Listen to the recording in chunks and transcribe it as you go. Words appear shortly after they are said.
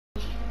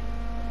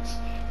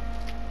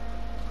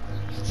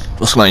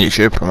What's going on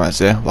YouTube? BrummyAdz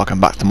here.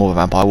 Welcome back to more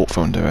Vampire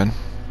walkthrough I'm doing.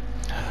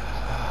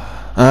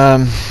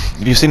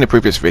 If you've seen the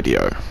previous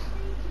video,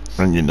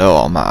 then you know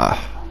I'm at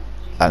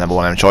number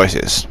one of them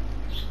choices.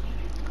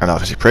 And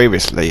obviously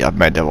previously I've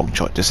made the wrong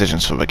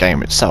decisions for the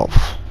game itself.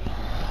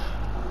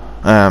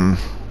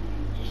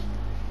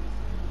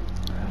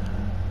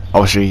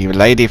 Obviously the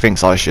lady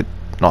thinks I should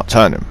not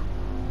turn him.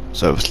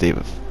 So obviously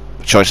the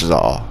choices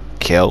are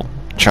kill,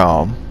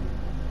 charm,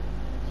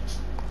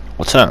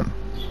 or turn.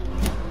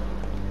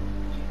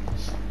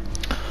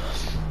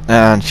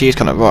 And she's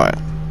kind of right.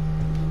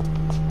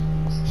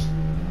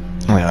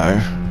 You know,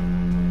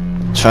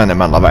 turn a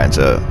man like that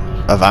into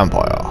a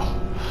vampire.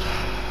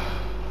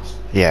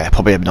 Yeah,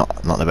 probably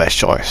not the best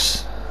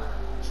choice.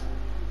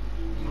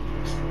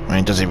 I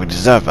mean, does he really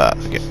deserve that?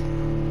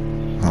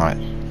 Right,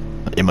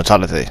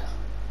 immortality.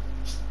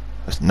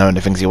 Just knowing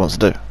the things he wants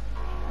to do.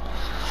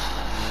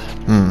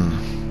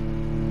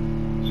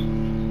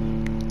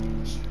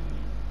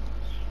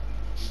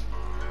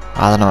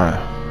 I don't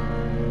know.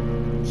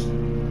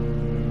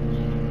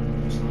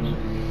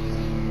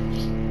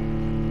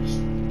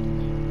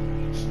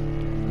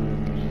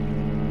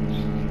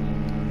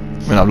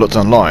 I mean, I've looked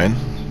online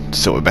to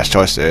see what the best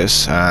choice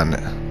is, and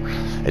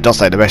it does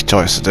say the best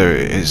choice to do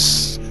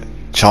is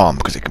charm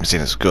because it can be seen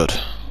as good.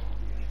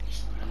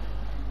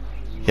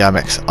 Yeah,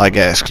 I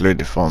get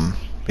excluded from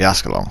the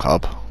Ascalon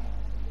Club.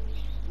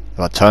 If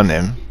I turn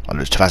him, I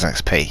lose 2000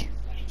 XP.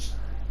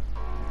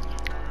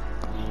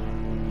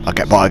 I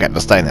get to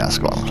stay in the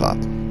Ascalon Club,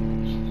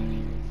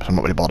 which I'm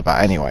not really bothered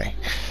about anyway.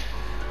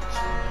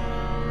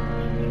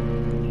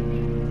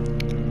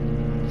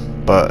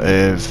 But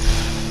if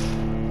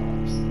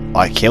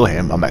I kill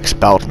him, I'm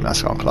expelled from the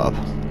Ascalon Club.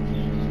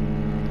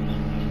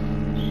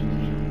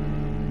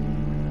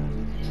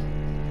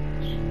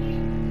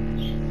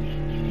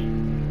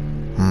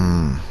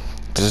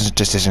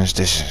 Decisions.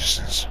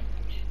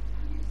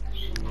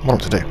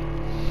 What to do?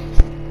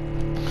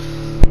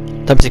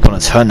 Don't particularly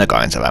want to turn the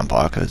guy into a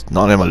vampire, because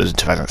not only am I losing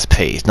 2000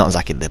 XP, he's not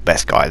exactly the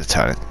best guy to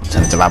turn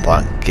into a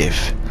vampire and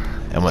give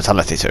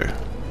immortality to.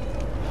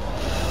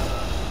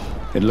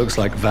 It looks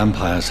like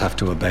vampires have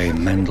to obey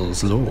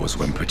Mendel's laws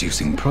when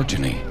producing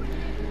progeny.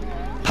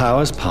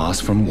 Powers pass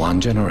from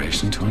one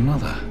generation to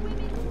another.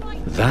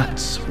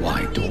 That's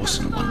why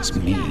Dawson wants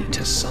me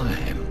to sire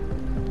him.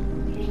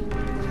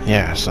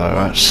 Yeah, so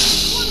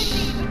that's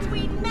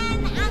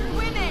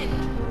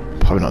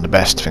probably not the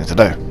best thing to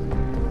do.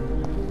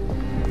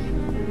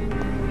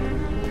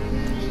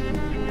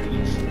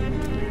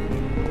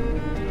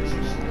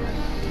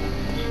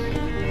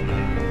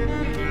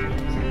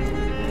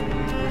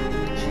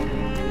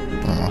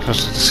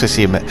 Let's go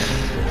see the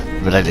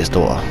lady's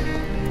daughter.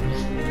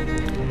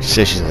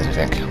 See if she says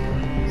anything.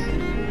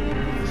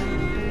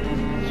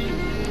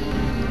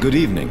 Good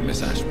evening,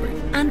 Miss Ashbury.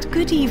 And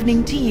good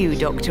evening to you,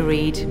 Dr.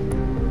 Reed.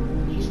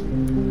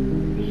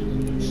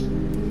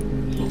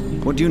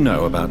 What do you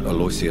know about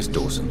Aloysius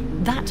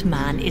Dawson? That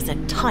man is a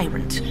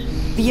tyrant.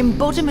 The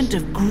embodiment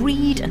of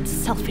greed and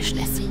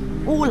selfishness.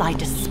 All I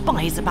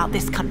despise about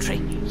this country.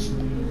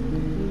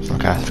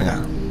 Okay, I think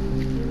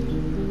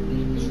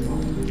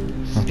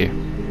Thank you.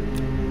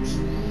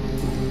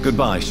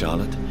 Goodbye,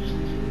 Charlotte.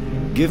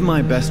 Give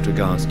my best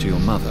regards to your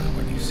mother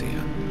when you see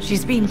her.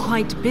 She's been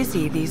quite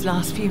busy these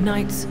last few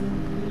nights.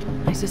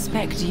 I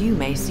suspect you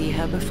may see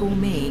her before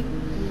me.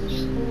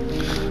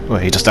 Well,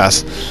 he just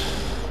has.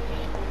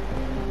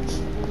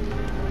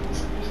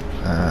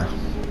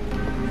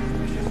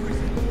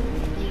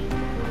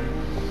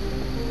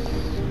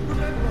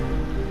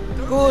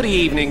 Good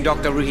evening,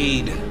 Dr.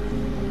 Reed.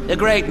 A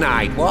great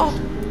night, what?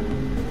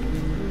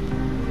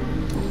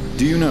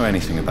 Do you know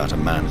anything about a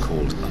man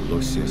called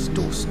Aloysius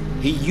Dawson?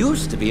 He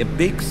used to be a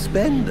big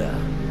spender.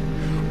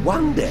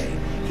 One day,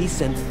 he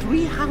sent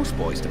 3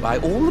 houseboys to buy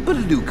all the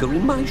beluga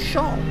in my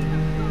shop.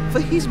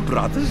 For his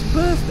brother's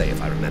birthday,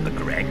 if I remember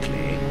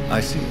correctly. I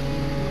see.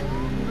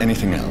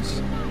 Anything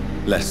else?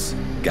 Less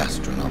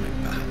gastronomic,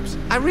 perhaps?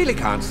 I really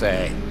can't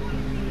say.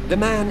 The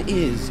man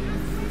is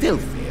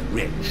filthy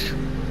rich.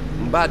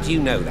 But you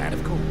know that,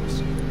 of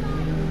course.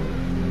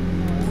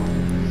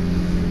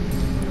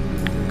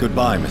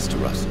 Goodbye, Mr.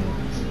 Russell.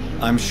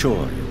 I'm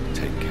sure you'll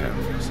take care of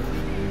yourself.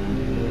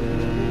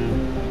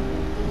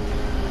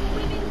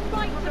 Women's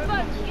right to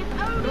vote is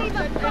only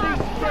the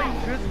first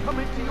strangers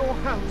coming to your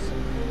house.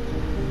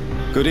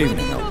 Good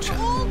evening, old chap.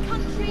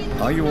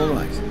 Are you all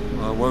right?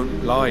 I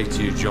won't lie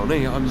to you,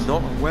 Johnny. I'm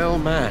not a well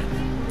man.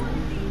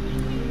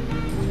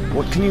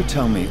 What can you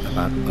tell me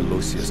about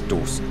Aloysius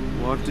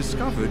Dawson? Well, I've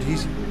discovered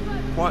he's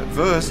quite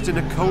versed in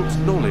occult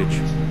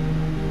knowledge.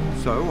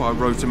 So I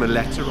wrote him a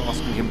letter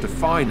asking him to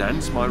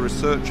finance my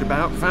research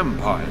about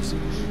vampires.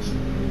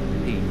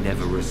 He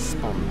never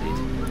responded.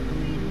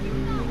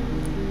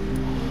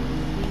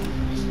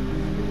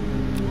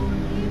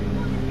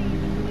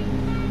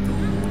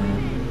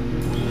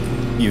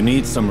 You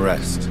need some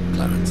rest,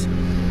 Clarence.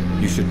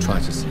 You should try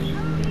to sleep.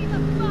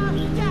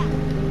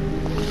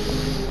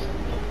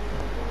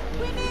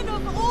 Women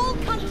of all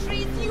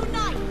countries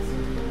unite!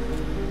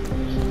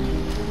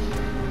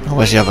 Oh,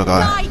 where's the other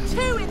guy? Die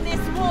too in this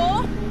war!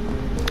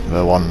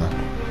 the one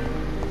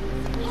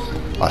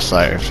I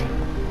saved.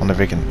 I wonder if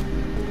he can.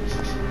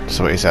 That's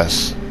what he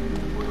says.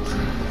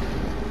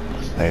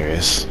 There he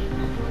is.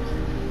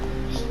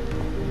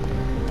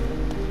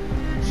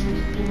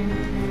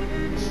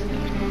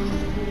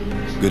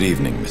 Good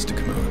evening, Mr.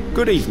 Kimura.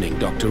 Good evening,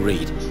 Dr.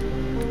 Reed.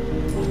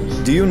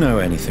 Do you know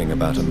anything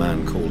about a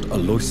man called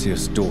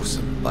Aloysius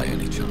Dawson, by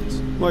any chance?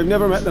 Well, I've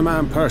never met the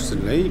man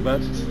personally,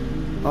 but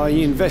I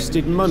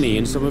invested money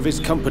in some of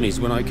his companies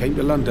when I came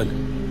to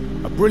London.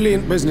 A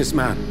brilliant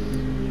businessman.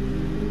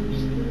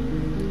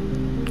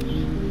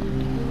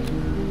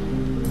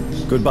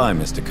 Goodbye,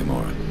 Mr.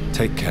 Kimura.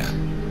 Take care.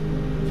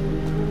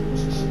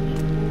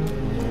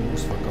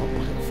 Almost forgot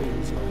what it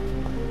feels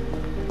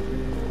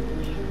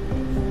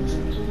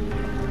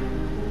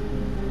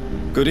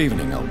like. Good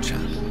evening, old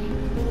chap.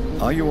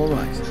 Are you all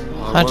right?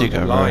 How'd you go, I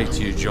won't lie bro?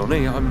 to you,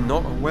 Johnny. I'm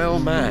not a well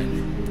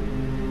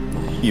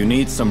man. You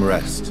need some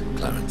rest,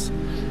 Clarence.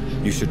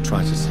 You should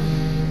try to sleep.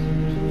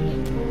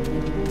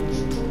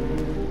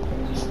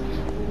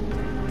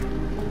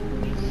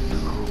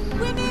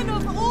 Women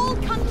of all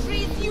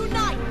countries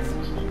unite!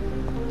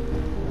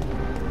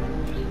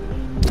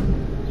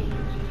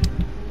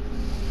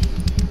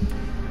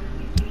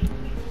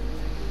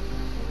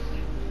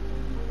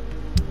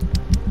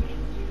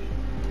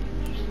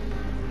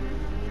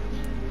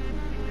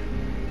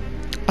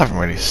 I haven't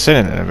really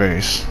seen it in the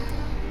movies.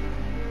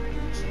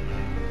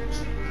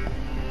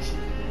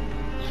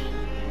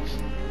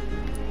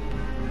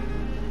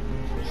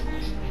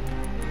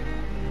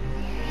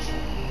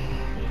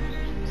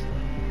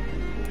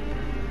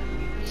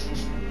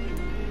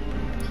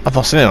 I've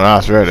not seen anyone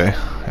else really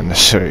in the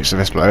series of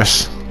this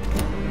place,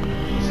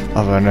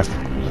 other than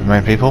the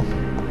main people.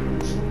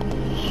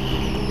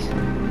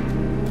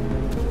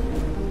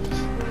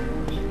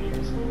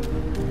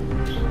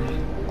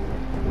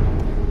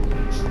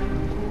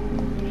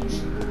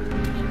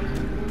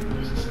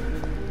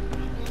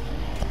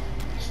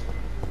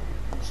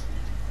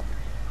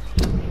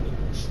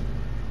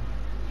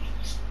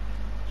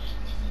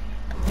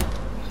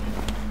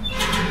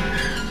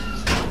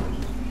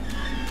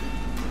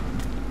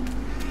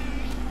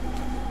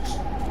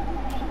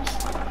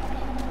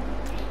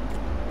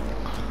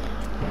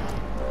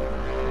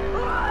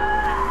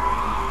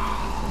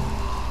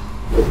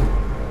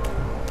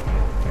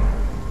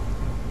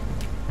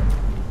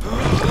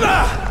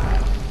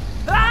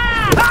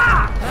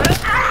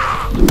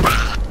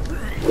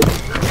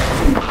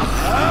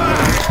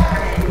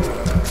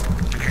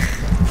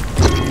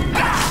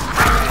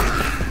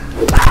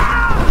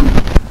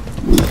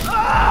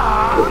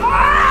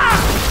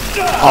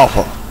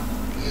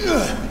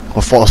 Oh, I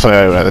thought something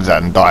over there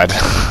and died.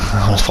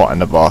 I was fighting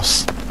the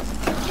boss.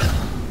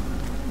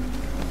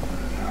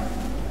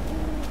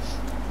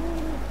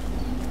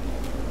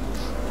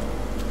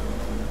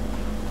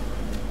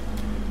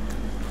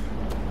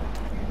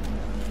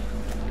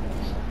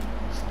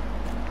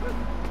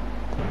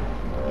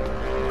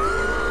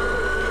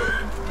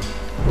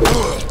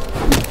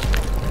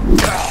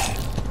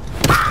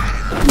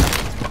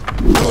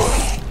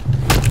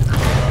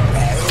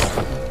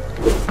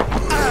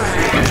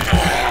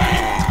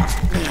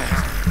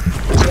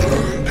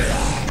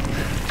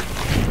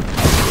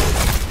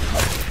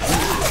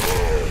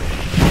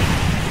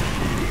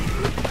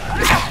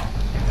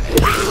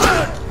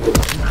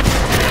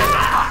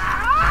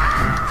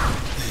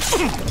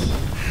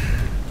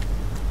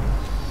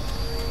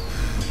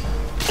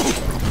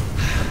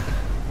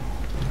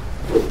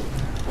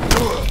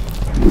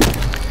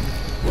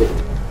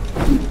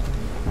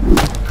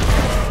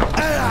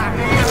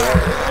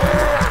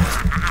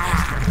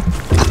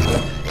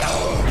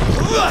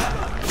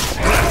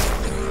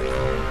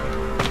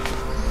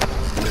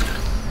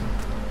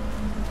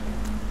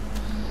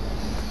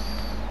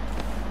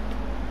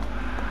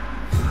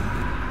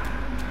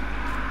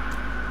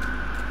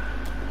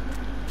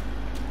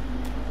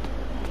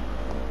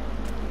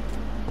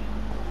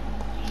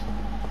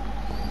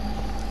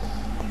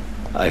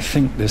 I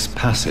think this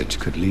passage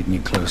could lead me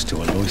close to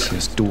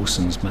Aloysius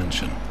Dawson's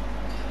mansion.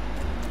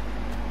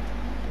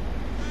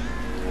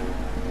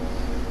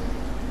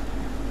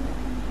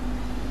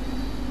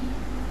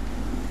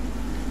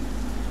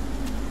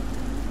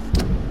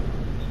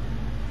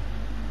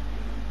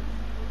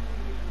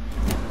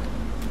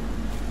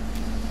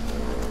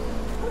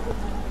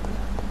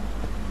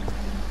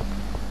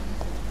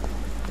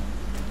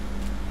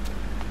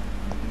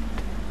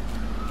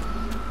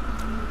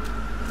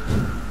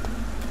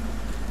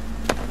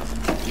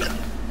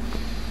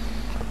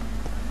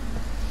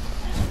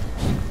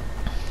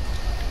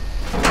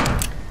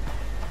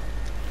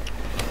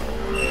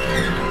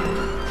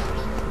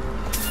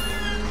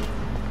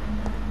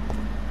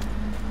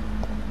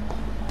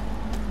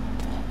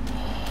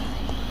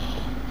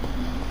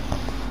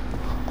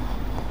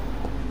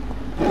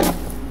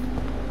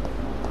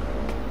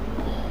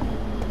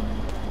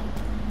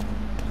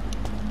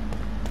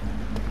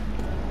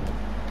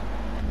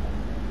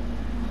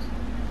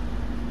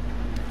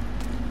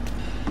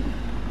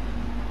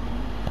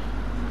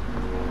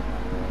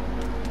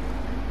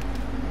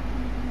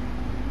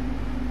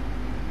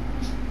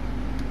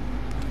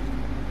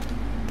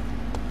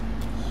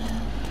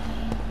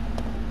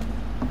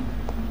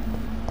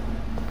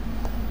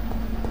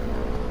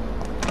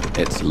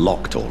 It's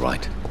locked, all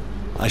right.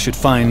 I should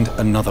find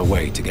another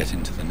way to get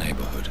into the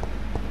neighborhood.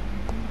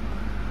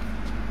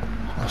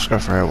 Let's go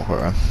for here real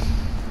quick then.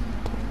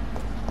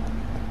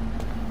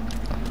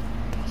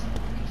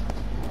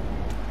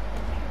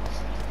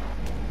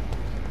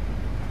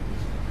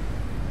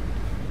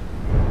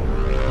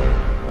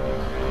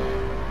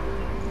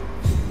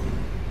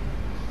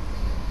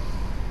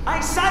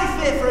 Ain't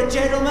safe here for a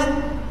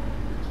gentleman.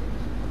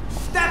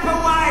 Step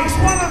away, it's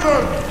one of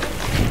them.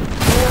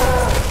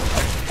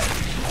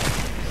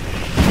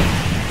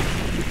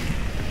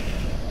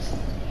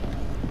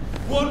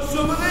 Want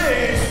some of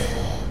this?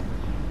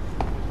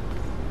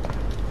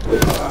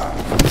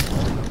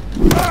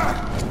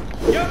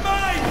 You're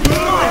mine!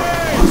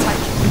 I'll take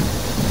it.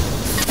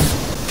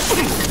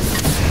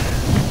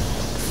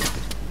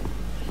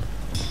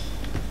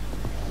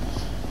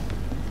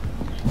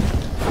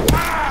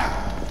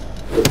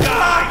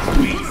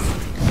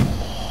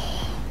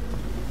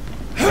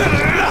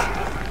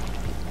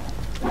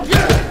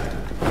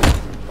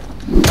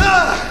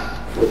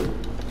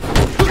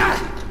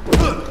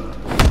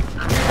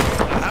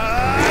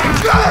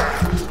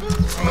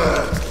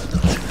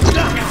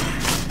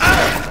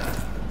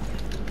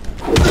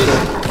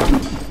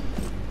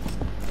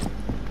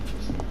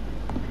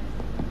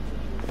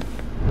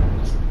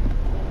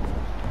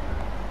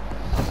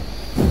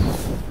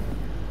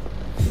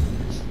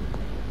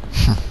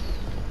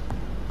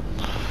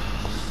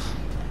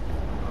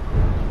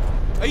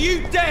 Are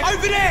you dead?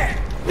 Over there!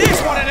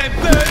 There's one of them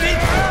burning!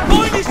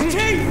 Find his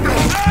teeth!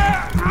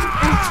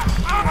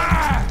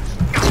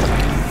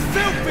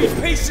 Filthy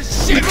piece of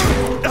shit!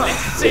 Let's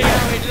see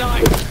how it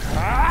likes!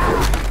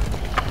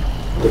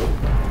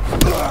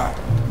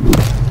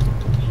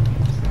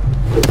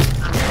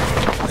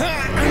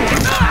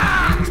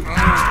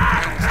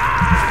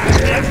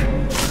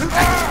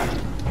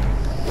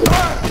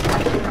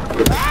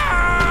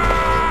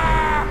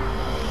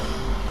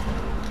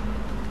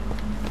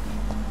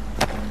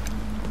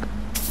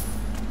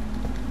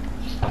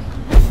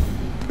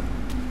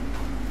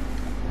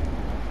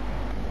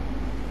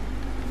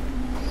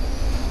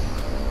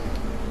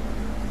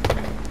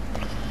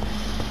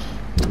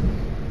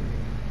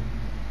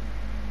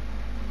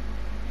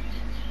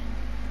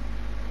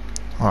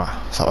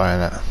 Right, it's that way,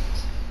 isn't it?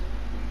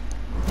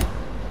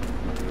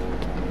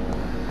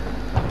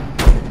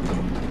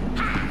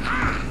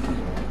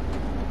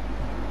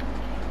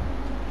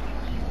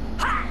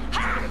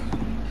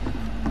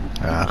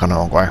 Yeah, I've gone the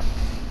wrong way.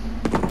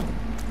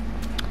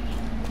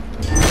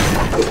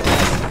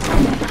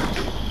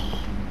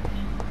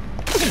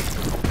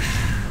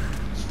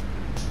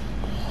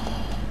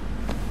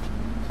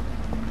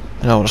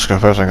 No, we'll just go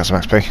first and get some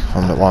XP.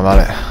 I'm not worried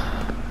about it.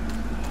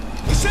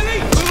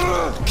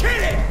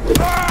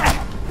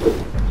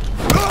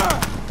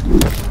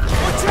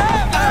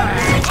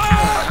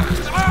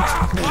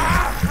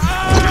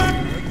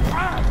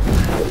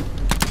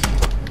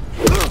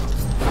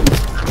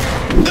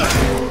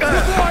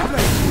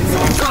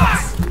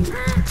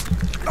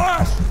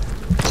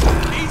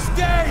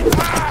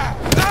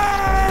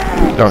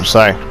 Don't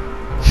say.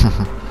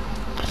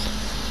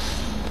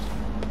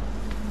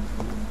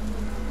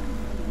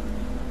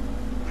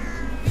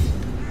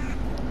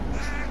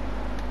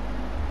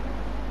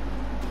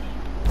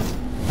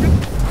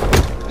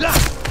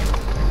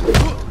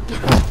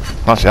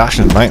 Nice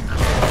actions, mate.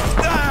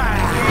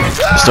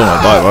 Still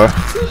not die though.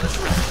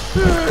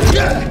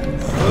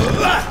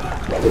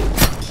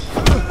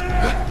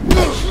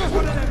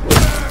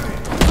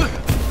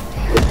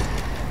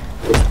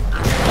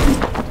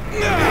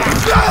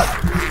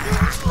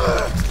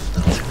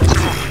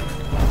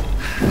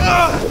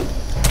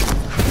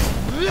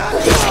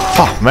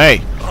 Fuck me!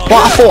 What?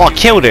 I thought I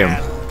killed him! I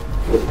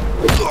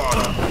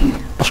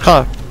was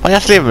kind of... I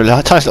have to leave him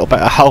a tiny little bit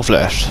of health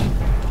left.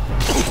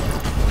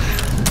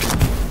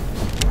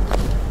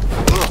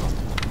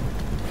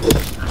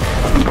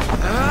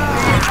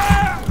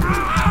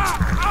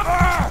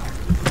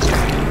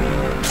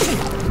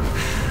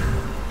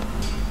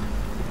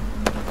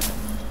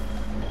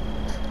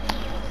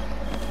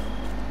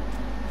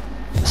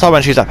 So I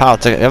went to use that power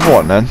to get the other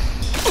one then.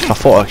 I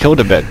thought I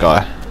killed a big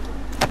guy.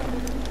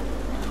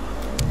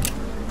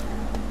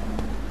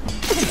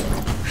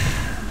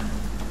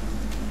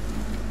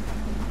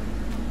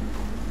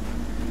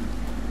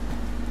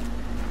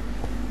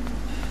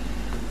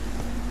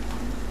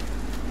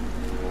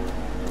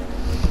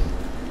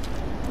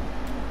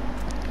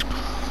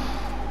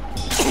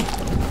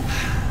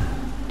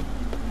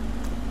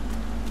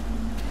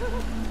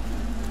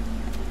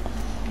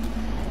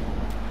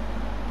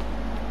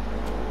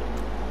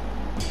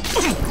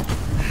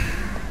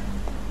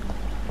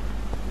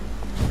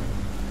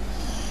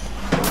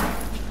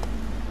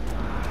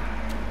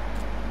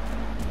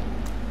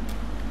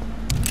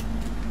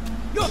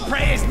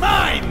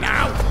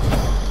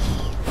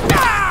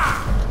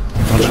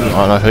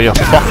 I don't know who you're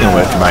fucking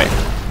with, mate.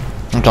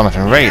 I'm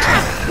Jonathan Reed.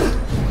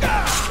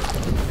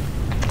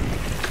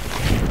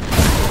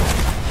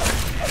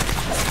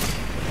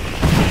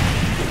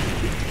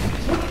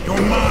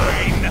 You're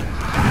mine.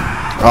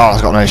 Oh,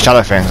 it's got no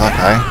shadow things,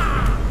 okay.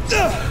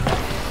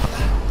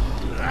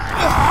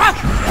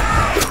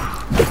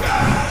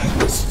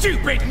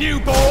 stupid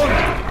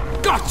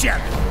newborn!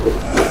 Gotcha!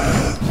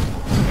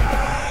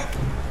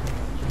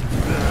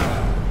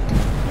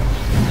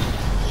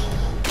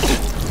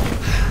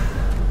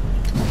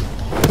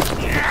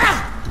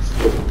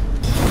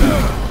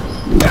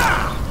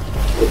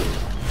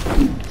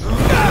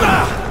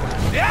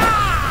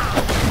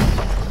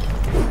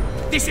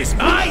 This is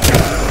mine!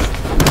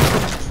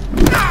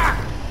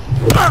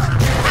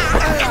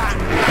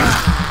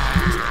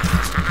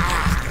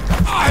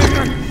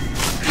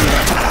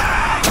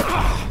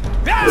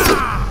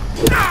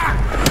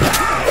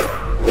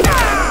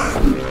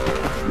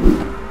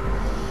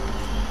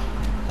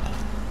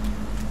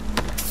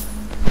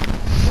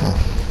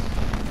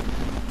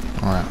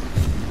 Alright.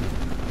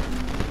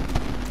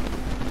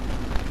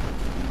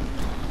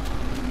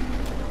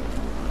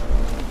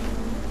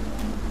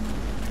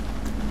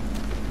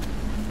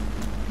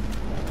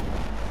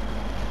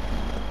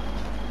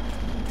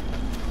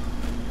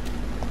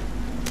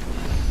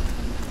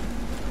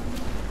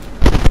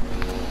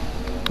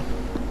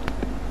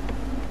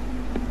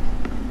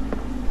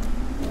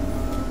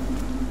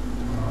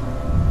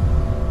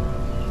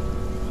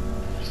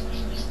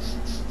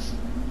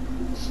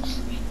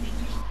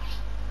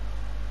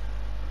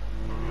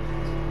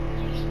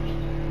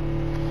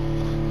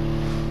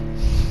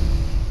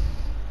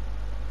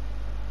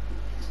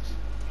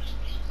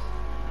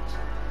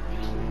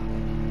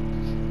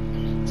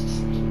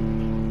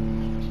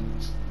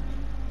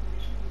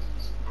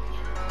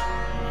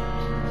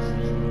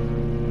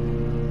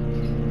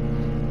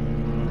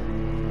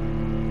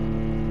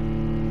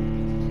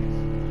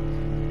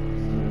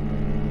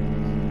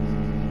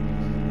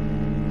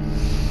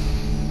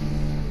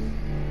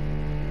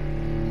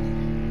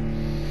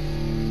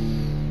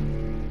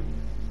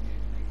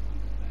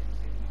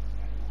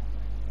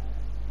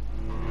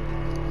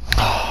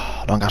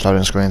 Don't get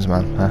loading screens,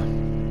 man.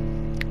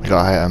 You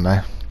gotta hate them,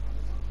 eh?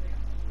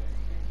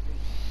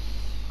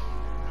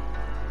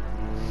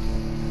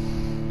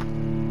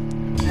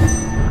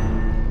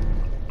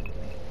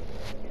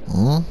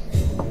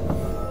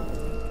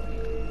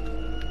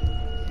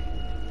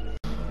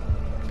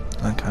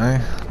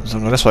 Okay, let's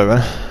go this way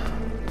then.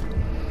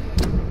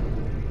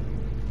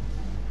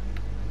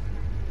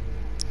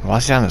 Why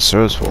is he down the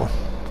sewers for?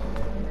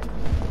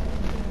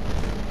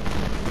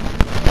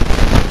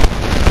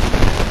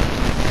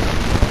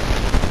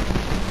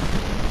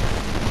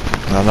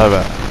 I know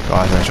that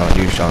guys are trying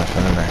to use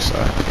Jonathan, isn't they? So,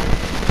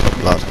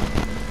 blood.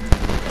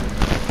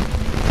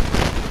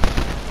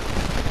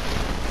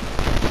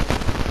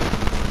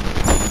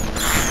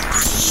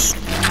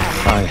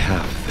 I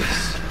have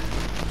this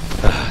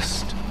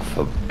thirst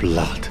for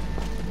blood.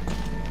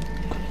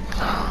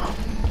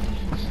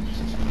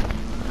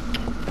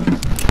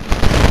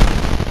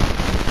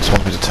 Just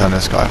want me to turn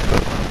this guy for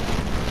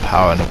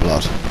power and the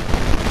blood.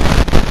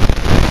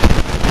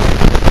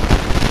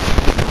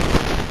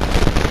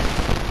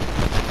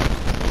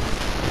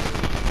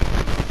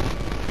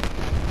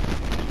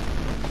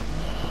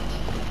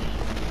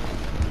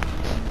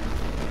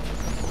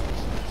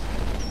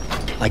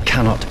 I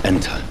cannot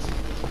enter.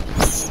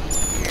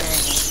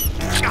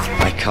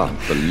 I can't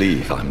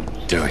believe I'm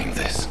doing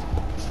this.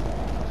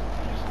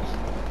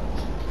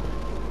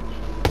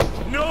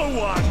 No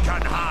one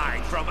can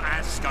hide from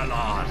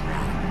Ascalon!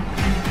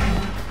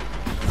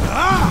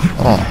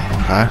 Oh,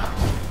 okay.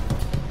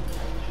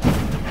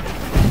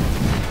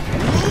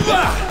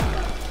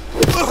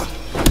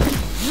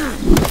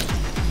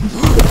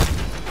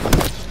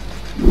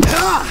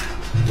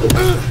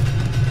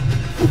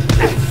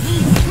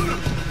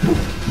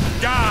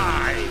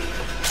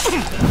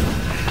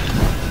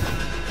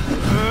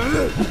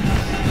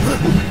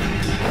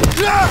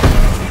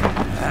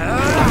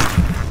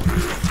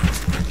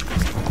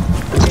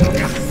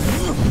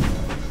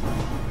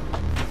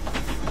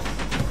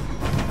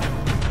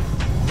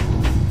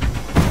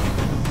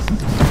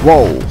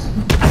 Whoa!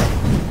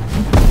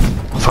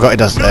 I forgot he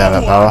does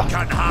that power.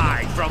 Can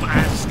hide from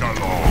Ascalon.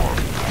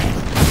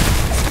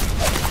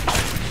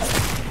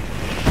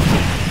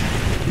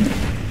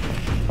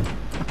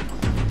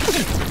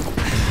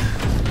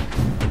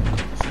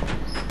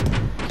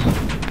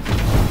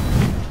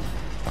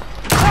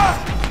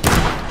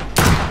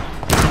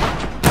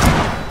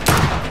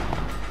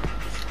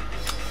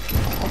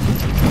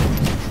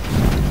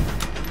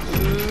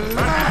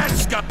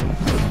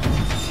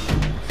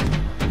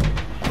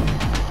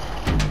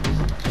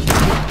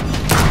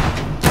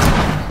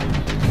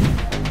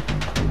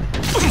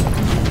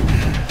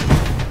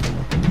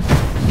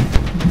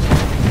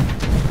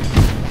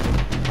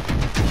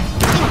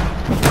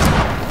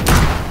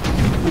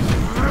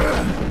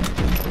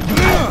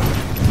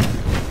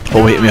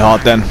 Oh, hit me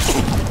hard then.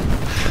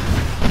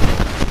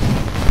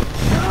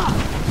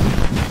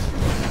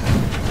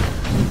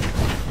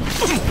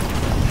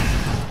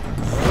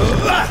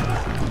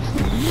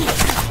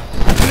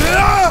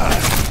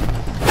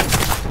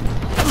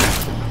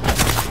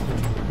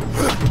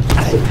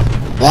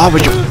 Why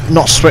would you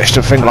not switch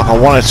the thing like I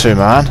wanted to,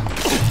 man?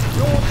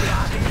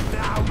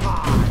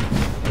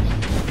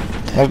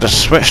 I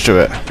just switched to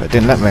it, but it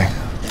didn't let me.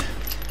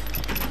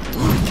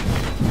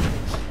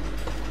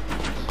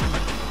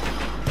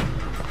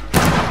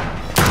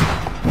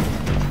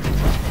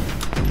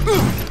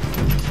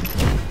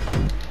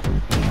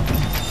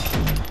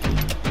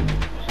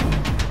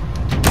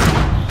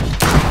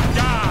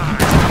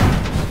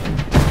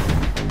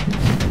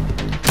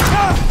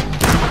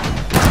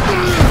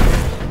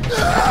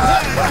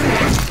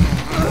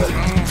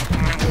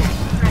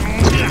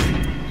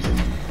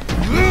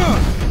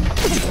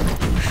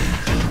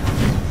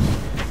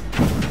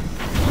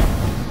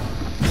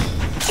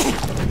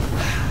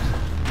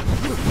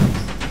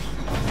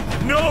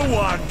 No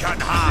one can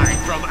hide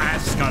from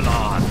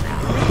Ascalon!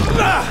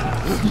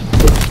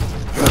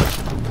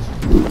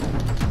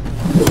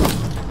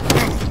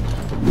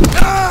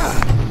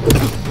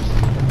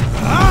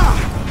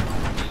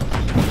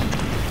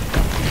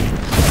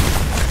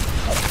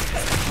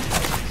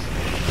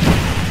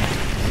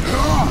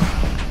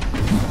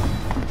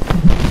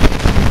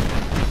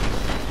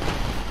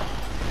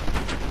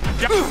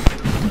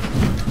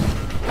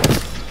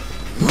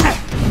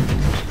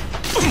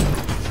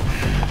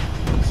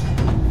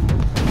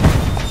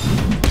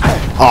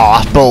 Oh,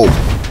 that's bull.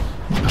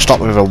 I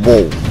stopped with a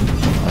wall,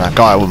 and that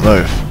guy wouldn't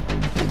move.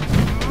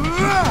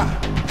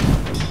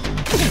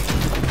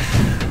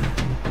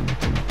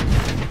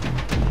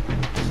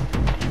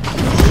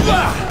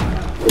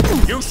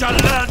 You shall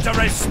learn to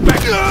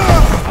respect.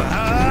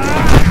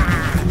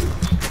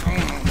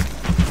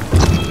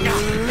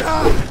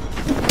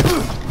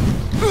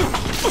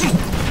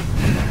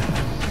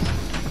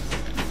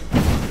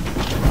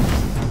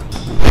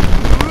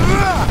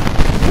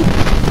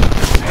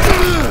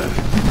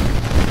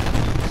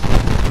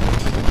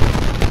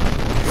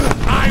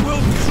 I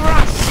will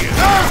crush you.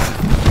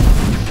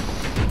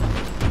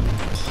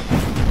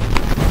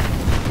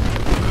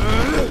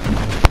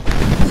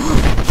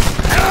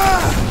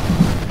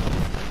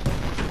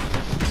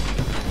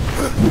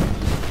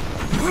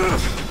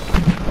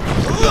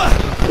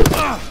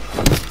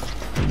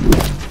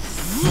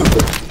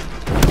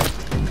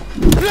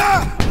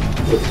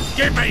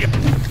 Give me.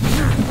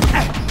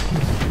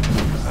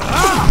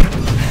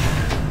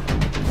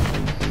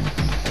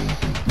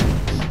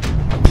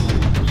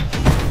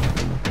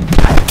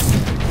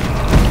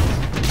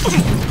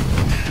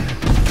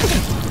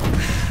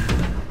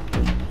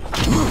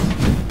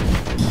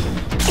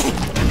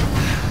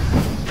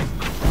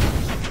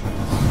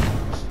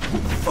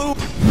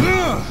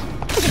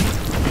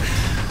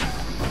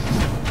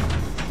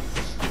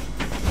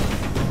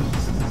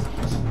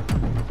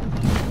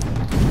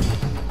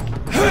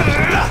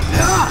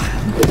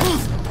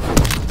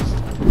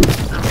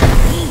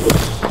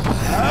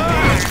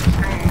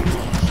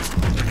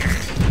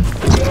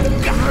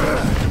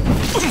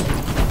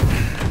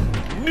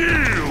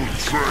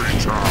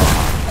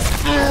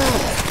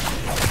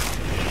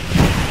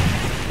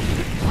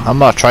 I'm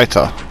not a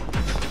traitor.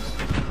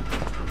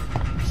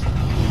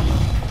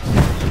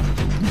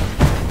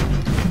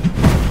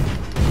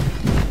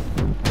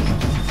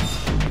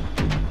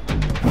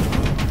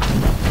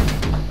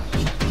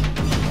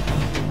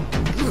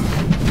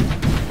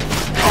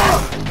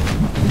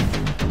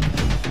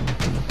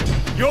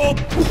 You're...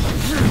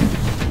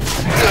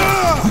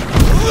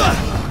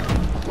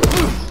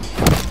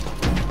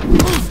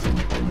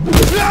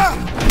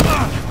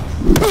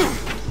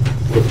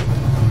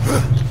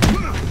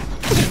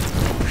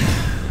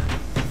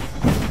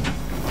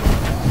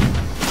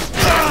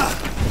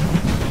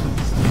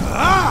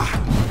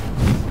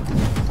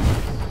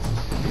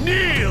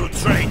 Kneel,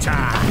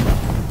 traitor!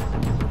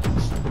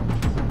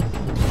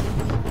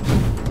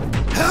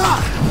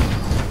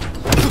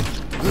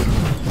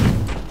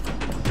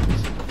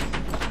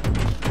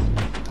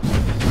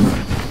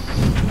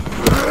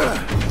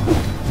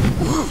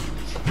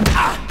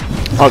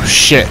 Oh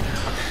shit.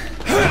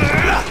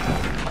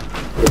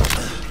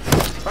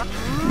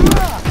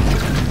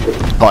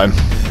 Got him.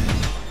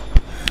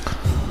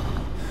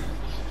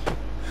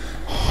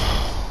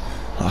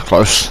 That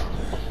close.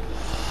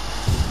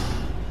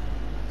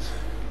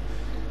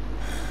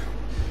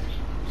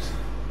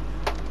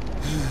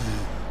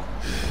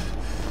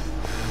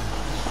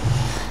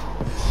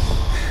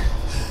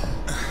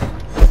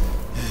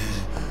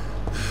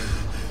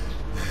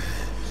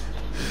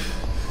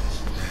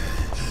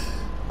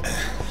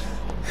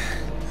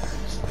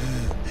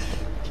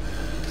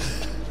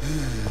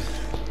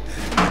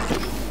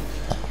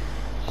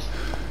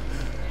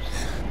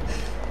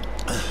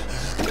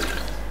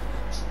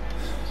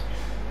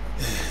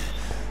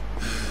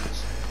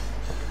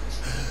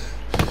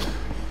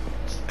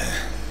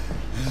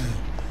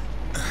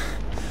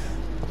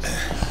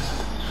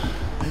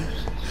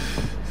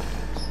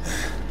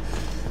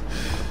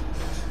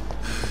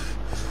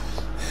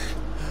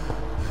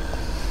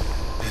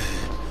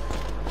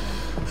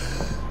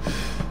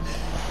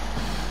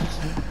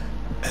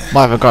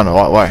 Might have gone the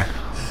right way.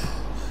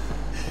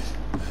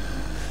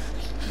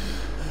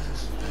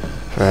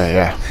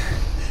 Yeah.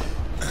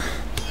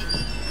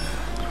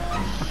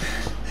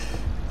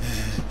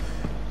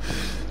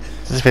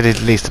 This video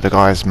leads to the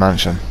guy's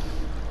mansion.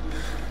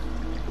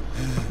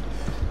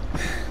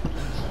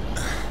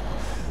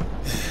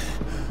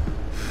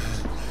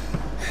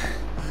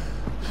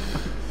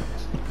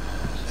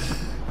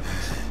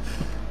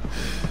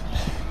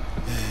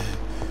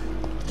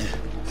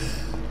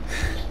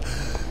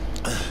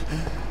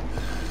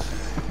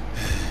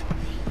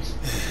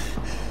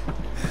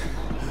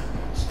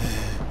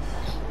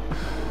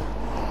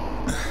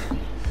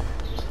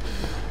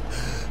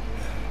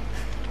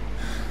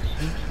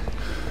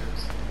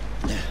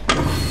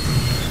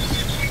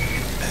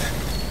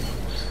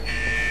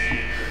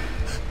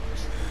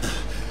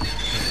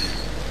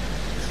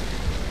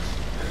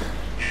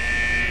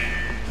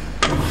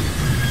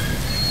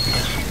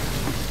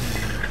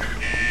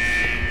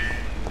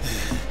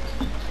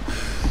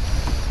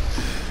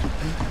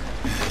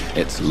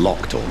 It's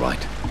locked, all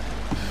right.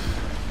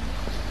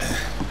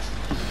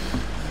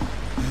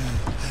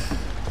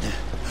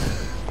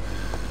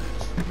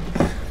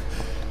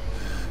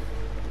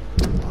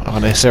 Oh,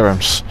 they're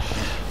serums.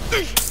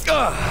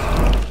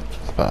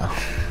 But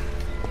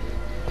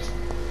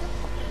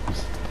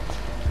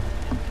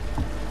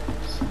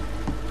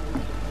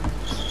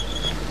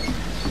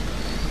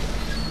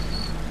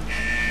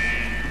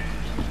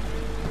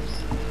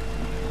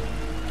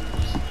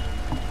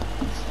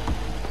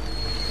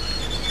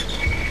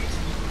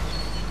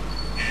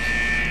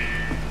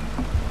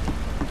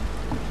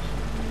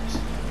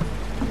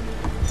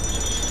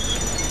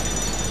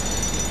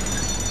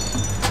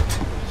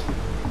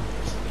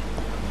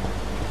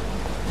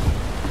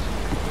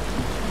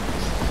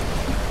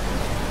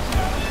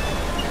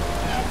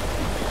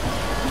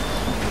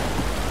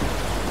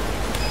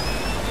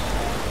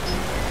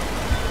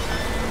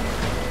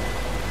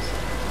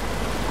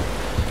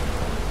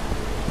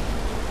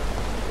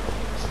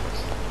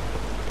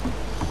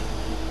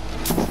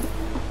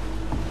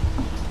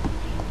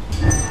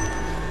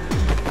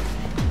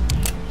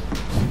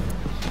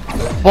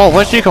whoa,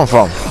 where did you come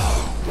from?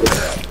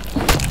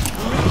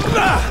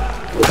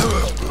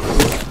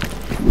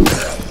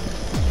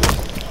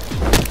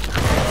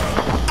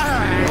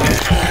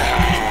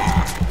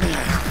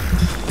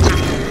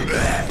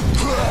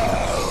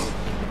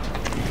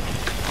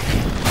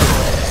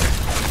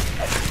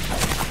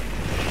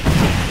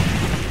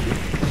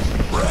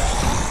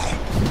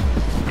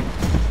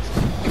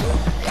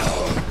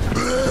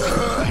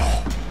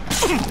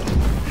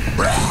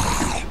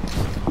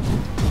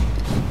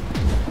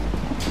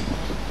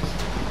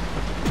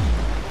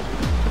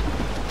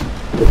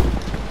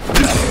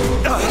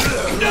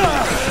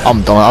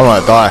 I'm done, I'm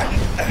gonna die.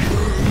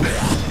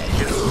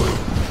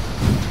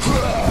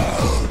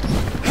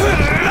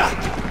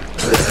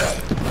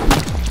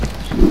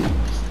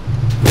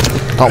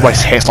 Don't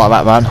waste hits like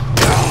that, man.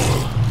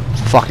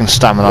 Fucking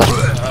stamina.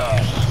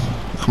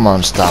 Come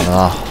on,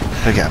 stamina.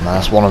 Forget it, man,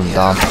 that's one of them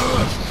done.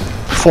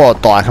 Before I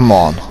die, come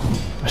on.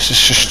 This is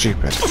just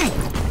stupid.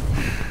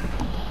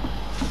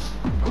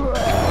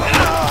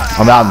 I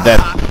mean, I'm dead.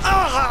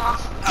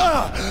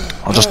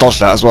 I just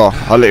dodged that as well.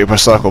 I literally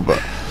pressed circle, but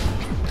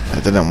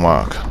it didn't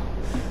work.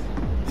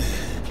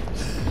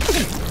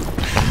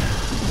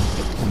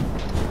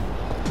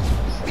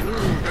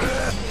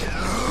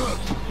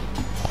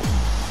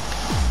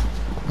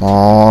 Come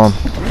on.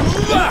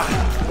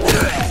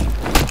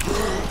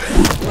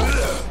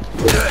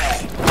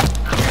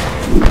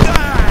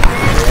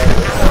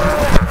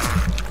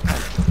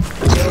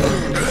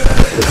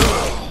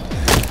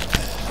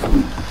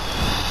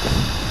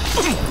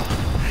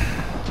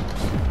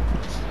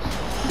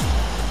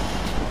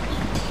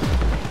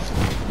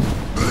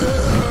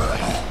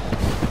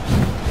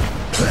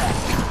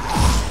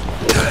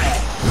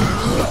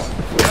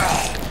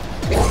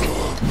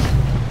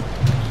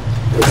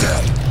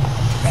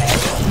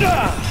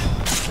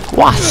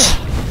 What?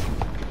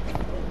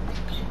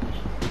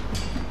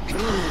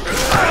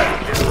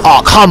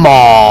 Oh, come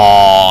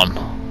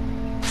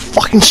on!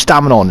 Fucking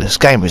stamina on this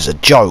game is a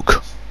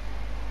joke.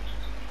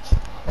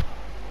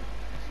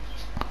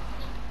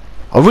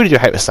 I really do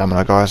hate the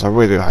stamina, guys. I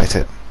really do hate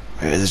it.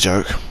 It is a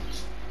joke.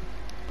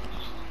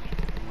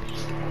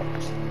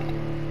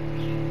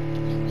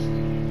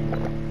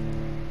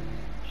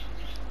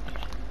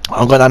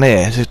 I'm going down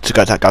here to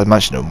go to that guy's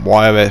mansion, and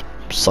why are there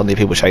suddenly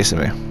people chasing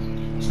me?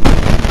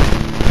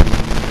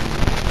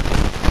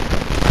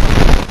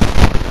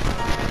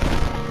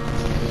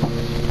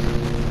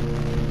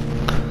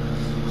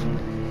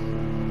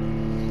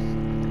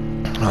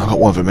 I got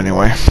one of them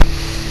anyway.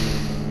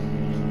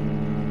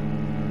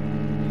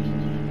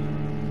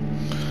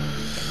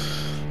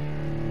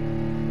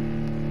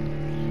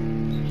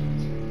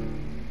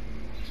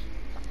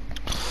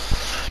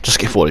 Just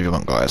skip forward if you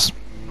want, guys.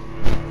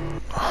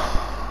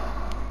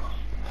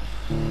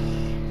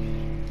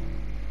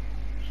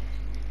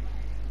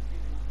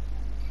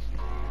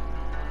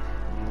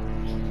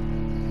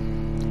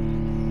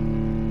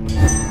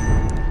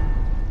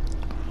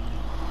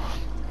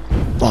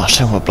 Oh, it's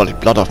taking my bloody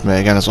blood off me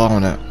again as well,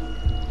 isn't it?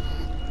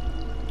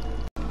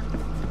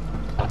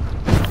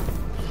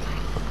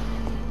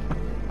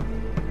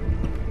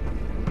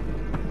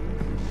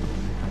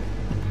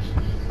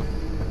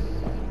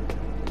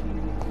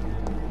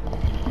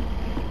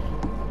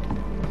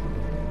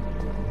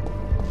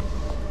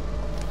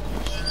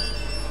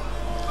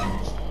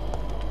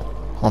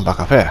 I'm back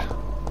up here.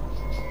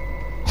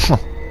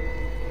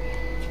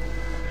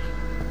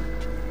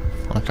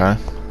 Okay.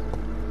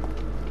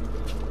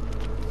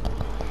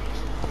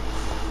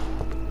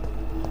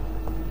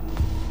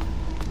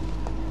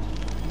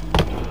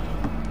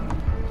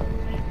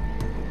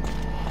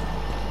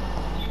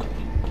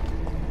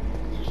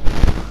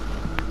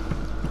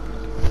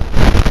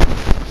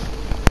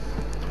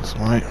 That's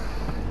right.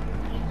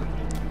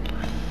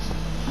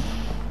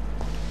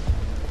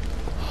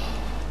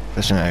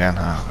 Fishing it again.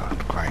 Oh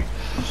god, great.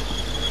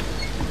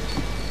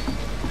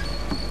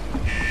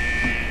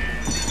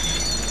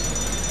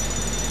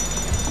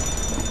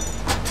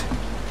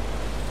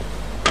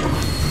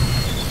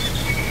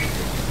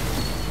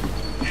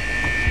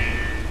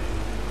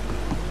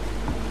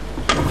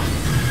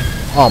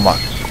 Oh my,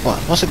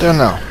 what's it doing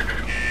now?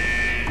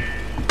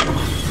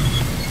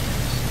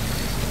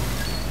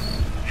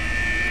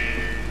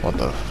 What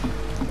the?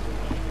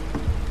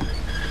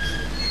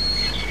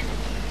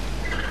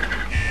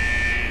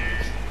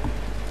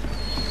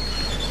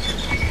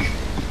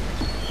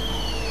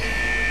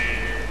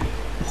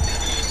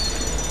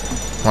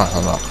 Right,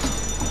 unlocked.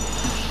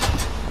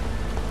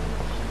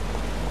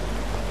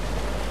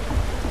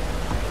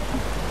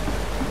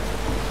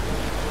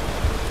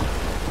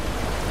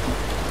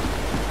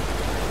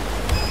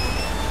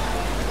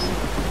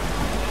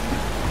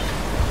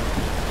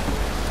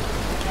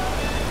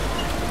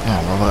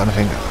 Yeah, well, I've got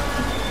anything.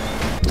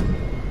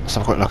 Let's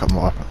have a quick look at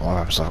what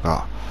weapons I've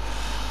got.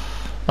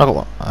 I've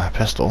got a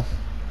pistol.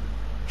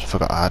 I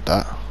forgot I had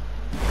that.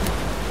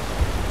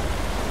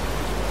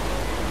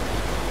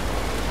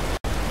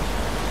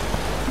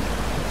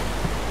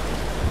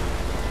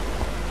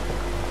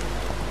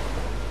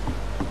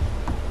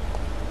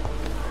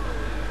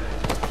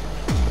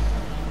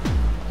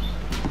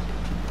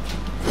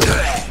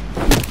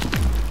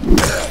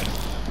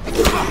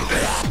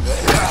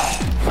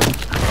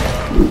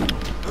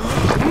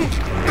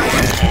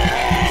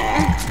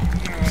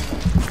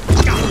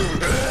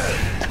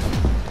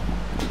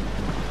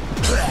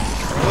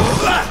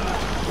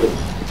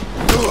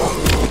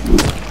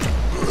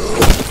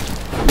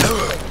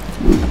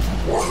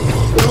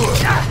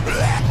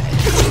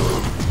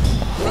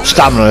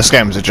 Stamina in this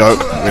game is a joke,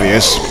 it really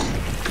is.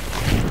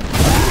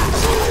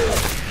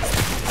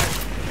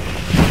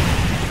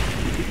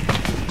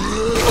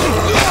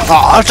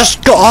 Oh, I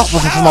just got up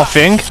looking for my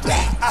thing.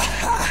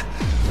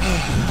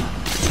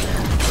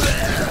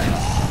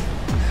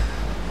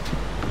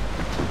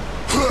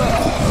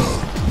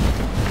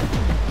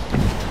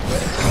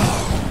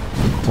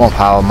 Come on,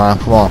 power man,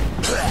 come on.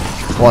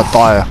 Before I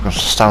die, I can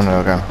stamina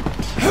again.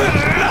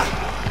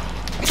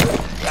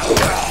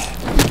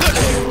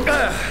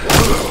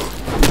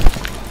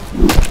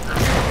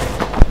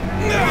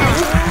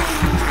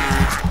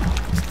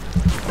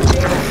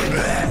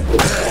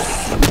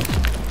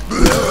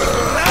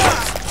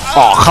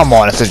 Oh, come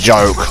on, it's a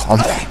joke. I'm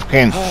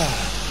fucking...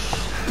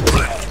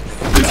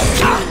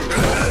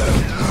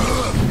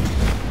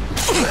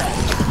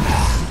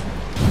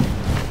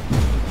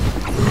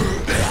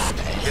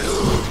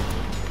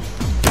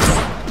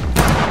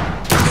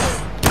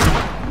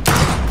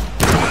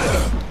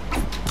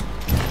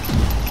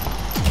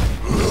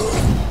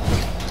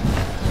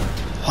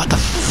 What the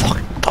fuck?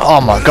 Oh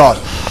my god.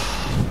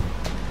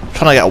 I'm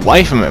trying to get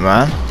away from it,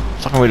 man.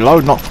 So I can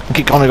reload, not fucking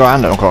keep going to go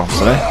hand it across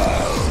today.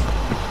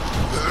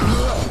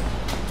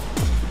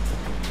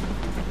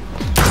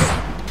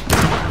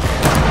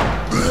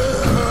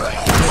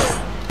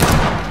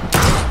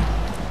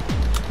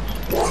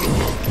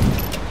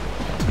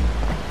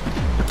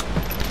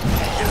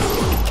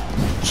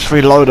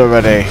 Reload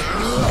already.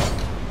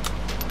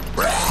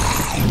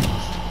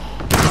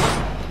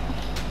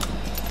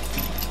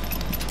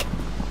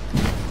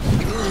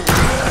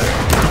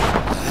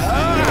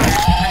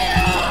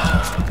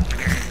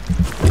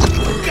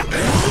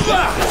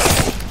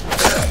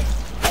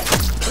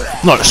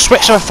 No,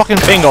 switch to a fucking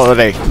thing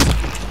already.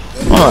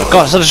 Oh my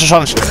god, instead of just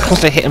trying to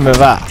constantly hit him with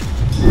that.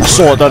 A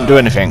sword don't do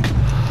anything.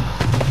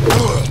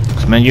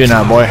 I mean, you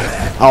know, boy.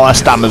 Oh, my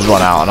stamina's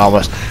run out and I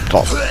almost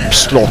got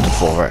slaughtered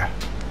for it.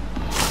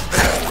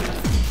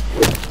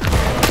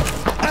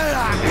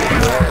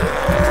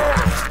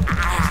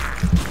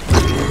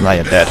 Now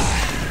you're dead.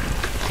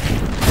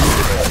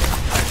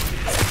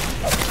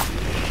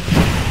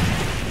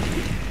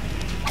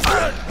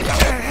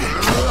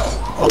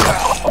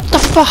 What the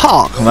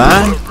fuck,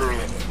 man?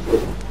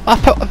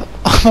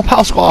 My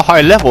pal's got a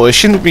high level. It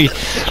shouldn't be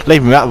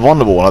leaving me that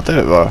vulnerable when I do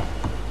it, bro.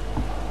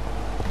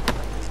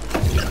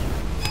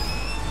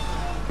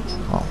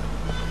 Oh.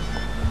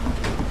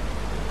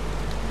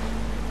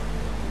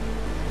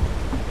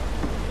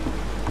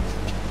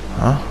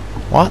 Huh?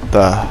 What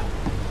the?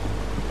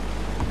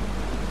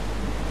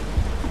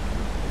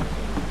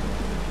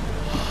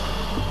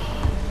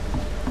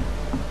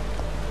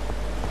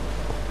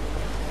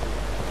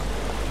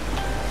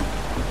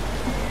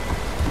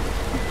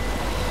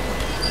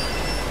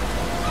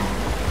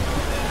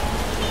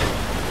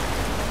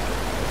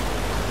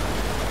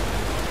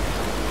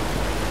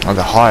 I'll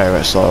get higher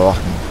it so I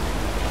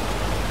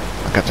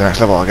can get to the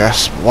next level, I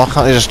guess. But why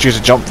can't they just use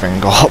a jump thing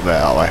and go up there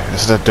that way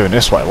instead of doing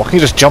this way? Why can't you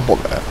just jump up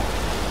there?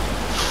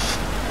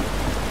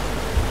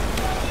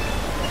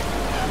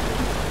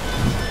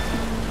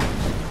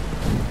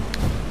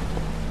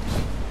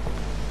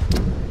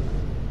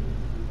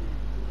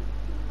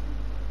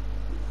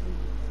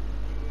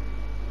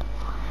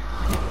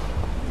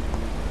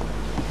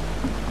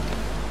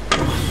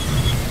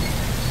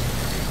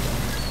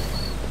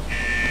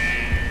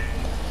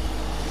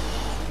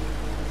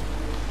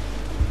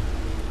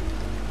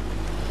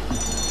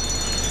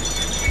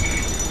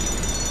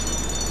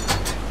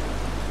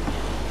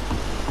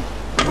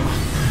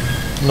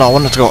 No, I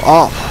wanted to go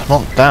up,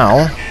 not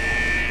down.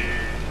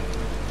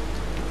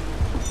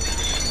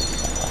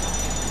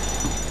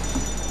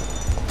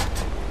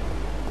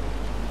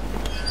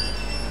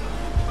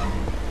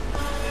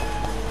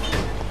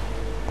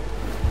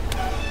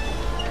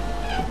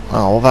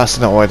 Oh, what that's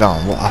not all the way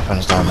down? What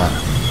happens down there?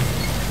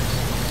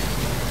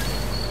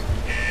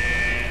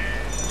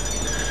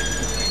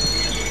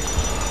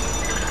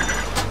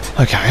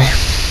 Okay.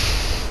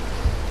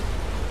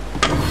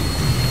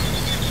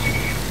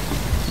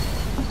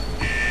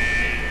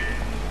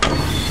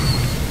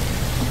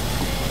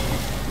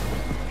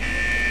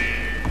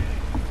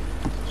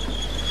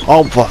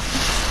 Oh,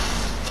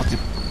 fucking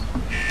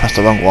pressed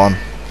the wrong one.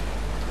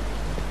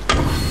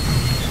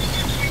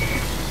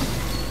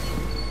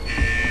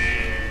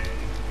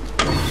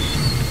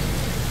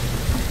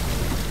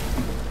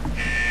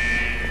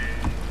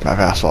 Maybe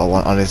that's what I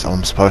want.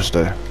 I'm supposed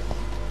to do.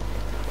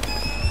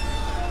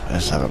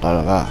 Let's have a load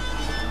of that.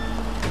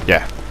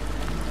 Yeah.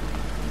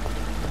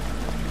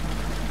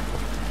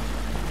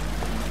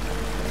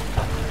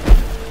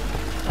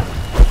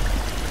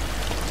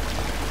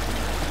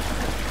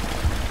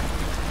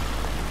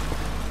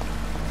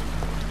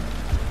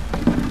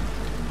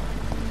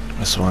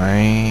 This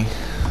way.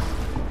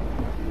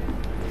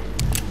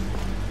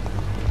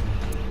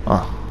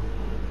 Oh.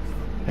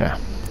 Yeah.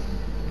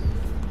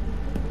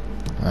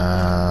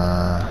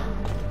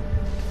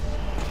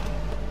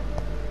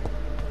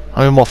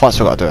 How many more fights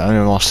have I got to do? How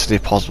many more city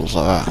puzzles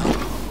like that?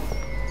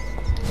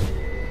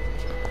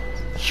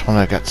 Just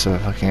want to get to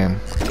fucking...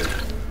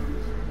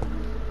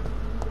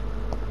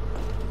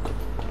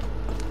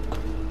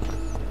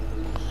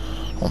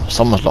 Oh,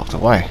 someone's locked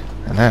away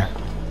in there.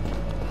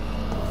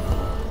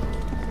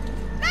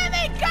 Let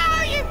me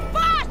go, you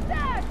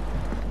bastard!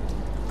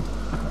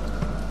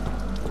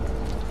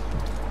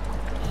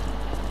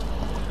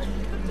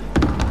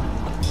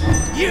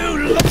 You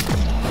look.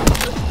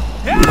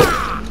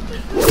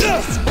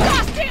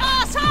 Disgusting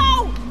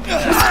asshole!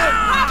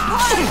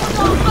 Vampires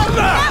will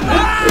never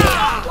be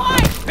your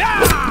wife!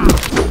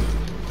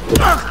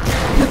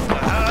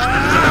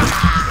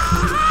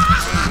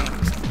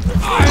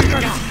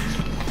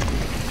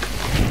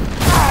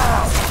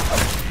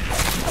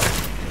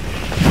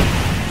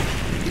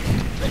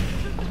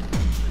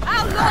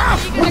 How long are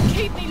you gonna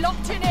keep me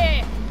locked in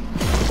here?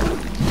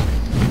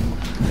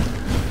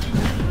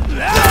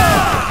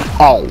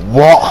 Oh,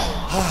 what?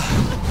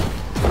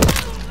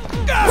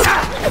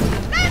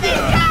 Let me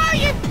go,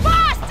 you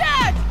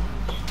bastard!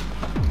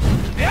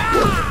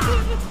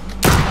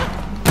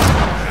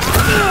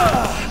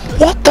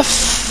 What the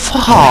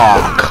fuck?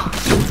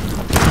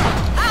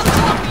 How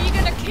long are you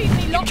gonna keep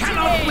me locked in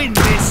here? Win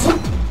this.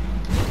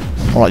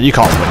 Alright, you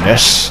can't win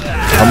this.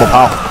 I'm more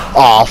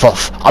powerful.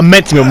 Oh, I'm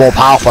meant to be more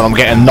powerful and I'm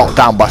getting knocked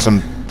down by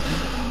some...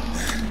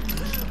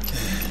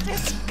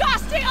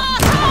 Disgusting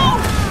asshole!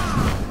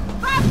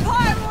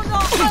 Vampire or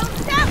not, I'll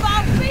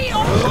never be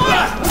your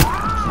wife!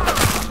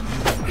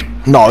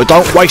 No,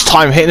 don't waste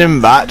time hitting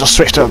him back. Just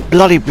switch to a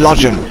bloody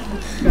bludgeon.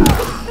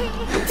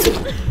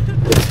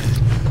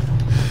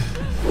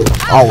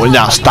 Oh, and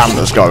now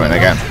stamina's going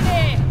again.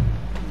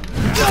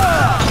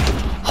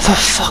 Oh, for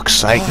fuck's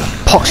sake,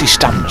 epoxy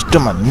stamina's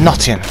done my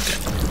nutting.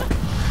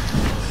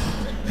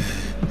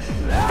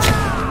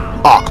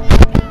 Oh,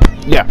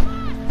 yeah.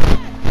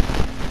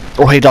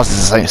 All he does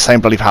is the same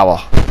bloody power.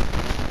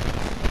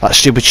 That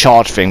stupid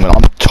charge thing, when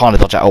I'm trying to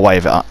dodge out away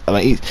of it.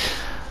 I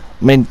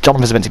mean,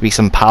 Jonathan's meant to be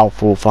some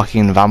powerful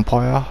fucking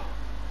vampire.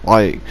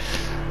 Like,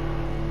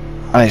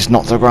 and it's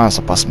knocked to the ground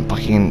so by some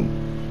fucking...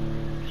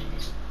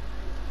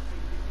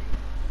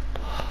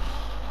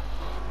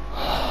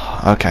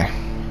 Okay.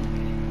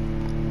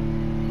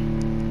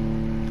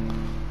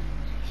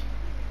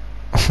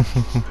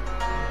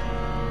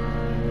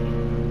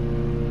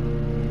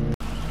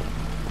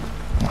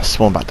 I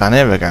spawned back down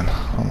here again.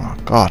 Oh my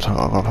god, I've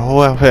got to go all the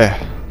way up here.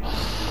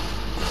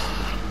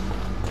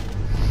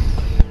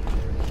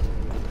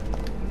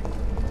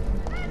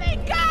 Let me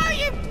go,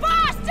 you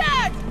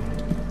bastard!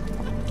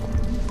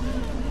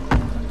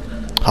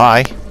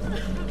 Hi.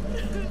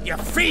 You're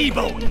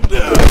feeble.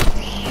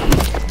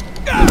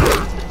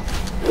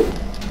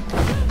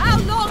 How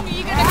long are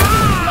you gonna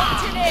keep me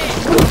locked in here?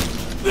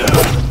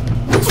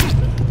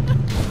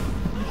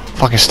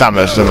 Fucking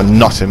stamina's doing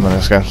nothing in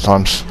this game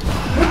sometimes.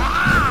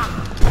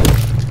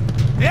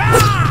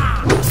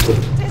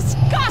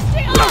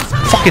 Disgusting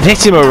asshole! Fucking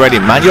hit him already,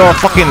 man. You're a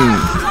fucking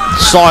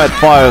sired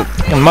by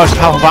the most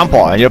powerful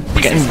vampire and you're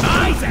getting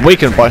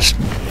weakened by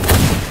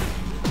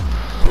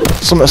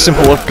something as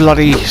simple as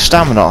bloody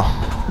stamina.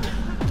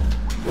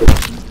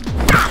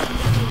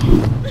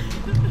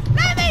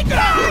 Let me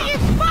go, you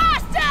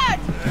bastard!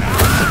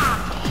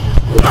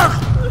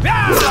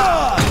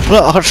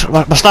 Look,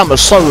 my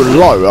stamina's so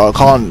low, I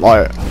can't,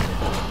 like...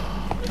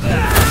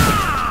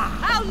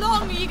 How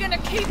long are you gonna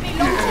keep me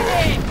locked in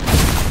here?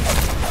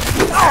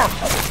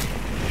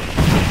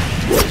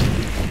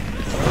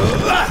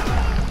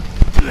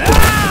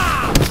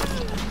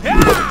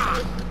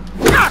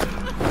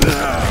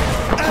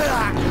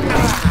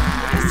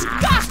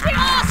 Disgusting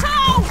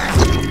asshole!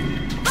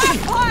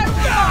 Vampire or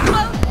not,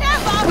 I'll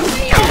never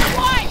be your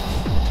wife!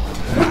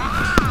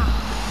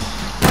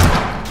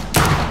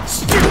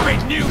 Stupid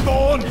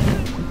newborn.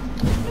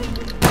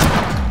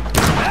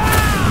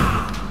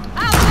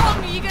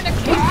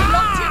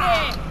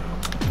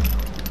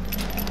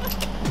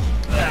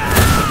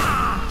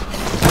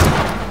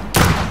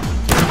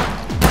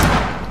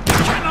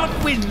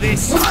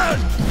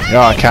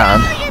 Yeah, I can.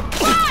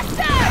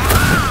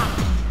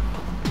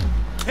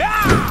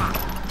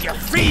 You're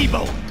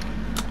feeble.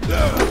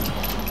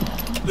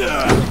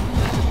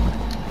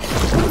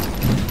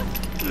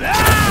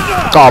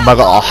 Oh my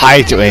god, I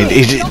hate it when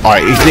he's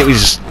literally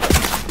just...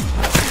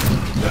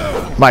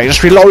 Mate,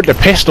 just reload the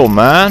pistol,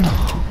 man.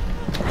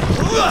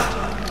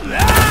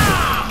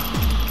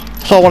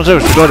 That's all I want to do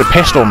is reload the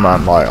pistol,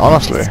 man, like,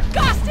 honestly.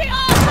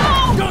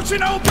 Don't you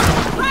know?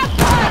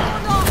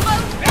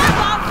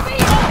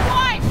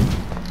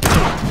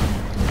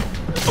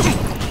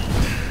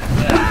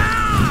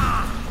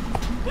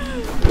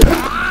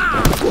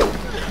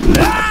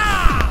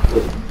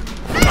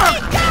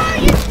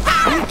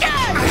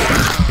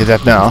 You're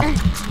dead now.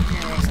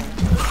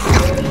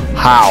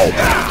 How?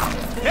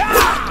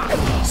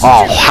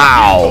 Oh,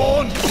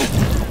 how?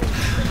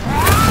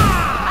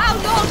 How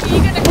long are you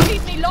gonna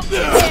keep me locked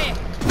in here?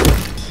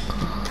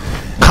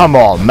 Come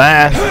on,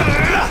 man.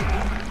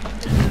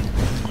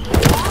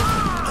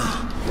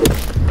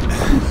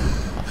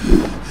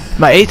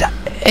 Mate,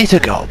 he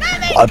took a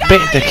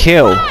bit to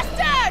kill.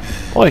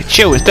 Oi,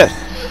 chill, it's dead.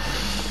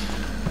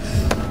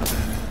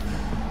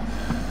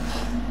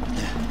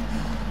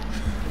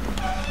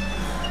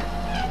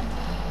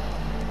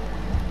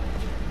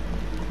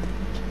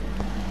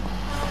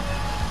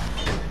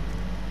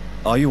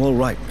 Are you all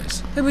right,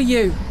 miss? Who are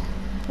you?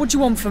 What do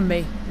you want from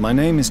me? My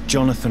name is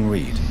Jonathan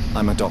Reed.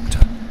 I'm a doctor.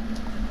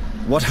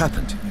 What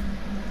happened to you?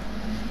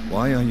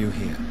 Why are you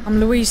here? I'm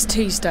Louise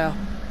Teasdale.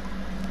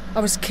 I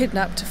was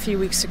kidnapped a few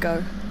weeks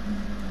ago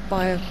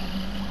by a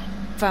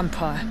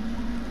vampire.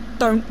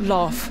 Don't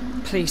laugh,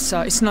 please,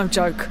 sir. It's no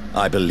joke.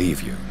 I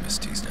believe you, Miss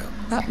Teasdale.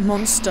 That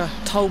monster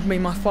told me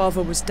my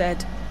father was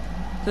dead.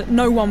 That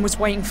no one was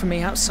waiting for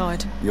me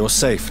outside. You're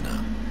safe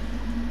now.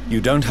 You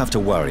don't have to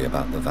worry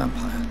about the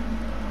vampire.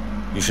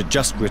 You should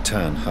just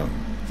return home.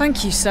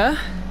 Thank you, sir.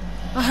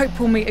 I hope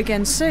we'll meet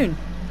again soon,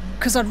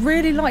 because I'd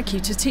really like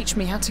you to teach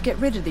me how to get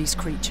rid of these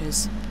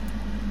creatures.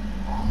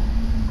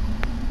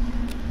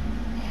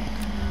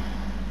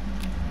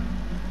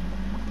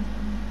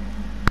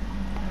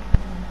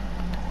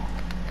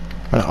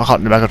 I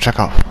can't do medical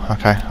check-up.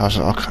 Okay,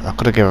 I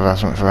could have given her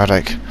something for a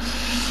headache.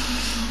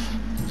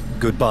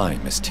 Goodbye,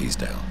 Miss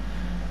Teasdale.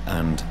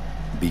 And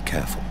be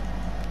careful.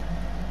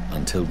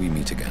 Until we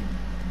meet again.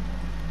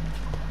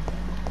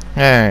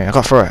 Yeah, I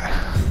got through it.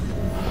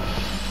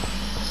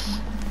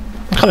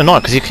 It's kind of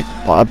nice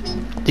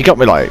because you got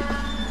me like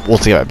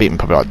altogether beaten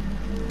probably like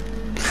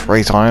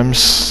 3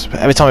 times, but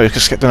every time we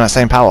just kept doing that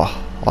same power.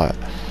 Like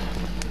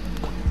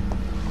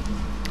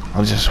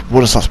I just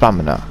wouldn't stop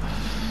spamming that.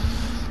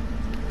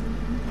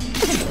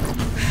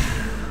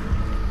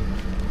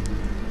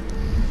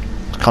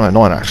 It's kind of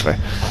annoying actually.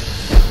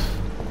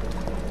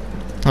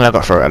 I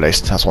got through it at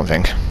least. That's one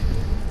thing.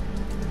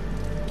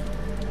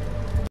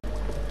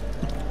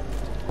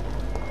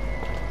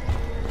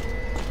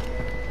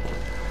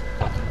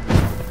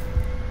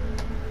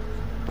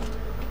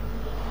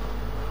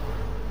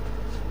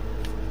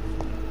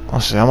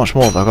 Honestly, how much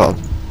more have I got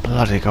to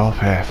bloody go up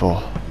here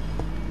for?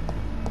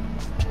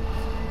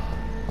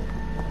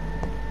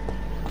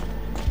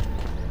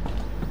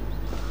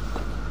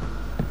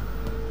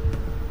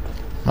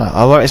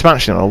 I want this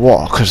mansion or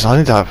what? Because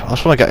I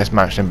just want to get this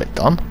mansion bit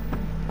done.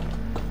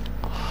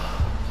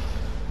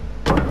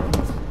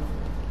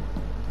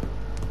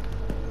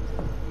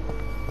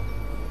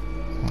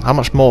 How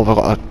much more have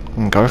I got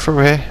to go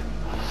through here?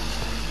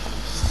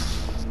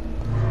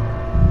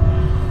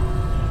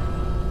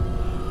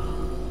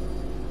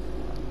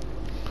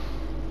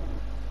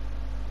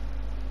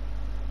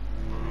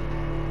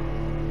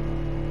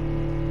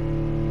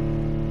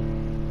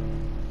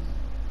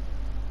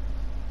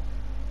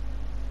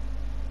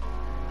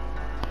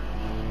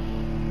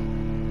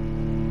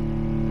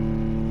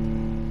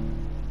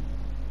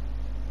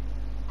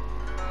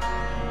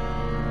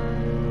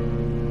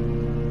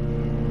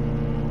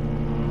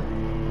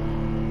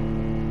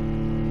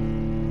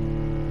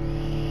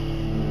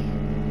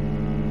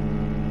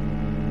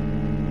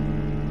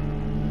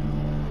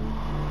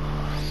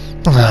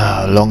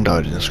 Long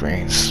loading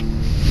screens.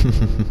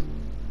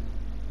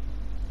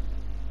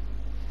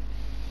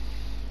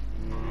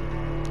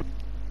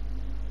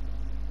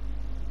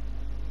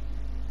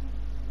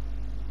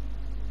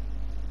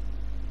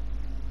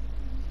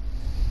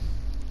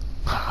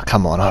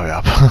 Come on, hurry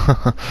up.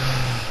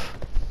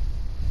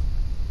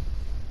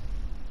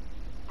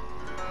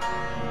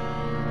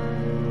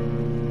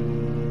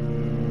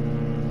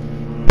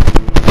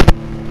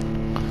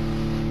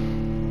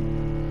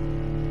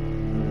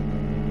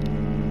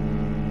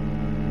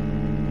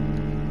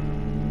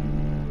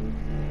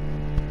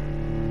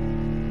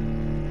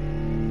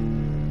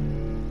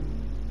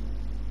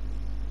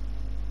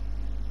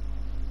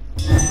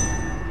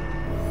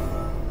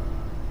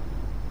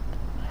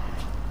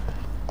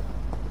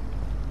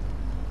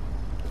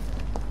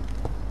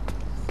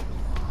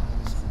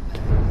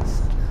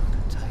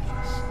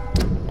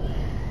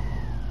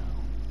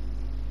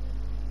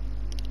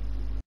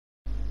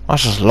 I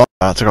just love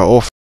that to go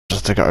off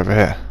just to get over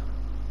here.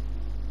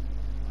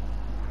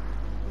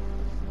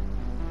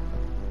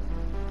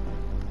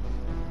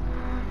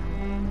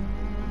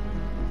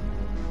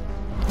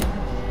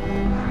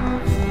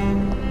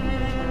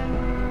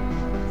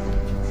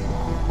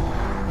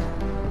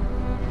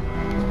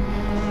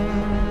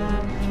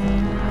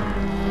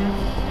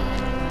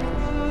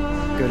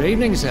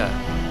 evening, sir.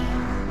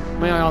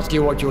 May I ask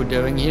you what you're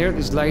doing here at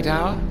this late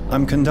hour?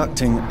 I'm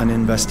conducting an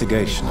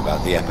investigation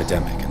about the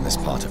epidemic in this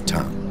part of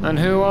town. And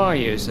who are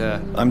you,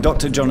 sir? I'm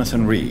Dr.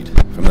 Jonathan Reed,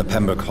 from the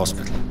Pembroke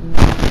Hospital.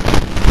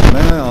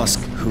 May I ask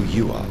who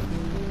you are,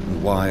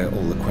 and why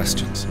all the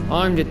questions?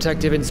 I'm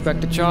Detective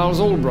Inspector Charles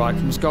Albright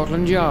from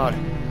Scotland Yard.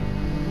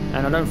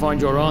 And I don't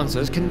find your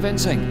answers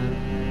convincing.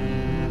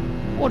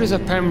 What is a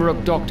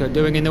Pembroke doctor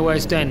doing in the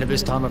West End at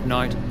this time of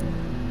night?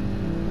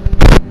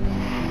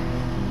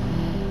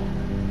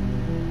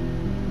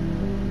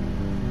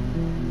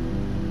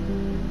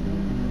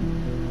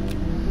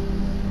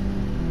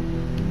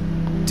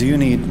 Do you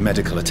need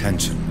medical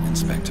attention,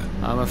 Inspector?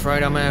 I'm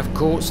afraid I may have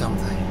caught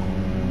something.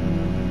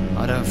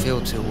 I don't feel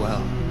too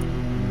well.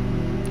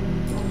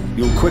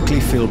 You'll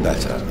quickly feel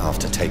better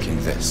after taking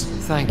this.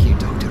 Thank you,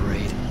 Dr.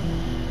 Reed.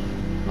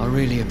 I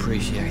really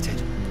appreciate it.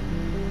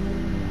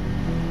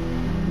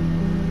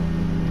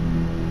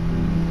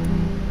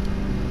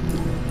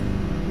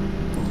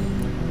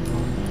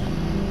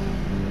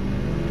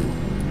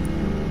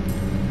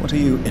 What are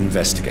you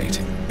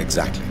investigating,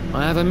 exactly?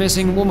 I have a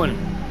missing woman,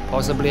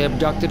 possibly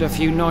abducted a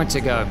few nights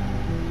ago.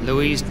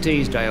 Louise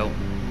Teasdale.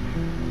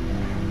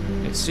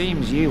 It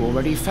seems you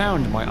already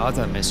found my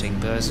other missing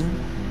person,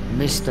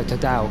 Mr.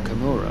 Tadao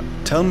Kimura.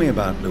 Tell me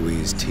about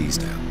Louise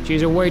Teasdale.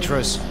 She's a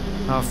waitress.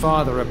 Her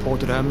father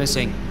reported her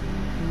missing.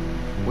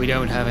 We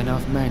don't have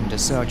enough men to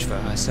search for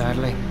her,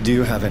 sadly. Do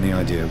you have any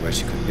idea where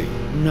she could be?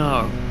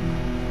 No.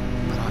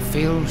 But I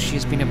feel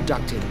she's been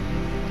abducted.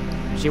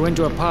 She went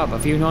to a pub a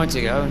few nights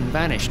ago and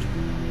vanished.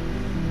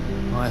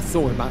 I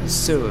thought about the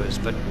sewers,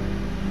 but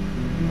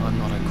I'm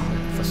not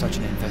equipped for such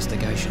an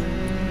investigation.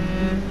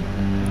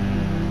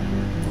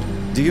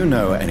 Do you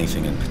know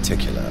anything in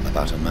particular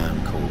about a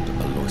man called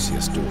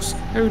Aloysius Dawson?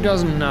 Who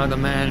doesn't know the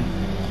man?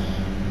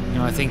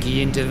 I think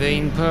he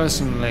intervened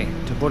personally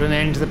to put an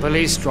end to the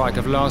police strike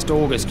of last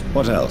August.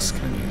 What else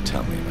can you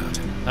tell me about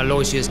him?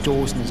 Aloysius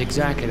Dawson is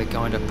exactly the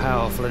kind of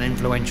powerful and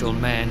influential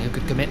man who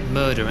could commit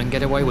murder and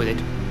get away with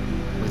it.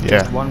 With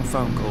just one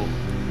phone call.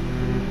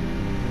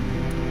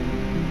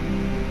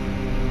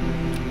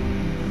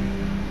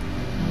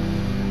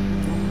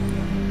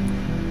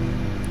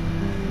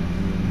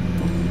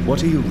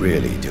 What are you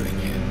really doing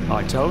here?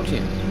 I told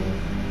you.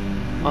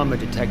 I'm a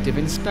detective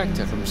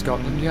inspector from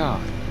Scotland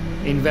Yard,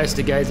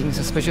 investigating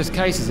suspicious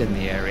cases in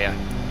the area.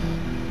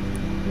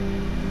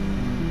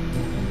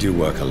 Do you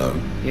work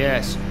alone?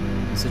 Yes.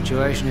 The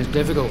situation is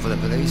difficult for the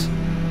police.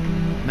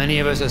 Many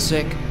of us are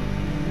sick,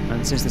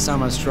 and since the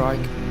summer strike,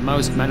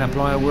 most men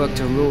apply a work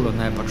to rule on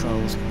their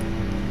patrols.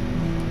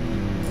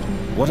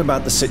 What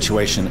about the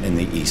situation in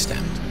the East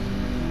End?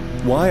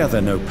 Why are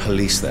there no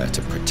police there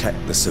to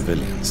protect the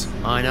civilians?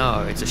 I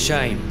know, it's a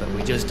shame, but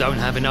we just don't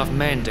have enough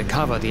men to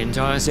cover the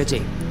entire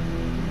city.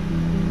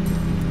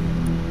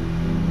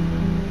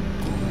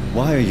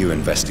 Why are you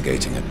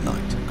investigating at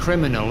night?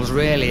 Criminals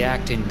rarely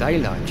act in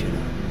daylight, you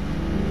know.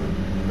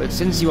 But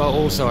since you are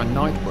also a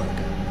night worker,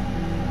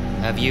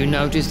 have you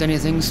noticed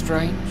anything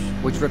strange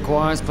which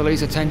requires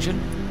police attention?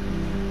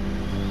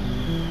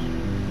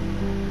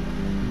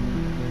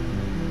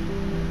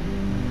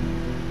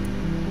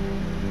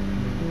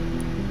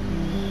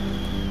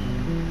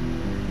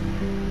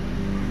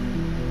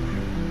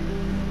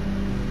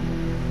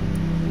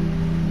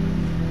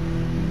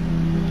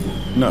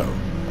 No,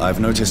 I've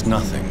noticed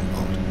nothing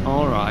odd.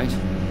 All right.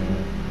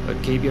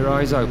 But keep your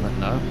eyes open,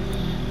 though.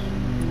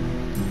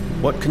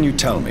 What can you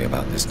tell me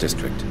about this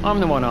district? I'm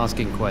the one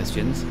asking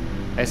questions,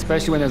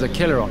 especially when there's a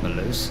killer on the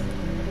loose.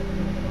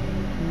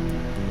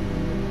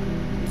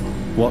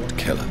 What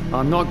killer?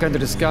 I'm not going to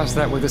discuss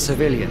that with the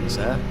civilians,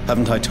 sir.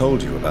 Haven't I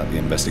told you about the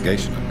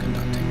investigation I'm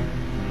conducting?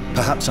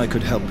 Perhaps I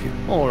could help you.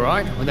 All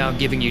right, without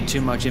giving you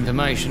too much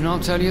information, I'll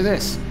tell you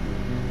this.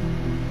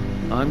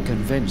 I'm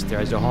convinced there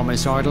is a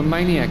homicidal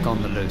maniac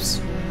on the loose,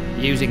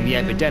 using the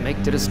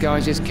epidemic to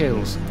disguise his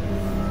kills.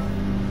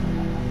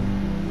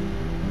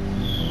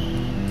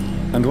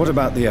 And what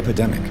about the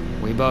epidemic?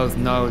 We both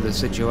know the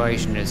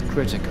situation is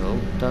critical,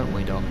 don't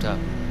we, Doctor?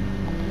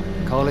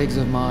 Colleagues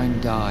of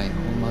mine die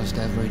almost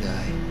every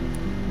day.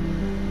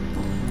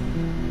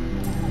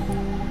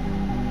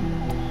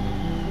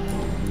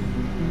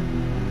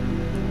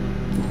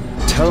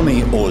 Tell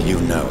me all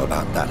you know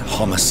about that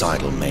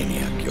homicidal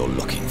maniac you're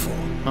looking for.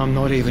 I'm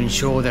not even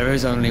sure there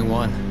is only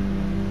one.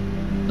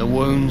 The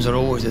wounds are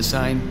always the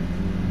same,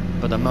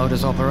 but the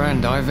modus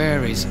operandi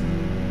varies.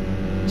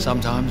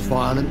 Sometimes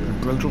violent and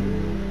brutal,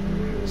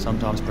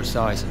 sometimes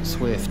precise and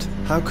swift.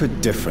 How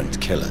could different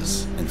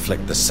killers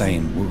inflict the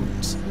same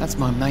wounds? That's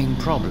my main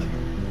problem.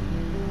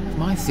 If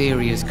my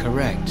theory is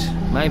correct,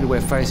 maybe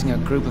we're facing a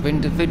group of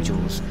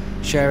individuals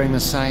sharing the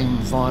same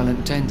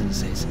violent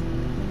tendencies.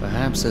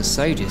 Perhaps a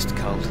sadist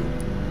cult.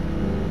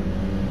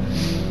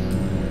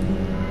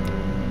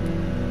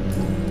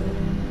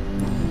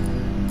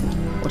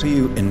 What are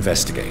you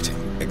investigating,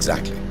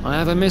 exactly? I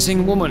have a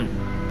missing woman,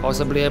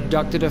 possibly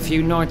abducted a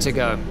few nights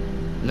ago.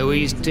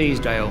 Louise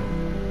Teasdale.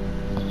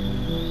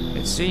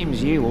 It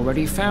seems you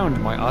already found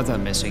my other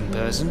missing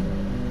person,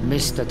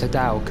 Mr.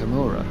 Tadao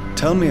Kimura.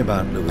 Tell me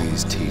about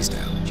Louise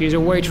Teasdale. She's a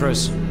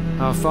waitress.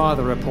 Her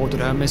father reported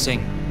her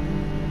missing.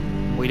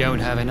 We don't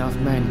have enough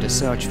men to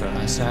search for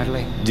her,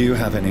 sadly. Do you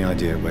have any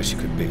idea where she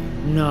could be?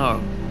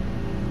 No.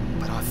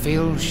 But I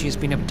feel she's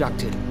been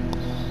abducted.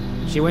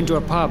 She went to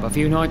a pub a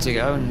few nights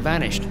ago and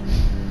vanished.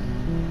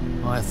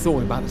 I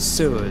thought about the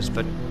sewers,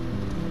 but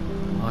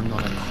I'm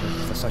not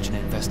equipped for such an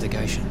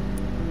investigation.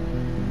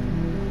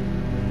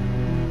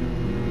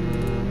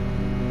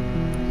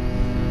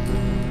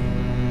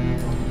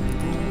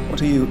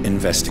 What are you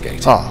investigating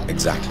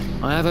exactly?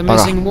 I have a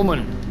missing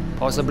woman,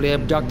 possibly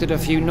abducted a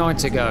few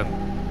nights ago.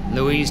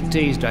 Louise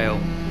Teasdale.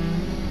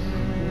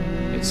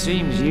 It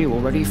seems you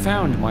already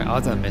found my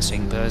other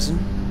missing person,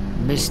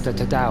 Mr.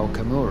 Tadao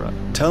Kimura.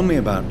 Tell me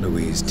about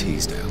Louise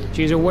Teasdale.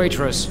 She's a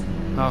waitress.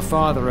 Her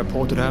father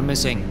reported her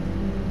missing.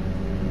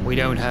 We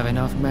don't have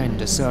enough men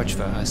to search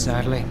for her,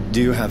 sadly.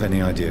 Do you have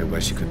any idea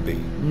where she could be?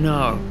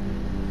 No.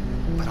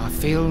 But I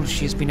feel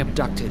she's been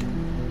abducted.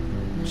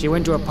 She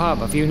went to a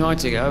pub a few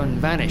nights ago and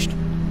vanished.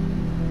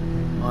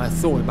 I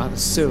thought about the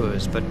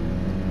sewers, but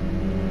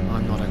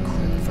I'm not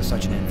equipped for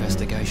such an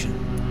investigation.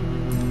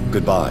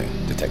 Goodbye,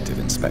 Detective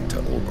Inspector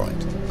Albright.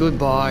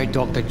 Goodbye,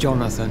 Dr.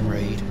 Jonathan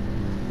Reed.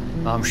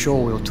 I'm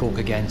sure we'll talk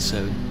again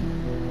soon.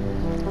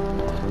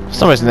 For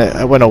some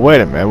reason, when I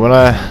wait a minute, when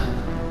I...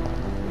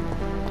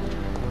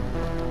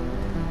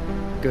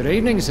 Good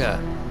evening, sir.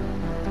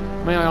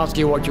 May I ask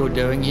you what you're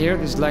doing here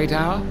at this late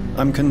hour?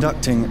 I'm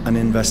conducting an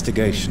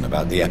investigation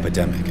about the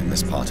epidemic in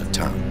this part of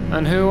town.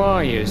 And who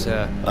are you,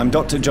 sir? I'm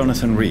Dr.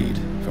 Jonathan Reed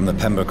from the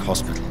Pembroke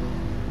Hospital.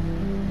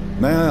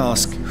 May I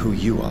ask who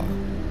you are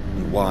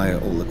and why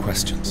all the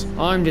questions?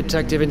 I'm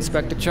Detective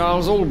Inspector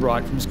Charles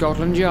Albright from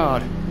Scotland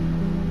Yard.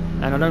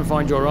 And I don't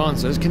find your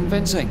answers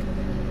convincing.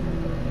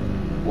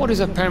 What is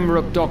a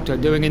Pembroke doctor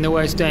doing in the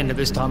West End at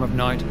this time of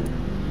night?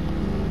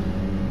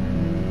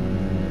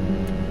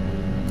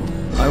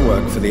 I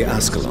work for the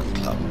Ascalon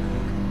Club.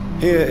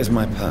 Here is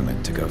my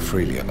permit to go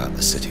freely about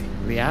the city.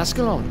 The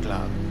Ascalon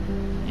Club?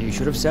 You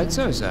should have said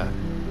so, sir.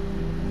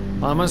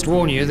 I must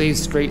warn you,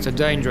 these streets are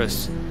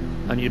dangerous,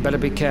 and you'd better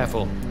be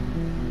careful.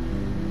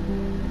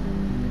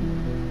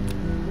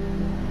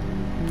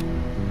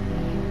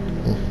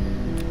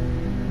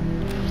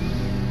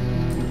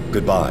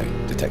 Goodbye,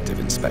 Detective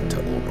Inspector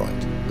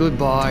Albright.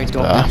 Goodbye,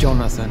 Dr.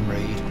 Jonathan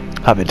Reed.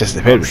 Haven't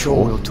disappeared I'm sure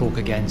before. we'll talk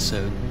again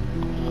soon.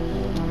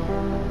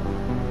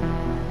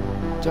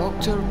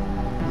 Dr.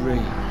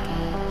 Reed,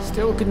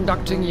 still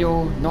conducting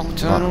your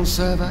nocturnal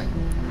survey?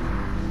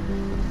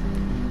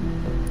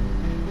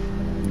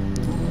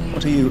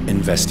 What are you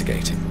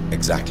investigating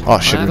exactly? Oh,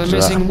 I have a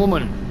missing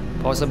woman,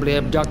 possibly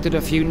abducted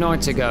a few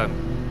nights ago.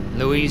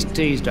 Louise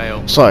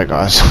Teasdale. Sorry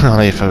guys,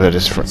 I need to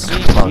this for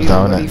times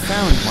down You there.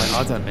 found my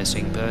other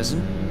missing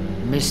person,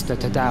 Mr.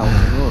 Tadao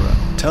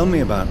Kimura. Tell me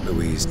about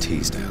Louise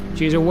Teasdale.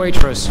 She's a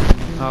waitress.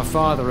 Her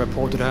father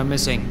reported her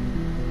missing.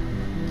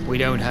 We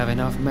don't have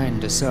enough men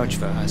to search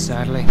for her,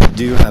 sadly.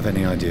 Do you have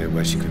any idea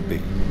where she could be?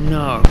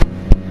 No.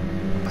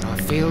 But I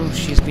feel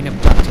she's been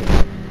abducted.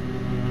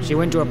 She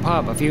went to a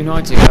pub a few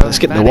nights ago. Let's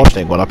skip the one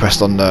thing when I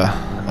pressed on the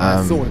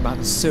I thought about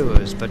the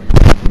sewers, but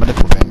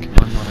medical thing.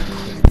 I'm not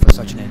equipped for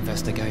such an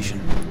investigation.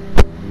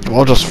 Well,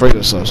 I'll just free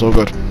this, so it's all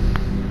good.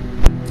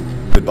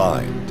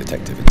 Goodbye,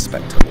 Detective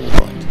Inspector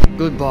Albright.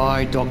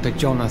 Goodbye, Dr.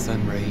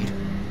 Jonathan Reed.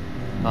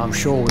 I'm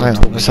sure we'll Hang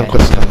talk on, let's again have a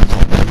quick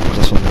soon.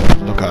 that's what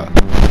I look at.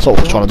 That's what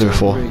I was trying to do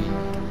before.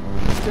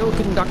 Still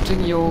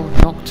conducting your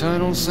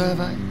nocturnal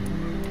survey?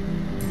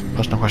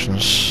 Personal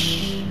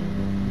questions.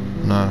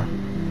 No.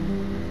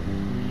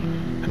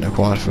 No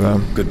quiet for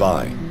them.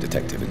 Goodbye,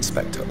 Detective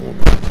Inspector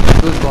Albright.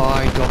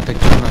 Goodbye, Dr.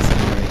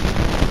 Jonathan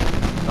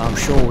Reed. I'm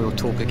sure we'll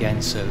talk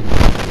again soon.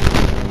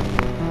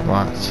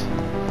 Right.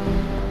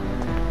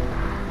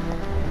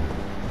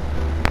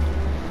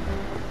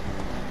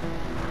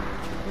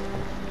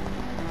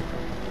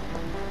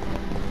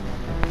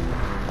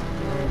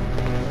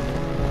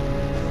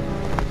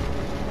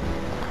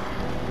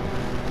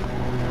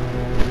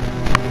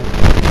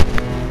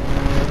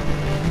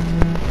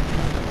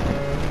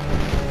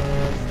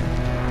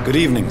 Good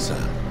evening, sir.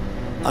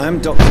 I am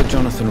Dr.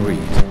 Jonathan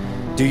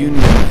Reed. Do you need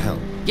my help?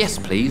 Yes,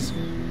 please.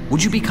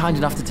 Would you be kind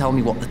enough to tell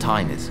me what the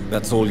time is?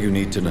 That's all you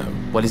need to know.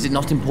 Well, is it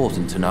not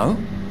important to know?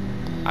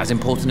 As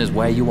important as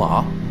where you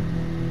are?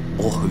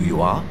 Or who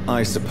you are?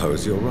 I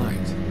suppose you're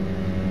right.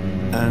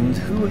 And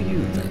who are you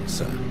then,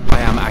 sir? I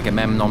am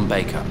Agamemnon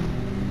Baker.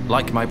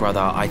 Like my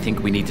brother, I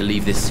think we need to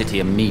leave this city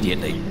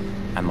immediately.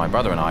 And my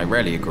brother and I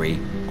rarely agree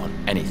on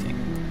anything.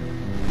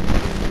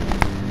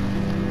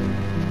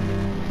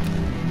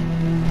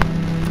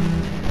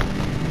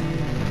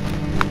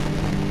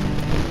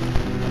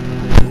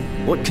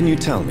 What can you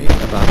tell me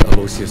about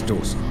Aloysius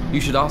Dawson?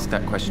 You should ask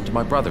that question to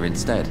my brother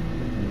instead.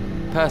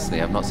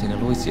 Personally, I've not seen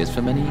Aloysius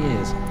for many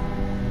years.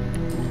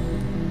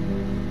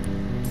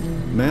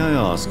 May I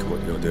ask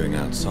what you're doing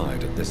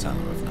outside at this hour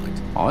of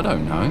night? I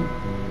don't know.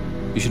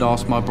 You should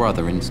ask my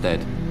brother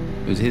instead.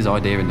 It was his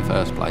idea in the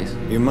first place.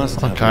 You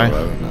must have your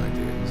own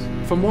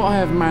ideas. From what I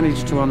have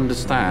managed to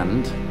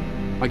understand,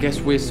 I guess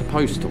we're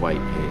supposed to wait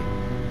here.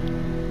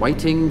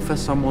 Waiting for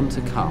someone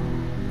to come.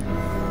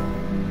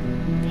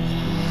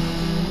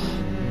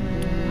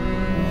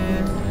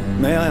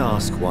 May I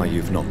ask why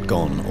you've not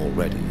gone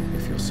already,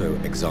 if you're so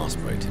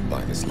exasperated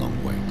by this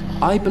long wait?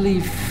 I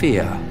believe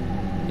fear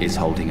is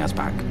holding us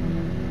back.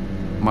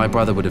 My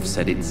brother would have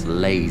said it's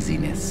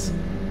laziness,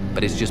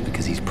 but it's just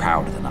because he's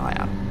prouder than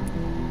I am.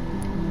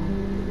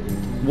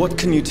 What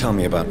can you tell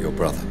me about your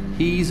brother?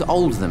 He's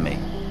older than me,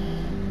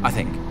 I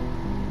think.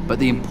 But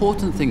the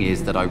important thing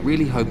is that I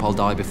really hope I'll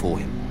die before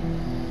him.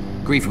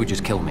 Grief would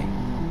just kill me,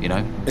 you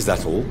know? Is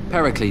that all?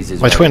 Pericles is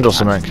my twin or attached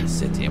something. to the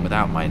city, and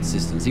without my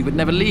insistence, he would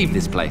never leave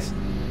this place.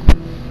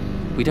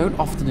 We don't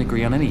often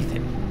agree on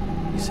anything,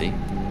 you see.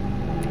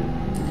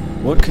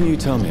 What can you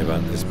tell me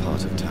about this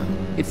part of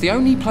town? It's the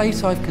only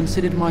place I've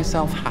considered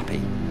myself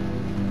happy.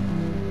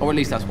 Or at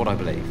least that's what I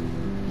believe.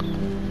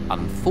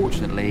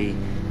 Unfortunately,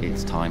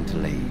 it's time to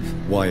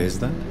leave. Why is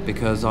that?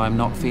 Because I'm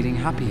not feeling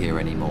happy here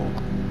anymore.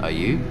 Are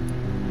you?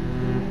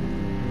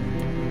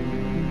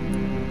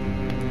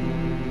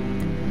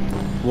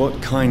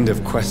 What kind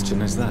of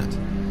question is that?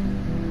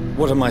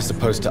 What am I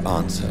supposed to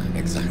answer,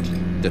 exactly?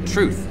 The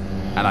truth.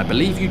 And I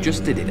believe you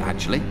just did it,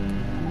 actually.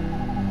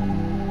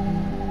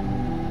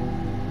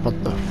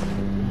 What the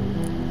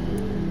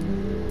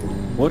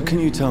What can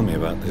you tell me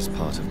about this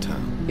part of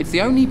town? It's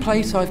the only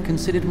place I've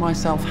considered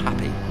myself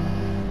happy.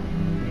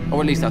 Or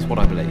at least that's what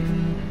I believe.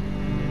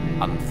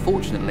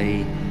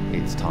 Unfortunately,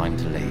 it's time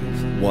to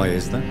leave. Why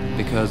is that?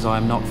 Because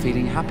I'm not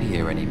feeling happy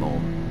here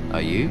anymore.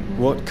 Are you?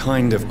 What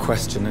kind of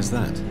question is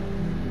that?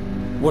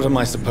 What am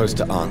I supposed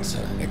to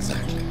answer,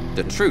 exactly?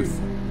 The truth.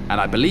 And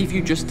I believe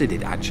you just did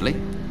it, actually.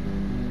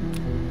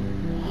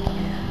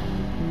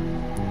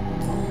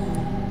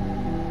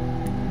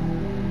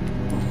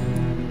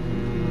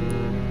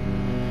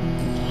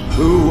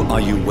 Who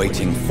are you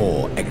waiting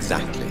for,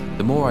 exactly?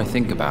 The more I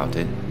think about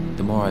it,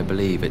 the more I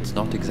believe it's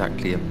not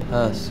exactly a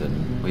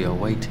person we are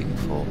waiting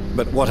for.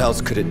 But what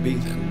else could it be,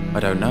 then? I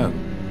don't know.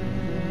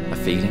 A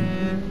feeling?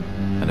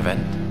 An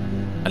event?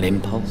 An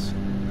impulse?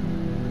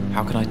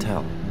 How can I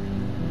tell?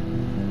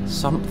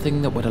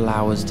 Something that would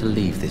allow us to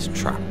leave this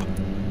trap.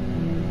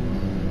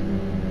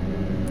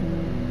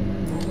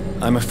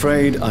 I'm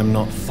afraid I'm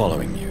not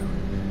following you.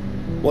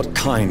 What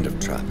kind of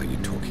trap are you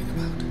talking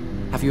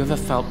about? Have you ever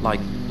felt like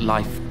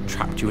life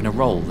trapped you in a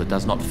role that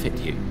does not fit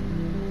you?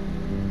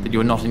 That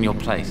you're not in your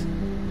place?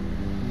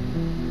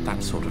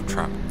 That sort of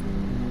trap.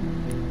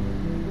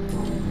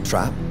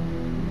 Trap?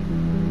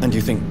 And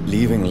you think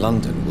leaving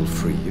London will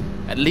free you?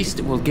 At least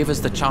it will give us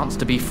the chance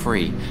to be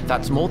free.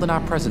 That's more than our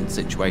present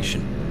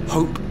situation.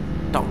 Hope,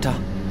 Doctor.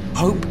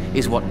 Hope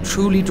is what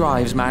truly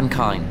drives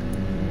mankind.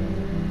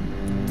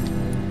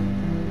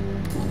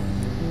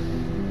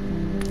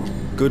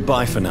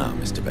 Goodbye for now,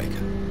 Mr. Baker.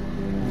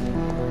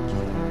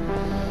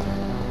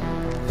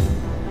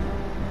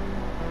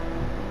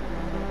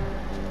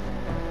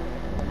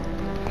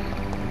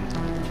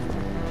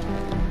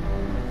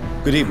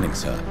 Good evening,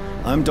 sir.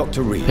 I'm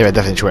Dr. Reed. Yeah,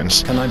 definitely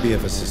twins. Can I be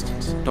of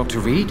assistance? Dr.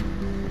 Reed?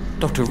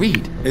 Dr.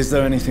 Reed? Is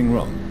there anything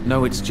wrong?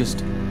 No, it's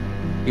just...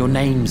 your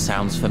name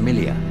sounds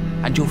familiar.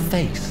 And your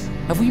face.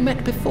 Have we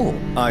met before?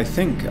 I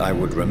think I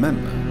would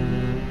remember.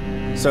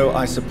 So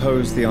I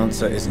suppose the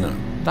answer is no.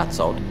 That's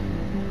odd.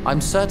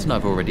 I'm certain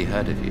I've already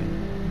heard of you.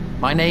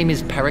 My name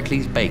is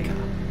Pericles Baker.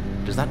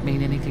 Does that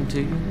mean anything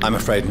to you? I'm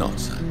afraid not,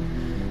 sir.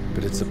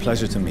 But it's a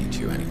pleasure to meet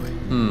you anyway.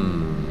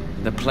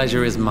 The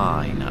pleasure is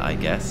mine, I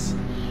guess.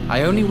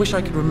 I only wish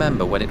I could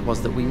remember when it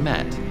was that we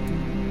met.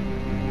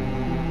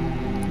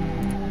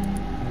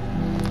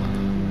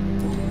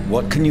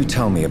 What can you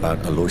tell me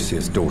about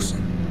Aloysius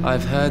Dawson?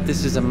 I've heard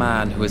this is a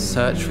man who has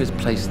searched for his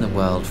place in the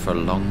world for a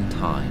long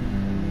time.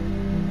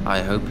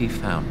 I hope he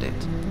found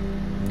it.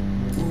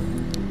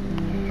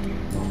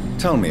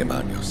 Tell me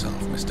about yourself,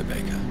 Mr.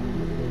 Baker.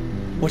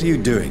 What are you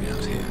doing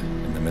out here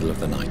in the middle of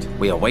the night?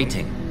 We are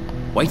waiting.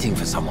 Waiting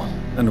for someone.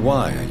 And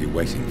why are you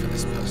waiting for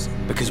this person?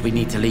 Because we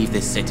need to leave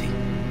this city.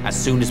 As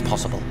soon as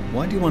possible.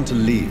 Why do you want to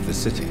leave the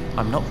city?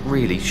 I'm not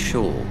really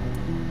sure.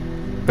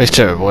 It's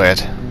too weird.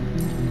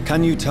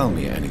 Can you tell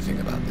me anything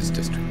about this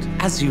district?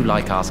 As you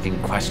like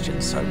asking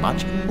questions so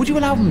much, would you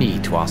allow me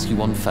to ask you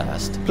one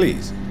first?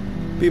 Please,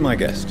 be my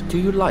guest. Do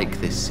you like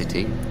this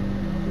city?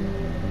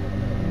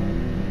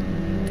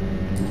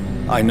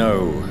 I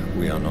know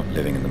we are not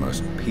living in the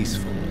most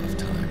peaceful of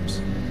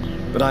times,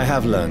 but I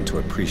have learned to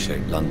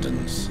appreciate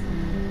London's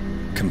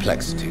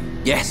complexity.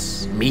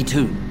 Yes, me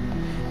too.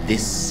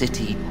 This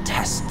city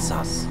tests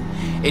us.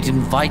 It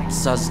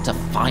invites us to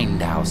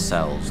find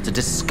ourselves, to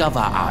discover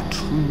our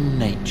true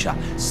nature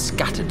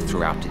scattered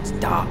throughout its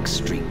dark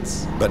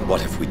streets. But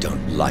what if we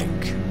don't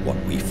like what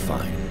we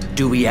find?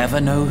 Do we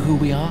ever know who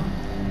we are?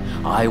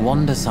 I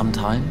wonder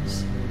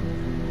sometimes.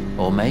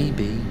 Or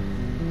maybe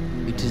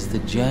it is the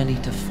journey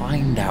to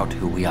find out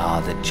who we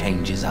are that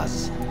changes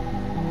us.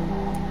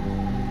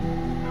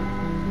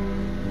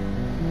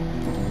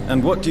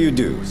 And what do you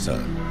do,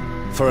 sir?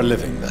 For a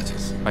living, that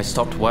is. I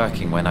stopped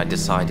working when I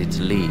decided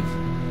to leave.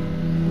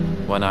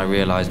 When I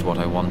realized what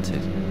I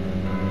wanted.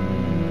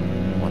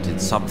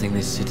 Wanted something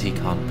this city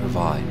can't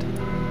provide.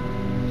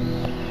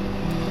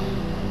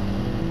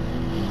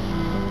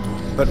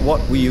 But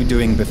what were you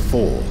doing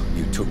before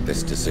you took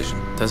this decision?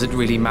 Does it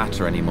really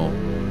matter anymore?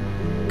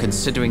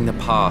 Considering the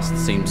past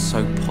seems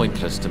so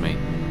pointless to me.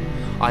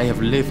 I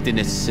have lived in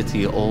this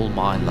city all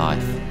my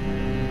life,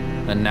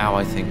 and now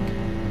I think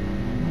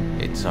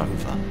it's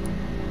over.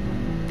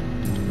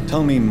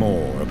 Tell me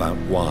more about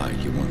why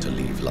you want to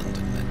leave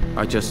London, then.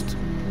 I just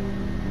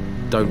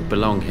don't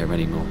belong here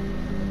anymore.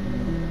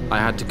 I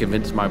had to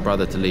convince my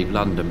brother to leave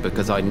London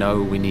because I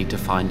know we need to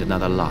find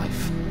another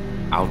life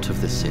out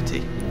of the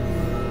city.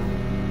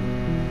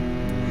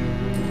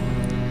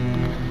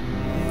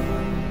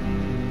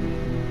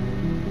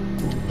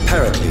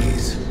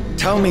 Pericles,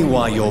 tell me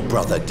why your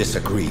brother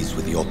disagrees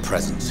with your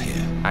presence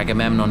here.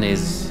 Agamemnon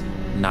is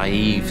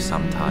naive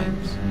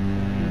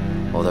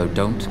sometimes. Although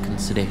don't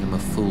consider him a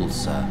fool,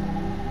 sir.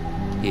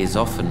 He is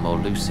often more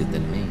lucid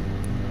than me.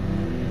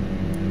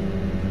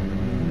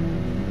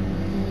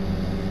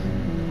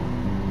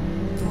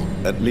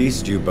 At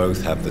least you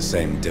both have the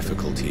same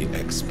difficulty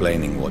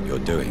explaining what you're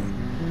doing,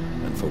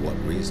 and for what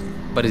reason.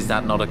 But is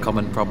that not a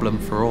common problem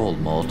for all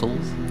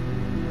mortals?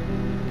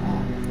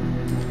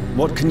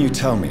 What can you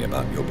tell me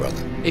about your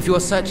brother? If you are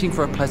searching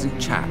for a pleasant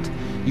chat,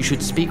 you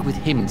should speak with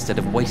him instead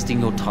of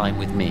wasting your time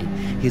with me.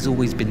 He has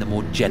always been the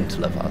more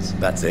gentle of us.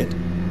 That's it?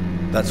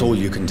 That's all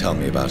you can tell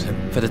me about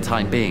him? For the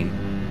time being,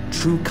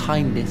 true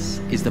kindness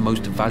is the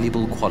most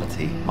valuable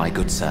quality, my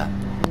good sir.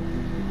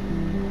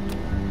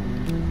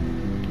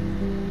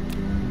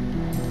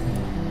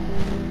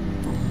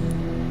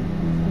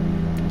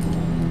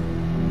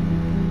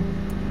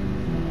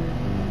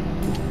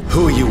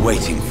 Who are you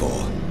waiting for?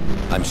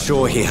 I'm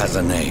sure he has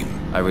a name.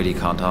 I really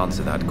can't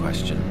answer that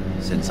question,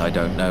 since I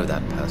don't know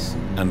that person.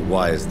 And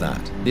why is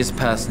that? This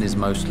person is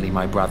mostly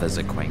my brother's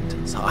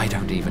acquaintance. I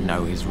don't even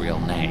know his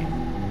real name.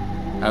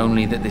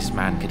 Only that this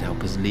man could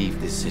help us leave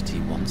this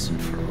city once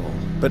and for all.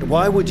 But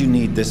why would you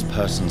need this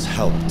person's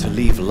help to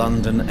leave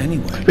London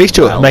anyway? He's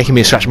still making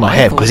me scratch my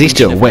head because he's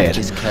still weird.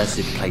 This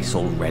cursed place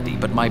already,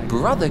 but my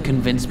brother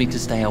convinced me to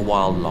stay a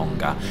while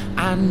longer,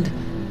 and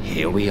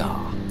here we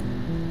are.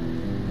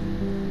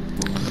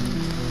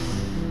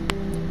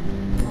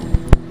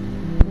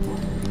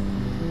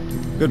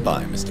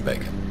 Goodbye, Mr.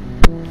 Baker.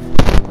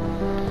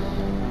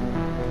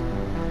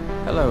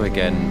 Hello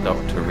again,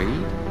 Dr.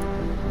 Reed.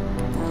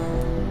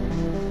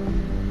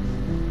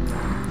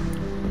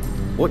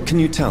 What can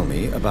you tell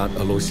me about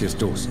Aloysius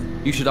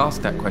Dawson? You should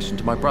ask that question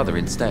to my brother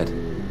instead.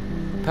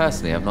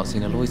 Personally, I've not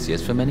seen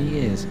Aloysius for many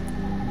years.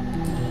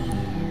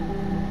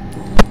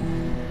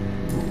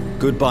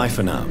 Goodbye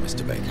for now,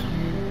 Mr. Baker.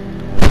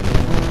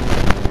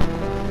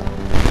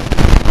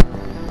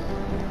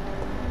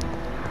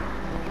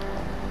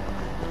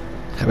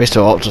 We're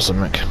still up to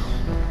something.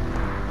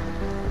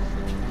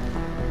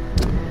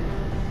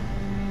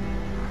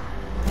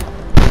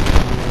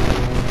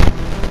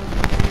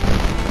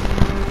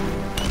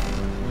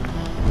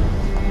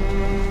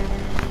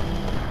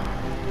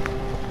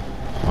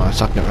 Right,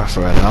 so I can get back for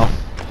it now.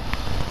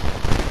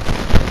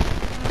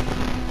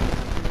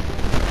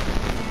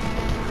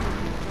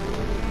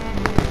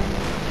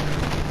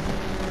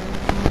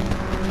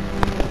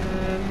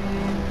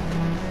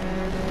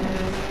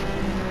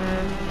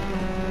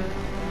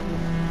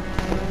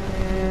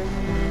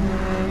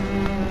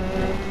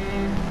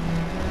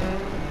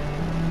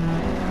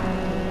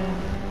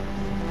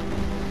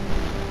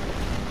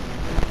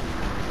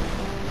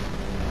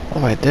 What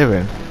am I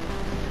doing?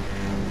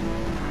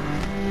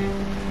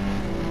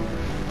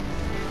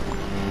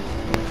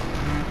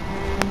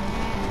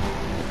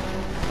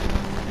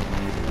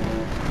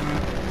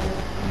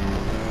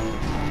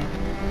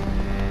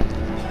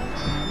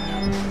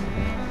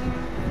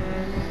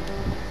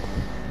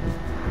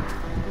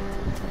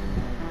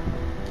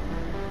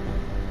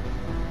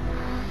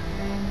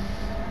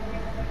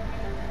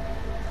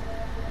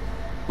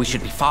 We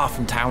should be far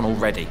from town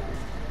already.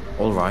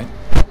 All right,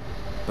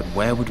 but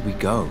where would we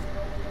go?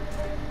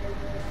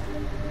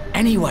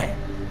 Anywhere.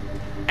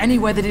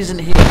 Anywhere that isn't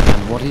here.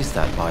 And what is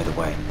that, by the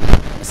way?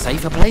 A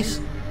safer place?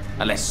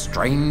 A less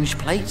strange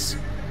place?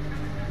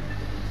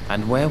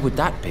 And where would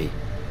that be?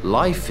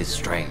 Life is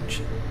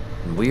strange,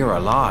 and we are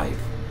alive.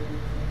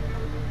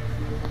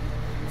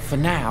 For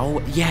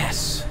now,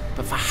 yes,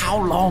 but for how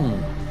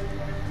long?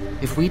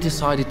 If we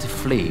decided to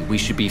flee, we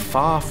should be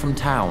far from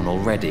town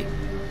already.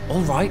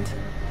 All right,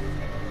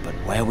 but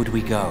where would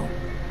we go?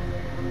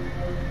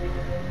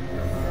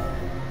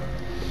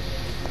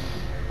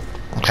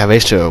 Okay,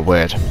 these two are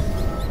weird.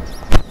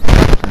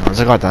 There's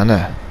a guy down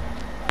there.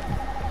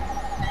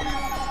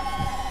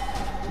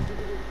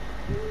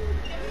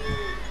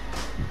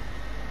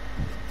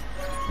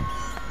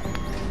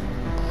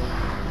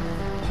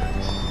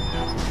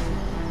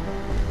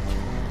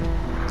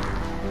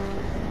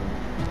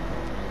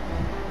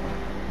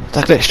 Is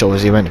that glitched or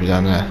was he meant to be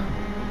down there?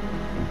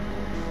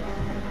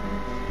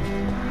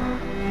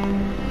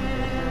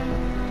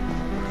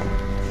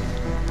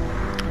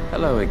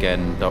 Hello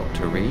again,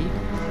 Dr. Reed.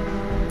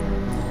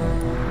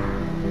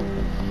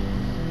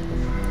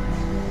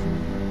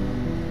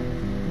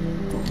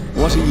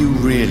 What are you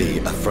really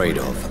afraid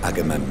of,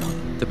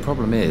 Agamemnon? The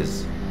problem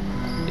is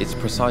It's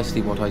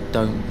precisely what I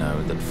don't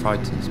know that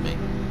frightens me.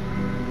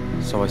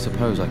 So I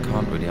suppose I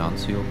can't really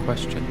answer your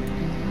question.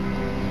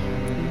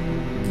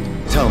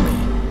 Tell me,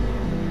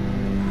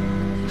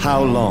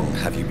 how long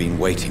have you been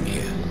waiting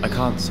here? I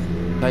can't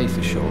say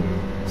for sure,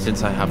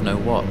 since I have no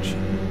watch.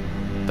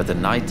 But the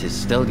night is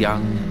still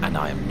young, and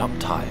I am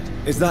not tired.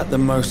 Is that the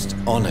most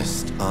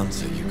honest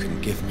answer you can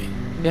give me?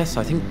 Yes,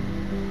 I think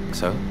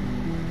so.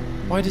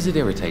 Why does it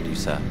irritate you,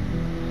 sir?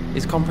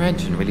 Is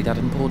comprehension really that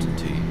important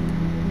to you?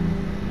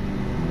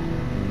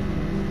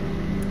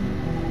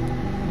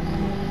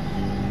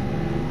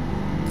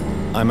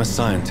 I'm a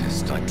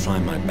scientist. I try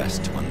my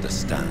best to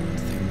understand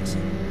things.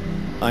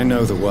 I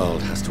know the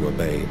world has to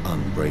obey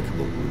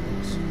unbreakable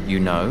rules. You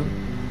know,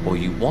 or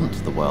you want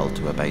the world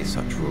to obey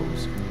such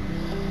rules?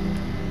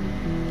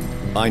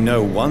 I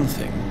know one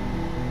thing.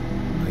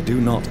 I do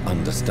not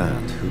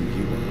understand who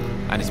you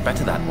are. And it's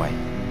better that way.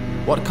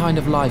 What kind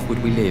of life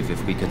would we live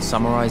if we could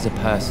summarize a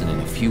person in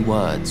a few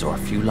words or a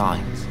few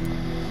lines?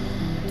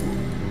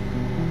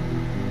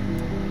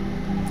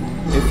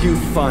 If you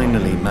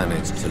finally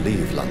manage to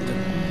leave London,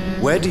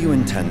 where do you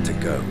intend to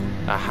go?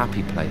 A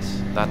happy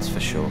place, that's for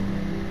sure.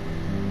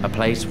 A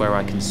place where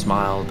I can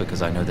smile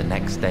because I know the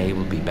next day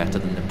will be better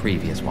than the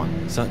previous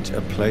one. Such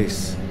a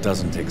place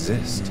doesn't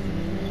exist.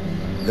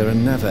 There are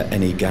never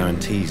any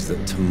guarantees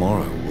that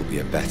tomorrow will be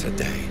a better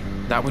day.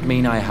 That would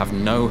mean I have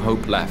no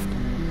hope left,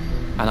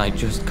 and I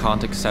just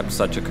can't accept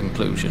such a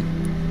conclusion.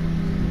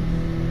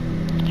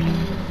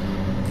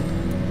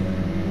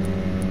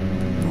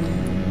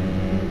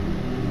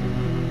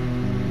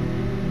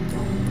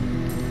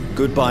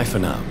 Goodbye for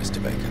now,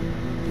 Mr. Baker.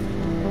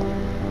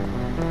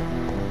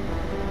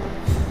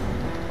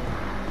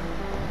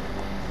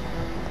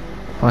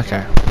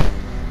 Okay.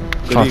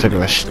 Good Trying to evening, figure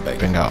Mr. this Baker.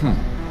 thing out.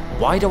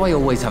 Why do I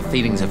always have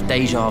feelings of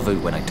deja vu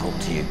when I talk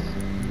to you?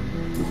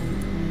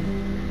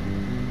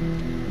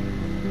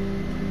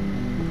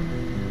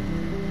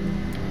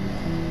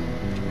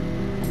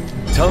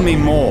 Tell me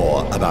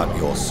more about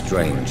your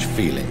strange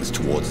feelings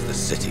towards the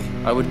city.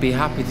 I would be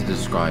happy to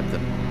describe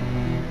them,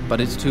 but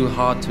it's too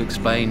hard to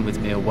explain with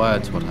mere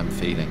words what I'm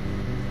feeling.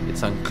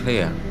 It's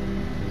unclear,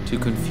 too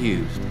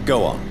confused.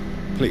 Go on,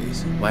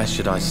 please. Where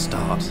should I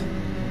start?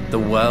 The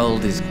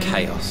world is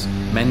chaos.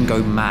 Men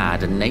go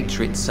mad, and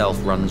nature itself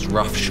runs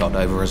roughshod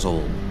over us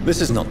all.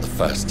 This is not the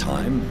first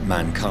time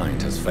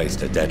mankind has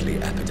faced a deadly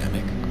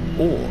epidemic,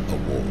 or a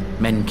war.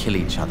 Men kill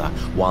each other,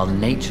 while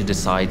nature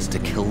decides to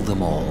kill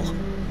them all.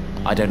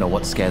 I don't know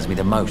what scares me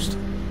the most.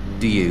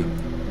 Do you?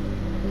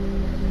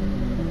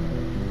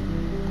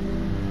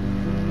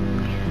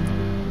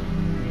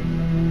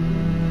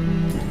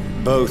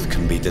 Both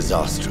can be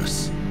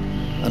disastrous,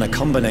 and a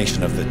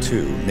combination of the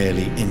two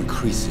merely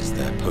increases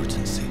their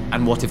potency.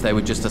 And what if they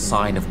were just a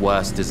sign of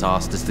worse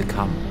disasters to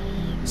come?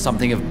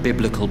 Something of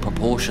biblical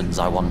proportions,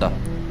 I wonder.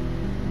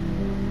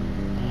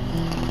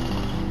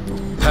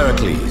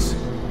 Pericles,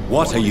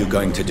 what are you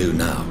going to do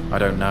now? I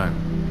don't know.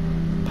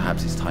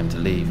 Perhaps it's time to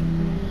leave.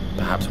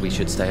 Perhaps we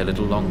should stay a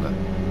little longer.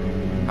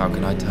 How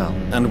can I tell?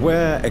 And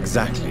where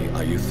exactly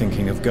are you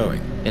thinking of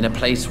going? In a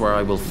place where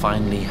I will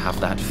finally have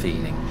that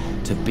feeling,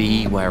 to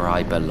be where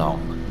I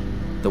belong.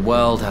 The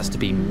world has to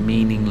be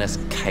meaningless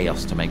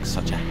chaos to make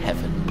such a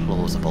heaven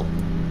plausible.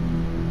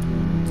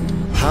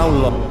 How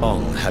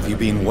long have you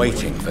been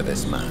waiting for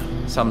this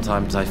man?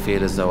 Sometimes I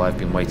feel as though I've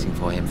been waiting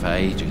for him for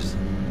ages.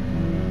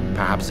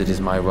 Perhaps it is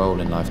my role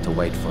in life to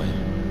wait for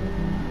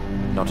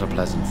him. Not a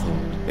pleasant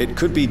thought. It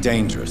could be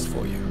dangerous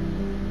for you,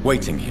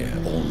 waiting here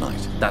all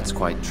night. That's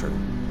quite true.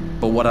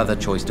 But what other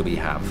choice do we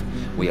have?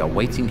 We are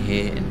waiting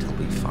here until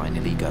we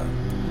finally go.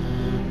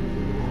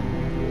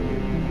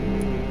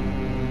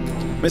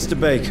 Mr.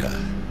 Baker,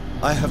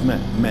 I have met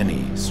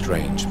many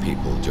strange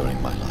people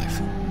during my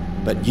life,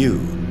 but you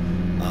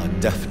are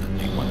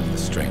definitely one of the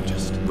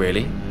strangest.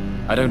 Really?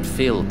 I don't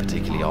feel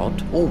particularly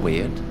odd or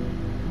weird.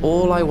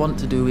 All I want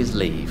to do is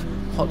leave.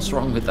 What's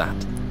wrong with that?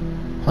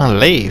 I'll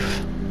leave?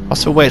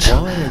 What's the wait?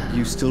 Why are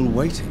you still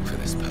waiting for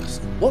this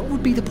person? What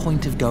would be the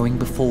point of going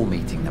before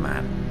meeting the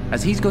man,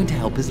 as he's going to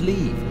help us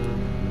leave?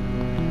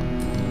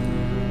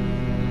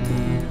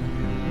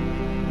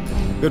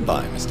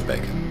 Goodbye, Mr.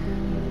 Baker.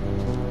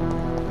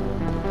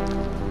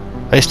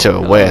 These two are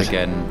Hello weird.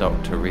 again,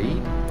 Dr.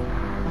 Reed.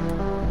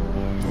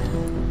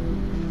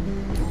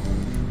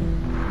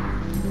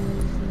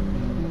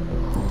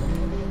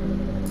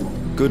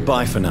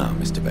 Goodbye for now,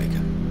 Mr. Baker.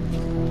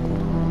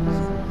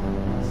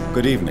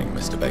 Good evening,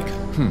 Mr. Baker.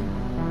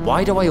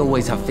 Why do I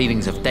always have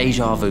feelings of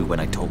deja vu when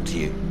I talk to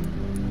you?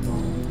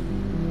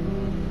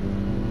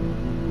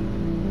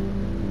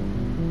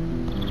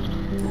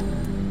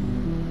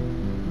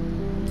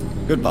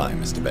 Goodbye,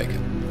 Mr. Baker.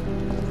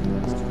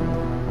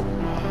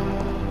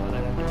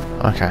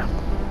 Okay.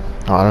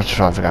 Alright, let's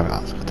try and figure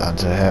out what's down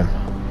to him.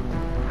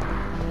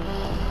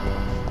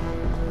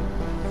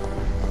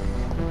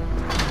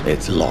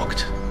 It's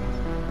locked.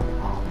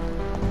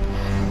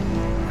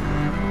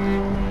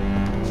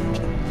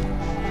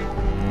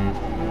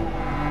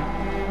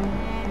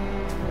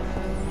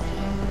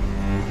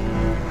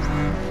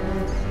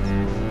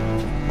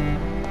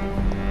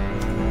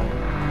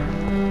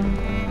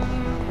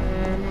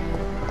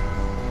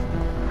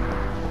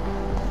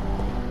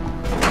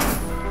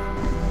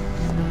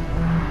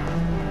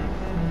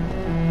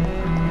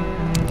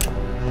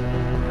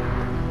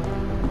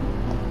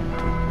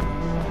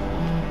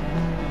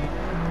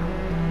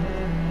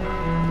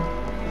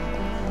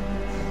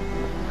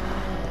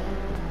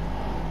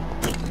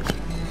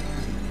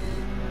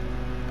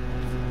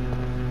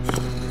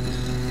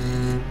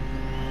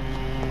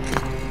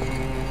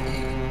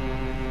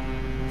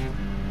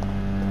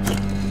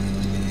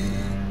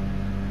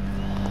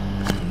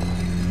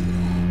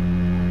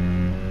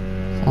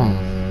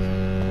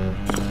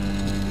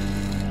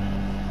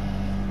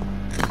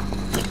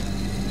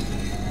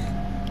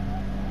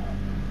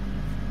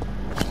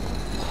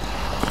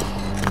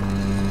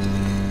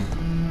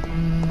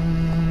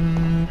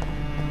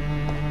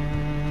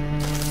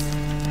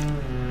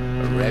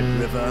 Red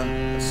River,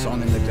 a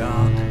song in the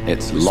dark.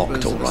 It's whispers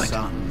locked, all of a right.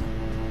 sun.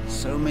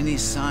 So many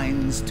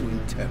signs to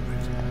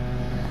interpret.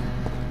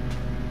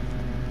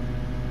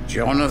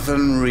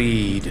 Jonathan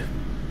Reed.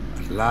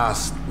 At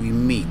last we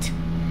meet.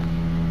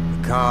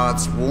 The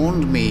cards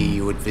warned me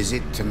you would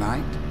visit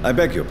tonight. I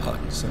beg your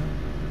pardon, sir.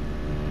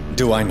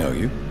 Do I know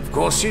you? Of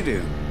course you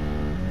do.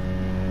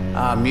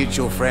 Our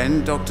mutual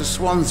friend, Dr.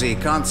 Swansea,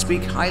 can't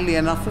speak highly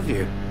enough of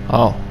you.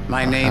 Oh.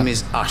 My name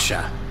is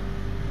Usher.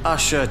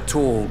 Usher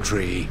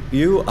Talltree.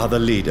 You are the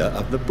leader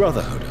of the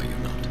Brotherhood, are you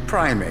not?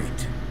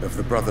 Primate of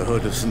the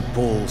Brotherhood of St.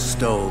 Paul's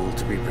Stole,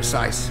 to be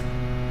precise.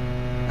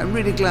 I'm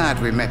really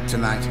glad we met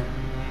tonight.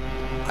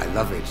 I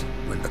love it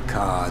when the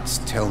cards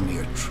tell me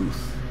a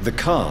truth. The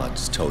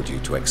cards told you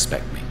to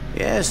expect me.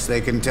 Yes,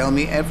 they can tell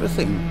me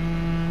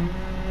everything.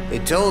 They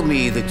told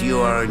me that you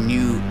are a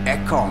new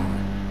Ekon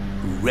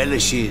who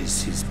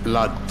relishes his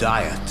blood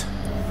diet.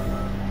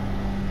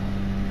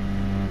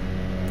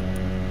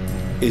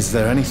 Is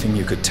there anything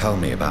you could tell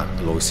me about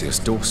Aloysius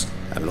Dawson?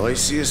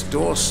 Aloysius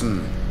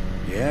Dawson.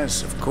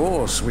 Yes, of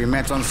course. We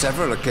met on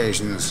several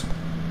occasions.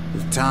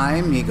 With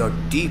time, he got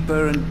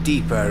deeper and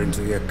deeper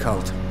into the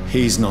occult.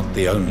 He's not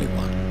the only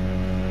one.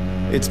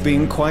 It's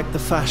been quite the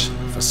fashion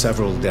for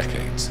several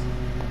decades.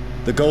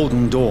 The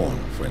Golden Dawn,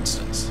 for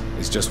instance,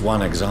 is just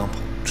one example.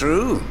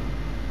 True.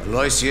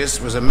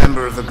 Aloysius was a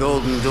member of the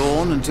Golden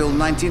Dawn until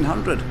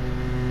 1900.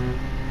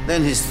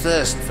 Then his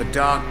thirst for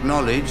dark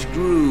knowledge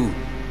grew.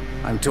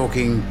 I'm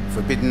talking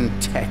forbidden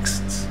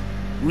texts,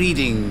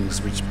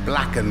 readings which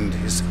blackened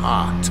his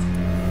heart.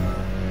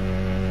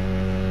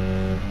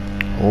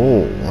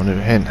 Oh, a new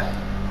hint.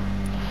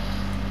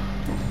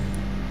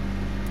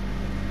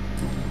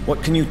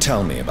 What can you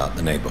tell me about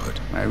the neighborhood?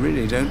 I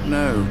really don't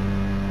know.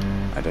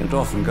 I don't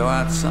often go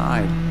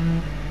outside.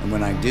 And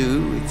when I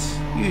do, it's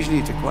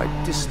usually to quite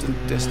distant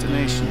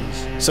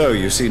destinations. So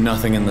you see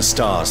nothing in the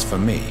stars for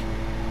me?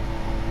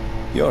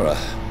 You're a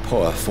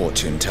poor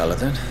fortune teller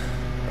then.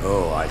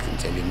 Oh, I can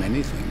tell you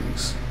many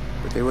things,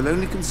 but they will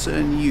only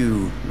concern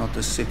you, not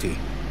the city.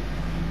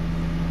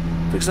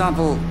 For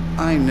example,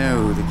 I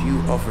know that you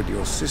offered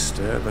your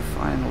sister the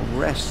final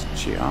rest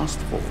she asked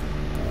for.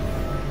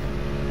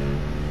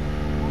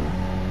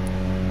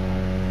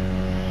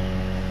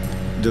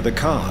 Do the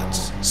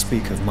cards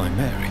speak of my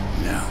Mary?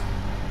 No.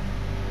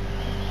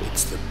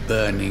 It's the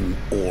burning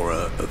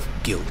aura of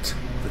guilt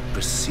that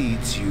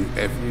precedes you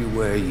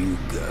everywhere you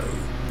go.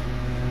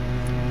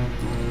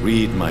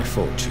 Read my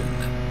fortune.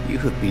 You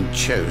have been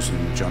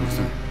chosen,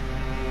 Jonathan.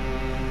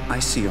 I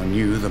see on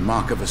you the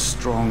mark of a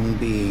strong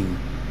being,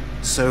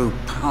 so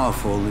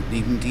powerful it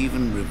needn't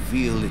even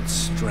reveal its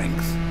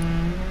strength.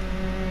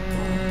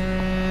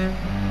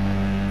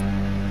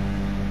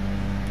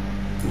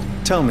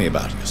 Tell me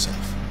about yourself.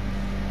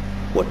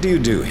 What do you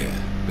do here,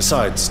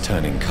 besides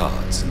turning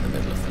cards in the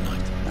middle of the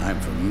night? I'm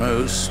for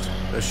most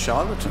a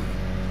charlatan.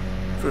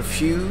 For a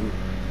few,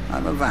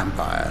 I'm a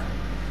vampire.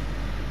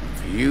 And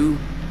for you,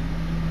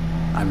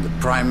 I'm the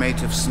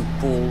primate of St.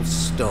 Paul's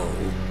Stole.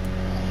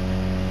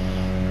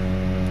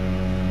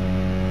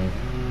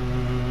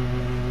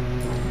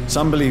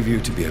 Some believe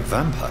you to be a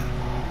vampire.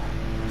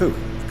 Who?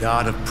 The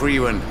Guard of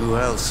Priwen, who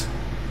else?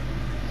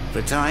 For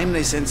a time,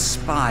 they sent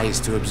spies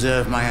to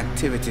observe my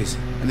activities,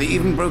 and they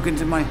even broke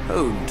into my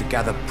home to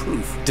gather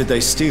proof. Did they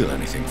steal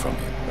anything from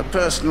you? A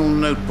personal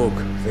notebook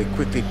they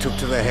quickly took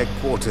to their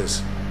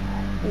headquarters.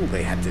 All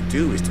they had to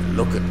do is to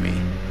look at me.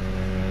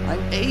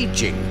 I'm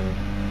aging.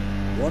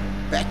 What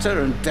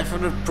better and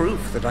definite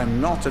proof that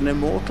I'm not an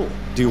immortal?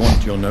 Do you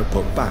want your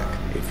notebook back?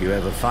 If you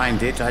ever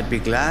find it, I'd be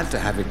glad to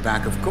have it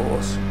back, of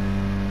course.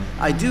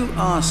 I do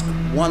ask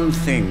one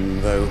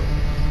thing, though.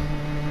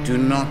 Do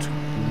not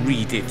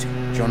read it,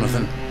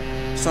 Jonathan.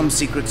 Some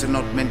secrets are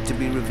not meant to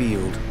be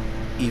revealed,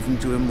 even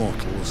to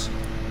immortals.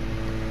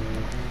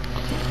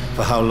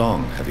 For how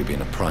long have you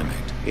been a primate?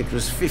 It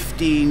was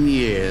 15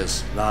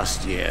 years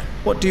last year.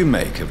 What do you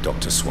make of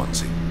Dr.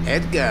 Swansea?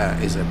 Edgar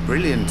is a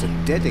brilliant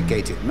and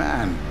dedicated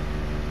man.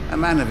 A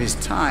man of his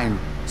time.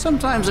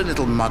 Sometimes a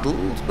little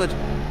muddled, but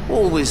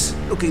always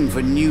looking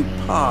for new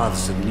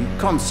paths and new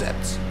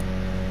concepts.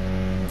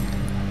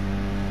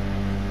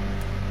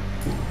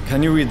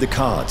 Can you read the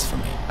cards for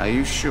me? Are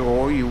you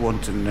sure you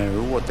want to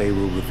know what they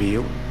will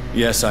reveal?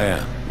 Yes, I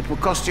am. It will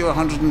cost you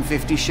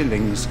 150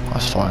 shillings.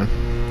 That's fine.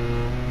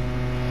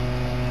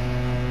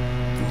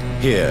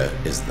 Here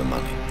is the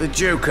money. The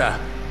Joker.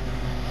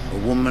 A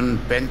woman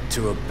bent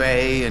to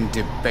obey and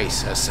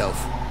debase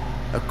herself.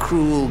 A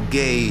cruel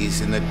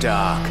gaze in the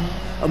dark.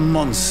 A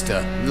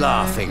monster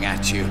laughing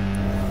at you.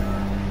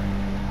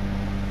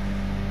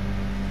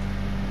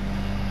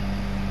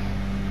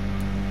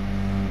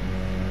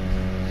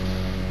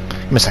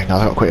 Give me a second,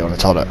 I've got to quit you on the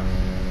toilet.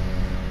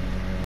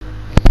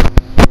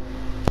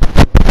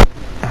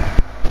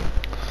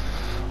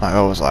 Right,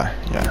 where was I?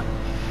 Yeah.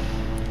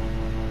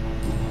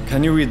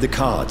 Can you read the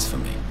cards for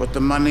me? Put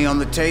the money on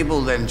the table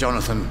then,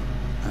 Jonathan,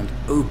 and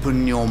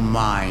open your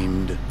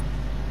mind.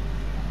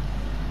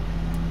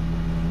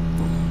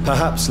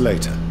 Perhaps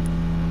later.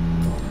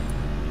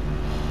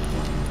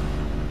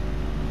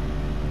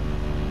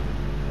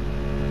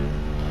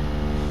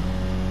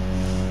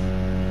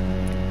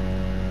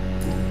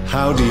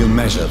 How do you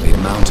measure the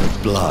amount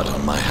of blood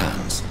on my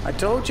hands? I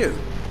told you.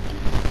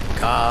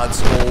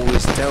 Cards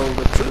always tell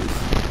the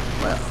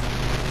truth. Well,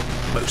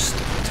 most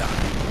of the time.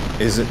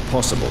 Is it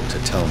possible to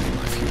tell me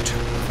my future?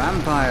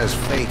 Vampyre's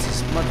fate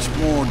is much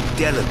more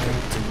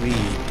delicate to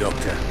read,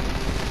 Doctor.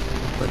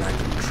 But I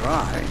can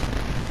try.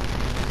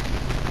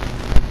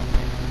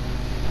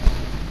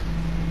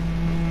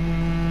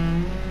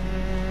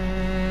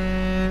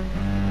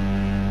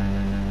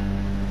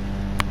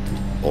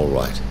 All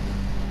right.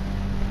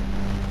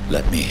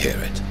 Let me hear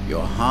it.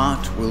 Your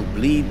heart will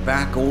bleed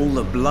back all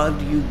the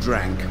blood you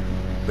drank,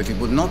 but it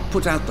will not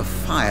put out the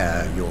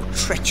fire your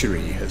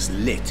treachery has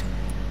lit.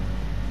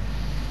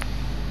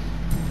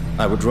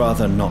 I would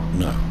rather not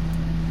know.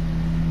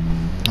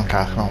 Okay,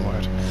 I can't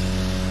word.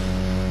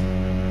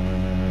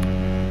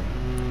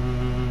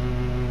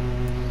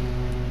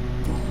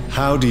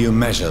 How do you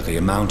measure the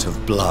amount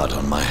of blood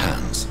on my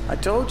hands? I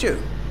told you.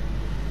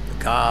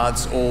 The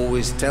cards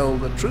always tell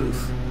the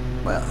truth.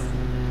 Well,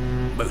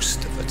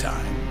 most of the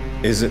time.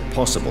 Is it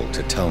possible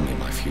to tell me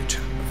my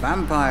future? A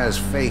vampire's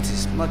fate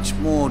is much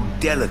more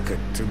delicate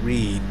to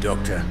read,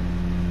 Doctor.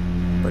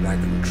 But I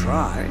can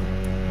try.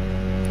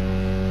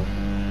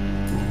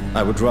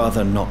 I would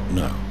rather not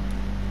know.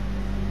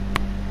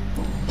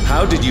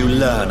 How did you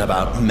learn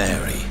about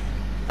Mary?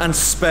 And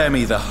spare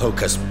me the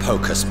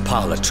hocus-pocus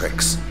parlor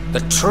tricks.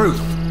 The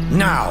truth,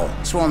 now!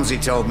 Swansea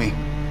told me.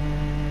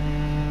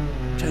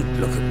 Don't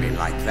look at me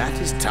like that.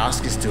 His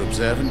task is to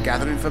observe and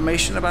gather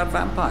information about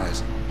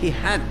vampires. He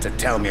had to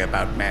tell me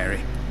about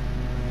Mary.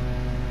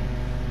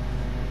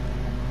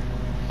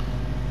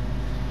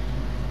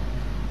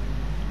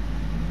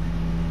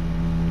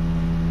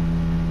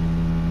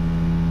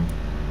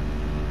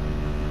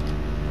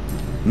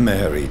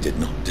 Mary did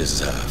not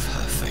deserve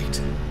her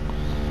fate.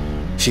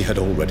 She had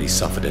already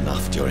suffered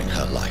enough during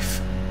her life.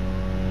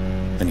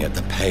 And yet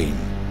the pain,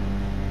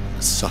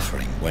 the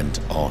suffering went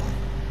on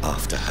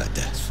after her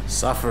death.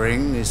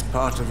 Suffering is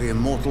part of the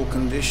immortal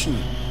condition.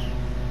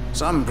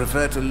 Some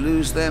prefer to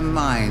lose their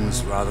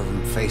minds rather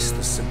than face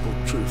the simple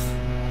truth.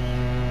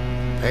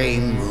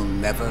 Pain will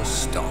never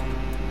stop.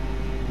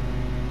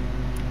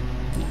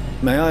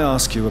 May I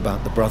ask you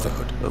about the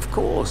Brotherhood? Of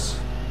course.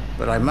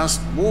 But I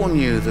must warn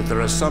you that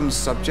there are some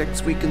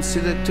subjects we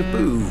consider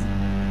taboo,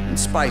 in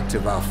spite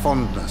of our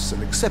fondness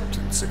and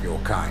acceptance of your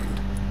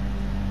kind.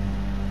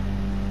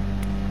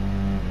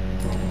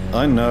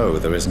 I know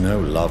there is no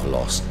love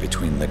lost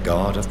between the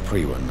Guard of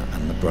Priwen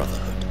and the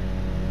Brotherhood.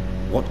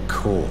 What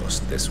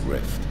caused this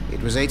rift?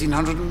 It was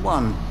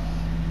 1801.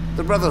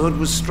 The Brotherhood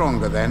was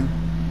stronger then,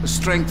 a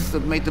strength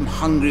that made them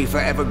hungry for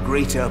ever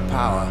greater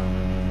power.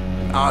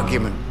 An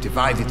argument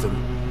divided them,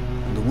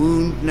 and the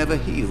wound never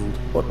healed.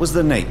 What was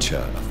the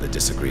nature of the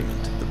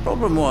disagreement? The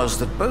problem was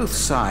that both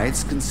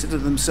sides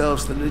considered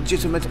themselves the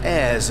legitimate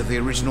heirs of the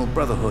original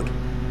Brotherhood.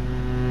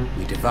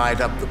 We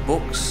divide up the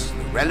books,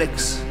 the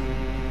relics,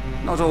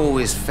 not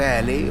always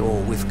fairly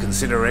or with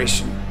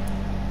consideration.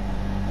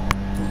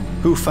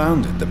 Who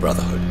founded the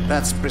Brotherhood?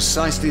 That's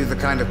precisely the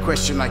kind of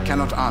question I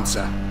cannot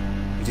answer.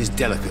 It is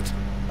delicate,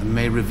 and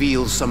may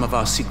reveal some of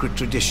our secret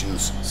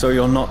traditions. So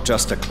you're not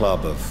just a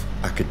club of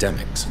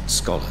academics and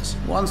scholars?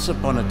 Once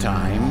upon a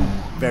time,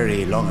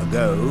 very long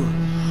ago,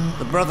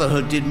 the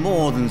Brotherhood did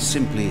more than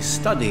simply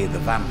study the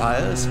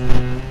vampires.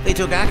 They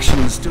took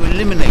actions to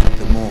eliminate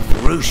the more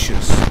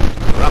ferocious,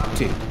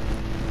 corrupted.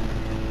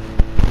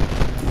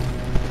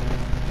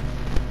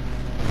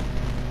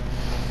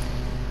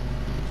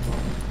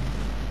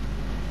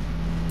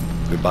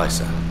 Goodbye,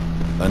 sir.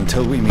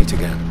 Until we meet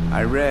again.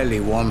 I rarely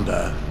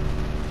wander,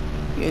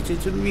 yet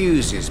it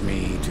amuses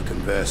me to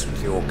converse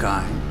with your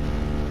kind.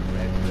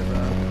 Red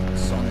river,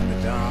 song in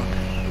the dark,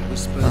 the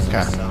whispers of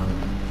the sun.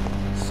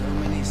 So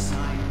many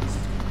signs.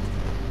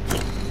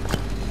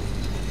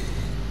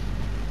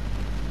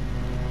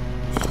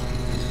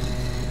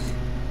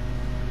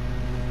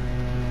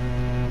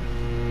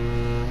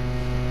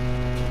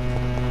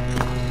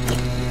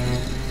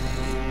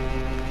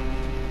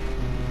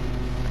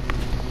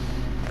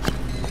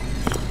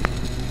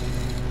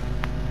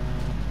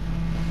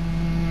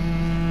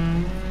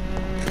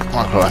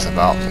 I don't know what that's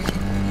about.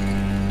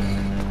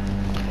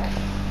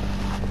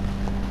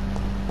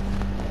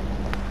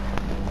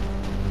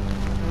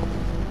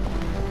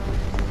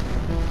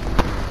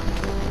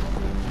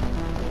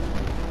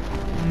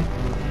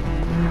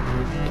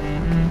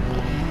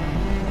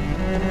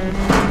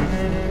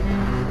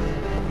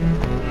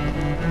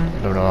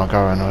 I don't know where I'm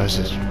going, or is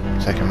this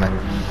taking me?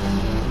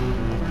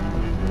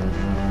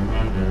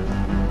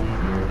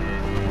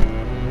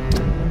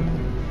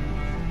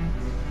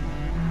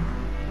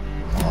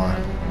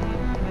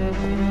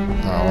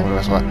 No, I want to go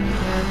this way.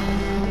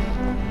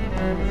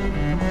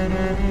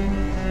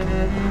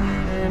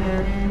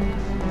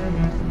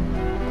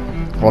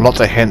 Well, not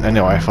the hint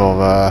anyway for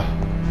the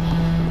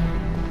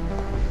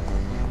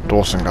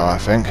Dawson guy, I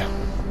think.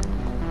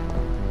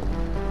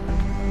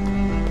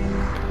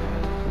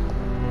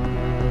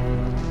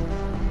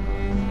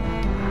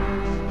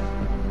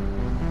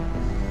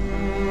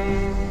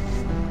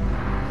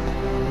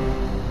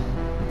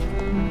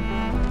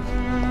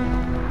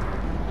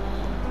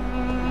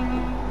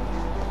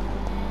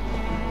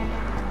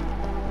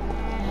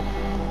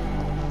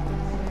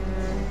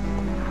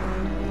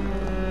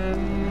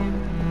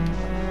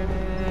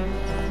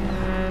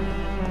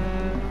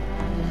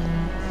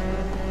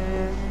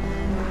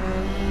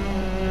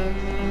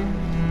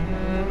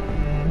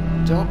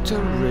 Dr.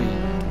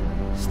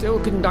 Reed, still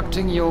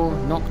conducting your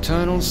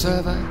nocturnal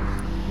survey?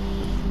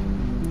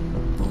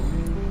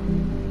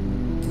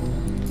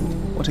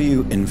 What are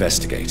you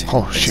investigating?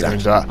 Oh shit,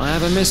 who's that? I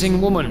have a missing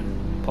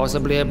woman,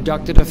 possibly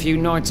abducted a few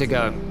nights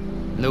ago.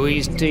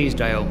 Louise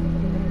Teasdale.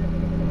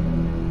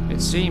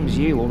 It seems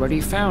you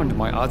already found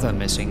my other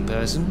missing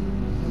person,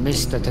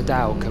 Mr.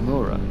 Tadao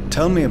Kimura.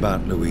 Tell me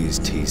about Louise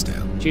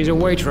Teasdale. She's a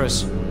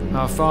waitress.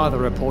 Our father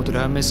reported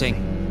her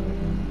missing.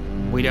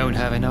 We don't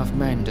have enough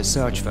men to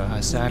search for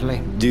her,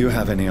 sadly. Do you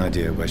have any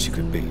idea where she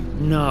could be?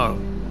 No.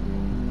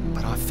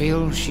 But I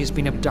feel she's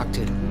been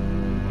abducted.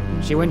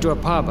 She went to a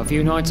pub a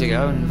few nights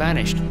ago and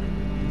vanished.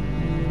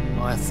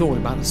 I thought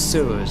about the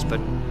sewers, but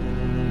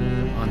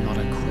I'm not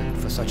equipped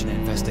for such an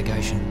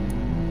investigation.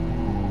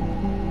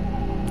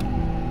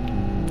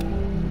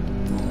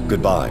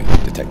 Goodbye,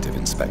 Detective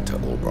Inspector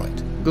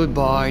Albright.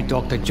 Goodbye,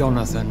 Dr.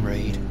 Jonathan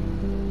Reed.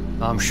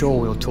 I'm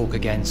sure we'll talk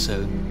again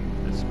soon.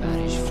 The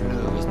Spanish flu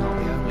is not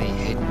the only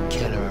hidden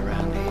killer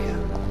around here.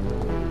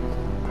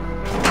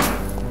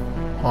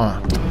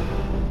 Alright.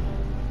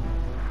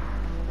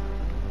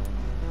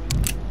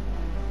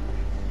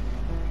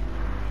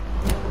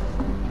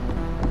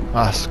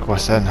 Ask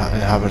West End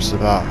inhabitants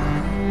about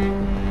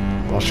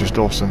Roger's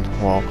Dawson.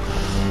 Well,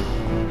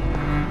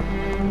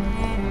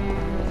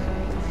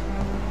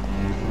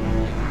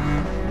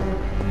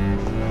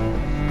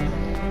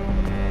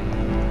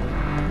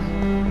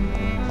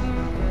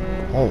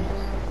 oh.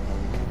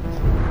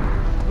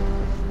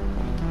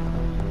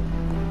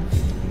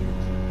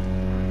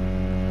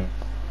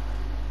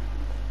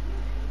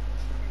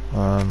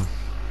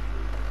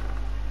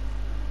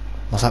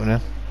 What's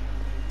happening?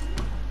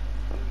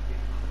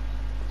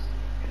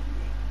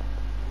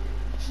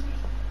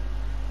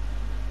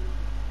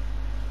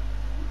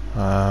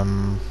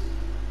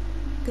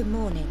 Good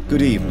morning.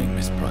 Good evening,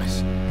 Miss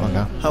Price.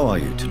 Okay. How are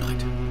you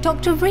tonight?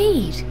 Dr.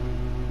 Reed!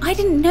 I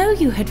didn't know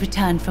you had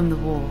returned from the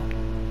war.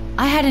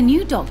 I had a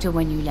new doctor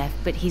when you left,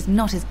 but he's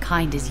not as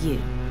kind as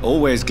you.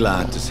 Always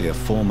glad to see a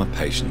former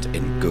patient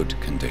in good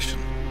condition.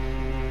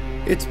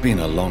 It's been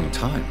a long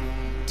time.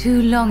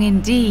 Too long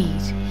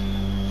indeed.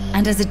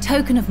 And as a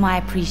token of my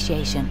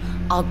appreciation,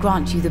 I'll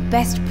grant you the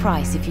best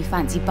price if you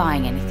fancy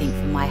buying anything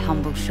from my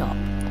humble shop.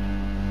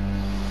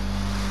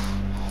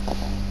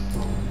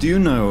 Do you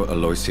know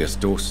Aloysius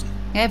Dawson?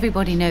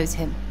 Everybody knows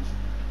him.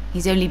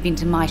 He's only been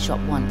to my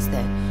shop once,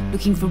 though,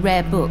 looking for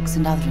rare books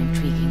and other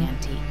intriguing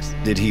antiques.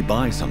 Did he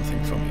buy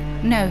something from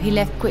you? No, he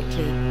left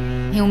quickly.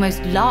 He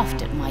almost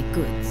laughed at my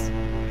goods.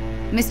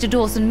 Mr.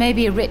 Dawson may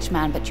be a rich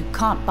man, but you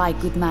can't buy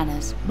good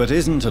manners. But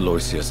isn't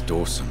Aloysius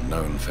Dawson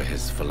known for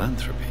his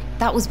philanthropy?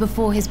 That was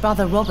before his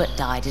brother Robert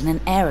died in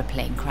an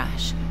aeroplane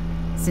crash.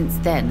 Since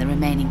then, the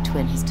remaining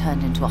twin has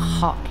turned into a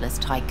heartless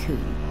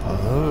tycoon.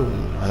 Oh,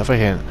 another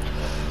hint.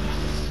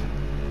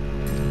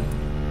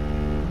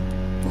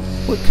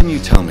 What can you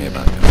tell me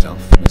about yourself,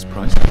 Miss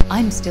Price?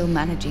 I'm still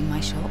managing my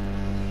shop.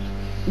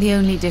 The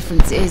only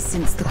difference is,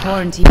 since the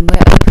quarantine,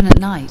 we're open at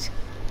night.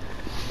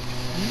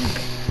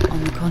 You,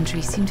 on the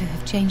contrary, seem to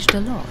have changed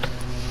a lot.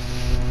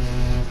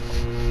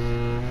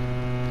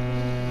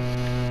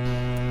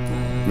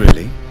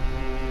 Really?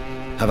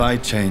 Have I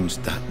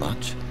changed that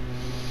much?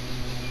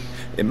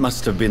 It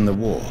must have been the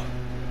war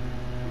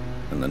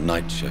and the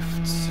night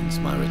shifts since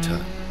my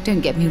return.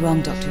 Don't get me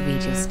wrong, Dr.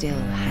 Reed, you're still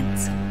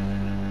handsome.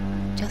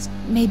 Just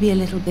maybe a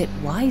little bit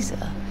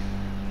wiser,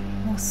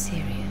 more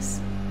serious.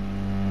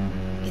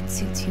 It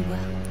suits you well.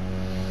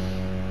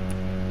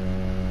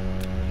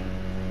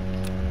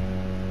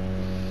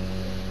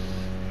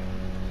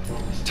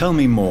 Tell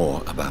me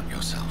more about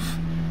yourself.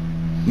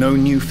 No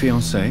new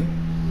fiancé?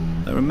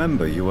 I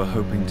remember you were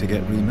hoping to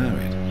get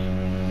remarried.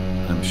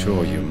 I'm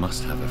sure you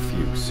must have a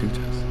few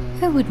suitors.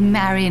 Who would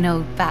marry an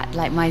old bat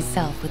like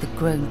myself with a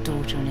grown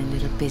daughter and a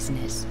little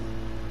business?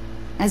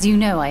 As you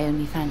know, I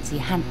only fancy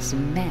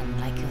handsome men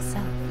like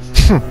yourself.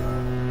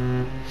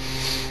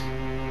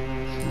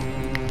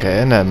 Get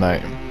in there,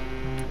 mate.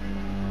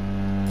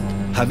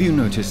 Have you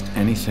noticed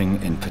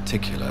anything in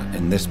particular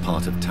in this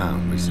part of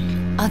town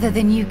recently? Other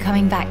than you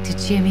coming back to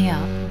cheer me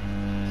up?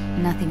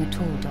 Nothing at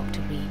all,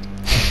 Dr. Reed.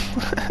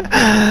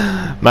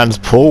 Man's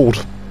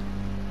pulled.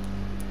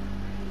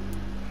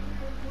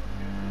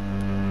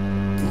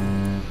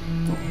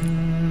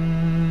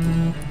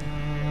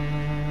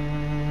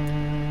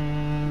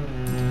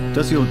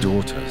 Does your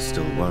daughter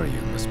still worry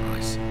you, Miss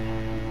Price?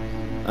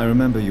 I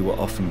remember you were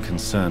often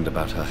concerned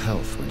about her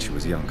health when she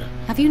was younger.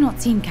 Have you not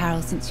seen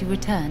Carol since you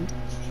returned?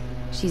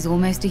 She's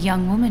almost a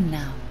young woman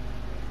now.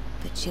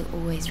 But she'll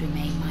always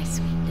remain my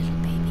sweet little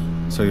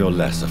baby. So you're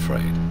less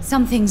afraid?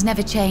 Some things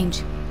never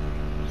change.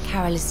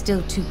 Carol is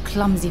still too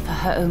clumsy for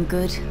her own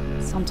good.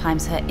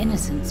 Sometimes her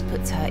innocence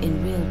puts her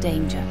in real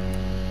danger.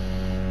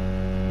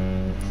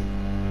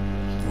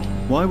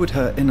 Why would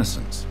her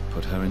innocence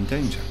put her in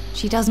danger?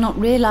 She does not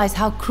realize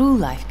how cruel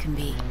life can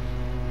be.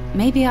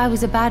 Maybe I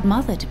was a bad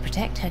mother to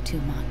protect her too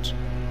much.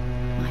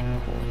 My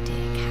poor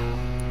dear Carol.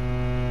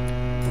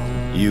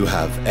 You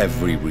have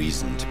every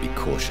reason to be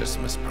cautious,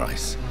 Miss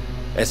Price.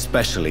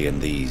 Especially in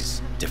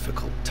these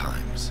difficult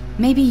times.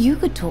 Maybe you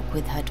could talk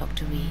with her,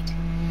 Dr. Reed.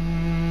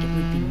 It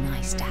would be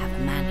nice to have a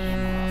man here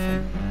more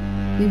often.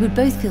 We would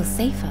both feel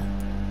safer.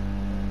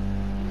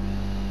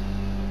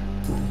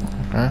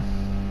 Okay.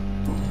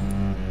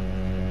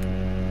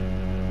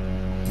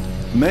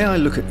 May I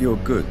look at your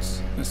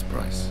goods, Miss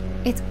Price?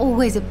 It's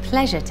always a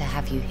pleasure to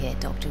have you here,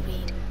 Dr.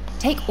 Reed.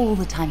 Take all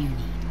the time you need.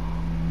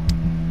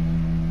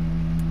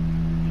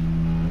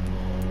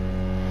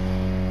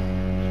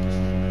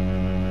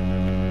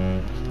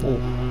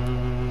 Oh,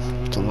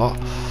 it's a lot.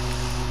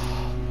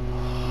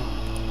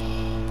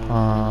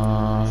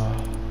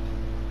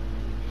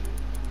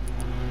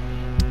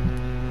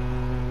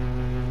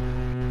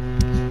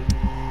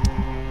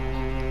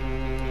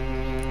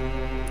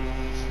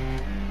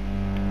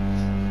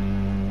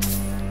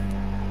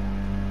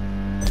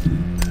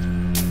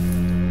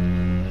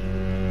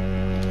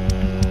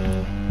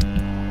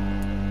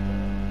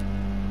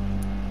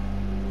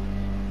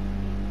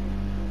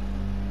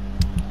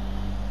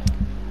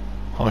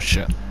 Oh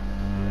shit.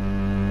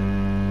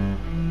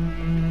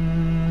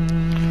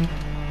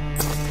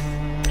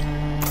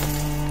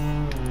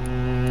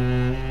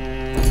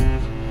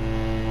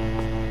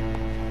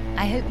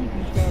 I hope you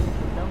can stay a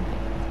little longer.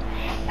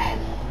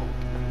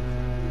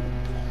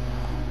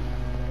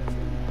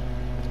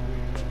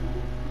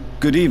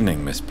 Good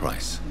evening, Miss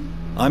Price.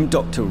 I'm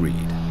Dr.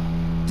 Reed.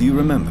 Do you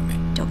remember me?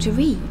 Dr.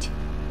 Reed?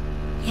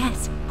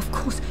 Yes, of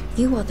course.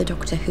 You are the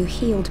doctor who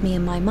healed me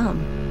and my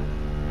mum.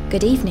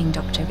 Good evening,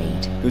 Dr.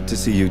 Reed. Good to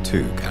see you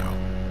too, Carol.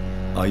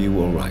 Are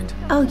you all right?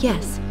 Oh,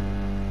 yes.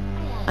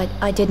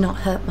 I did not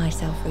hurt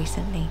myself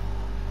recently.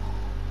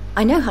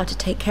 I know how to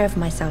take care of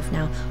myself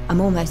now.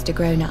 I'm almost a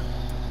grown-up.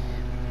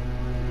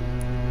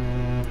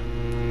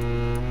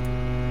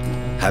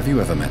 Have you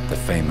ever met the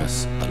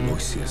famous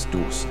Aloysius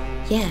Dawson?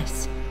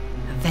 Yes.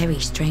 A very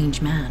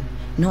strange man.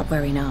 Not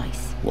very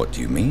nice. What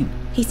do you mean?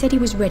 He said he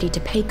was ready to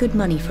pay good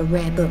money for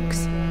rare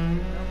books,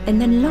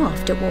 and then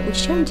laughed at what we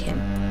showed him.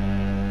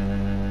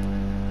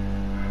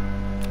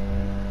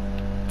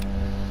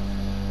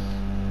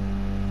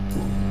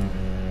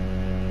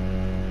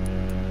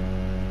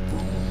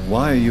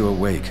 Why are you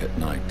awake at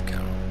night,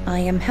 Carol? I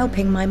am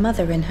helping my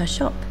mother in her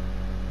shop.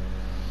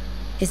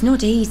 It's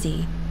not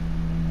easy,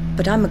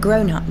 but I'm a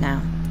grown-up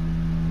now.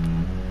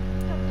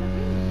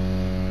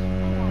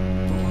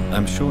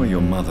 I'm sure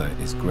your mother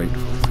is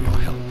grateful for your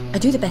help. I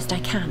do the best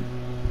I can.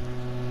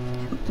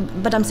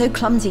 But I'm so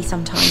clumsy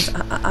sometimes.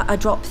 I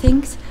drop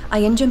things.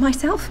 I injure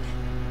myself.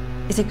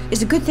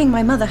 It's a good thing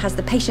my mother has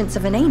the patience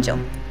of an angel.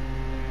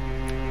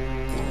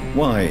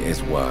 Why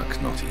is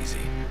work not easy?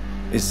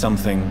 Is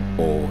something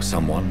or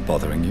someone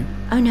bothering you?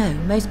 Oh no,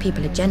 most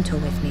people are gentle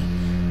with me.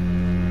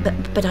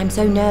 But I'm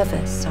so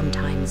nervous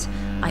sometimes.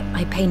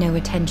 I pay no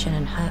attention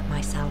and hurt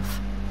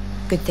myself.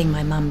 Good thing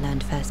my mum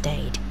learned first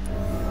aid.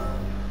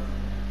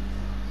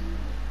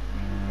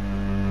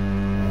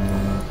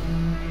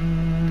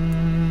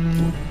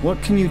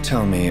 What can you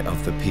tell me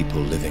of the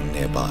people living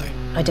nearby?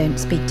 I don't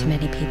speak to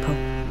many people,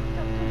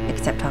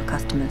 except our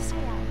customers.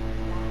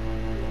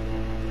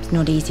 It's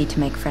not easy to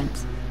make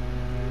friends.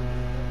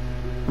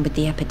 And with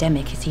the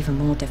epidemic, it's even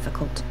more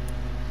difficult.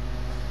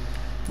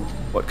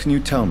 What can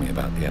you tell me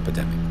about the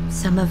epidemic?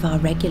 Some of our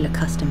regular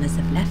customers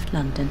have left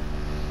London.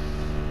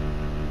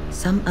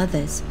 Some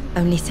others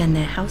only send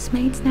their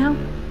housemaids now.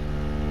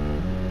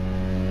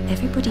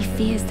 Everybody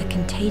fears the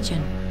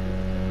contagion.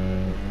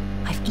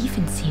 I've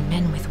even seen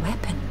men with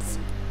weapons.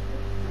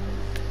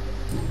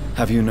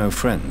 Have you no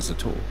friends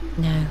at all?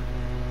 No.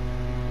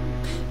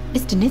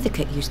 Mr.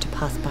 Nithercote used to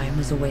pass by and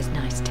was always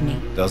nice to me.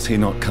 Does he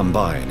not come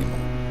by anymore?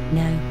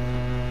 No.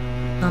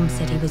 Mum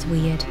said he was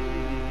weird.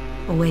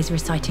 Always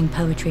reciting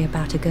poetry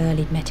about a girl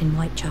he'd met in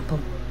Whitechapel.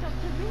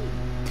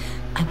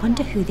 I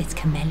wonder who this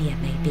camellia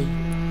may be.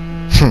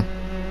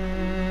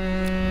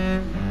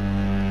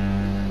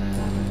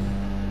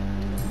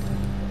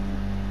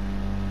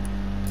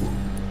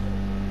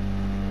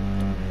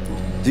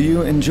 Do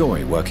you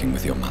enjoy working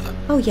with your mother?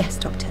 Oh yes,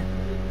 Doctor.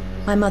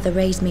 My mother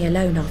raised me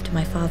alone after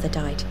my father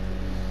died.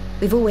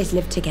 We've always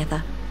lived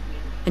together,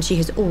 and she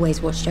has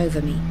always watched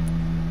over me.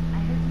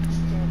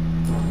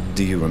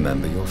 Do you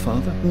remember your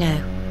father?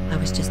 No, I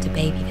was just a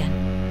baby then.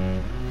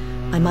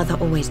 My mother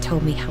always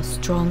told me how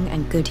strong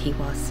and good he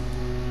was.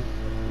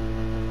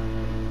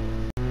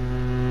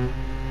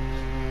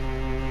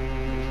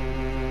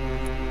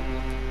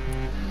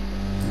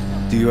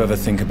 Do you ever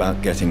think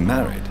about getting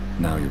married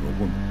now you're a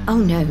woman. Oh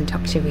no,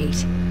 Dr. Reed.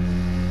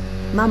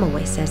 Mum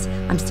always says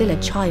I'm still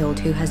a child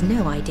who has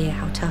no idea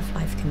how tough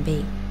life can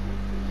be.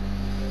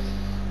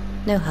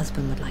 No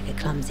husband would like a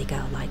clumsy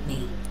girl like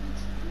me.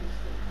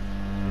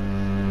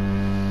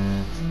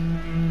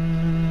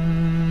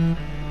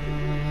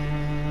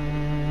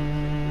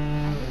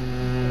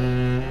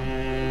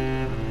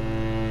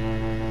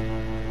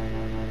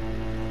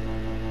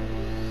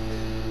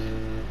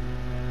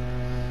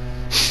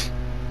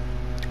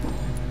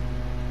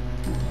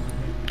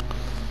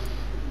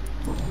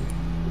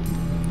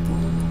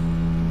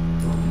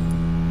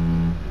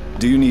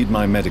 Do you need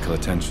my medical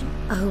attention?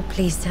 Oh,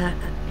 please, sir.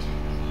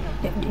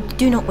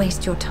 Do not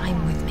waste your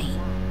time with me.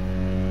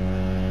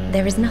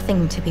 There is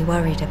nothing to be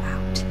worried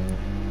about.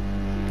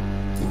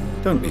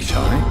 Don't be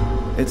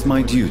shy. It's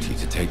my duty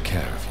to take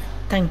care of you.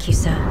 Thank you,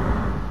 sir.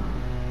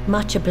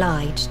 Much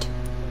obliged.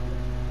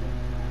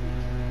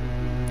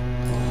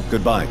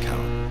 Goodbye,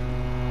 Carol.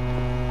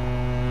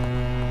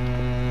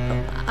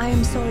 I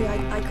am sorry,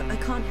 I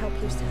can't help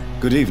you, sir.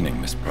 Good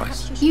evening, Miss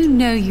Price. You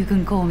know you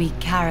can call me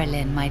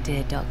Carolyn, my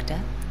dear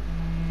doctor.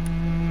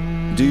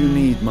 Do you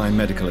need my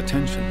medical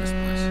attention, Miss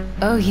Price?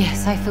 Oh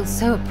yes, I feel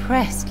so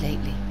oppressed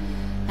lately.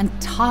 And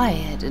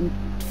tired and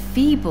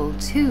feeble,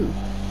 too.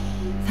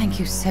 Thank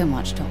you so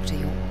much, Doctor.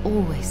 You're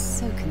always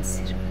so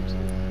considerate.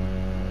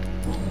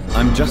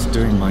 I'm just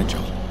doing my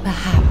job.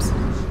 Perhaps.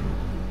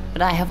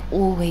 But I have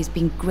always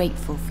been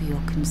grateful for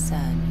your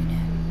concern, you know.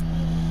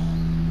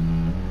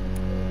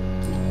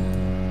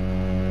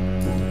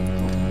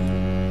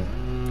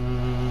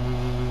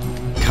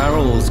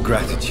 Carol's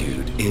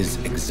gratitude is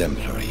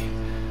exemplary.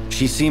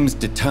 She seems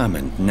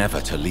determined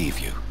never to leave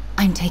you.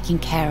 I'm taking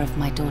care of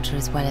my daughter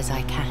as well as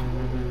I can.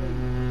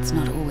 It's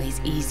not always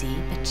easy,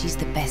 but she's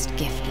the best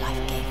gift life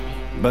gave me.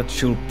 But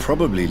she'll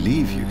probably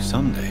leave you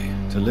someday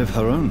to live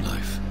her own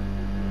life.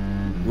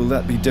 Will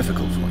that be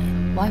difficult for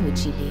you? Why would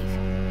she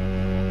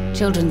leave?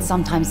 Children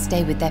sometimes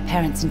stay with their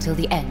parents until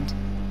the end,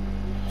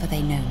 for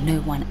they know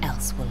no one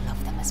else will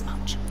love them as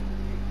much.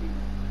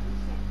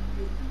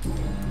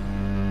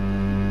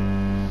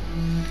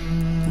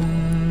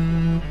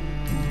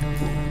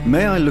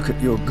 May I look at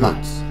your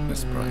goods,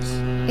 Miss Price?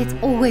 It's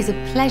always a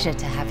pleasure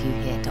to have you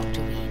here,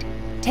 Dr. Reed.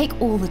 Take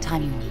all the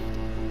time you need.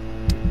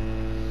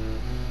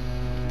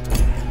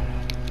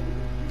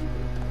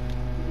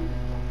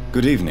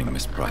 Good evening,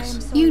 Miss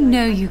Price. You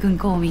know you can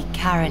call me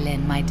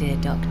Carolyn, my dear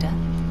doctor.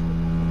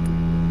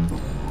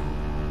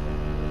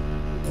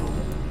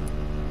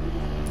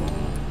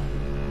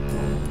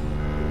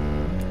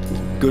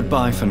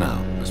 Goodbye for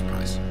now, Miss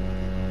Price.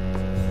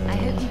 I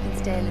hope you can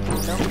stay a little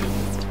longer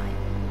this time.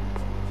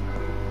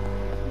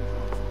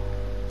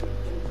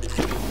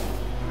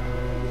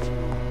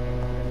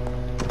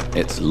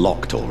 It's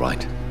locked, all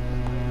right.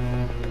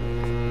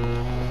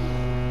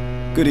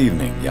 Good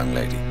evening, young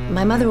lady.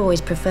 My mother always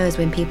prefers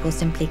when people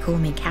simply call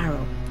me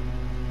Carol.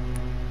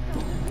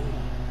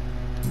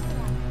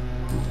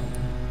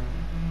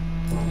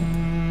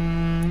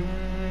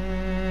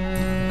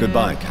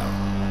 Goodbye, Carol.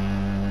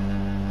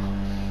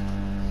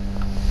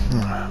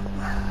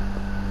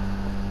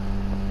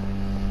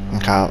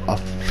 Okay, I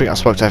think I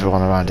spoke to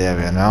everyone around the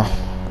area now.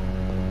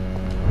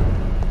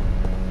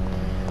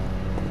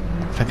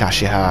 I think I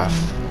actually have.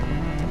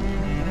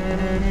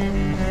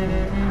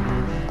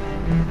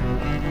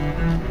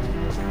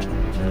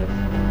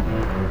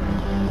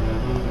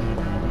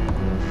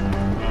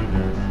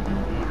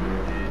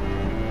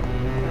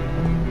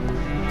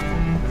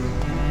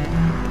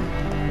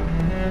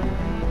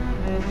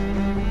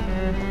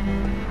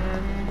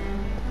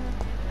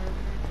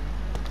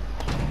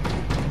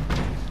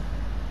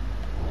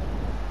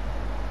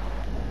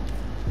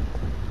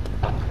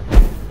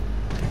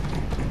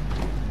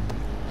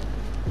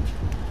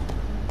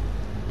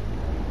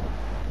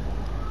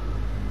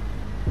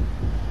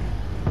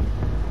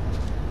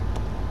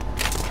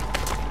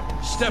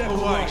 Step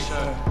away,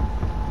 sir.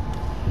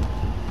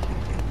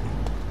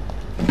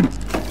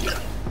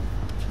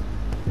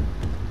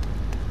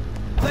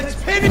 Let's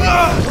pin him!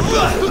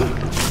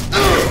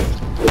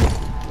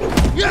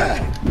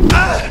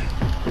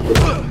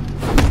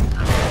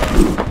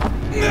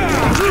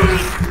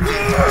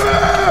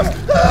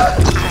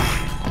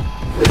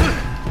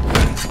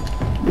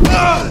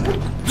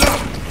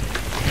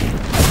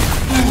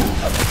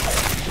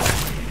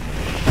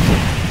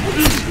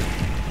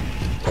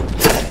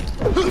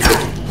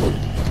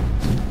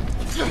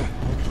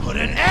 Put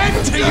an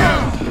end to you!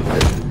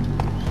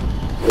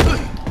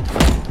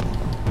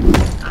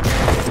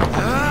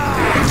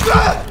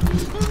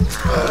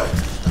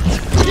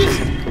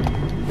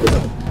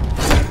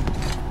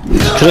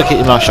 Couldn't keep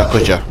your mouth shut,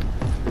 could you?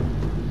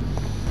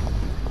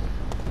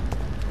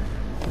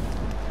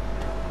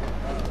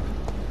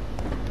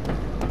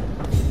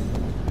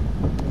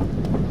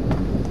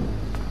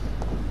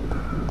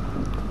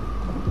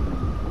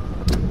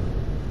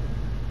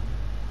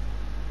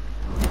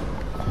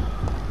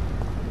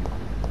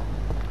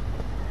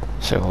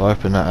 So we'll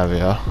open that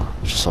area,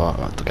 just so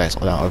the gates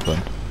don't open.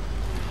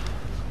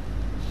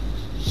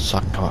 So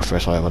I can come out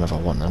first way whenever I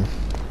want them.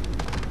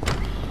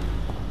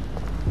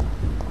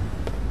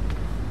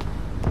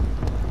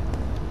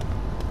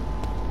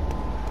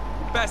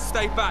 best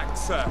stay back,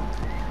 sir.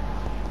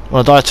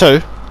 Wanna die too?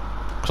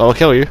 Cause I will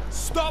kill you.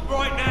 Stop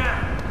right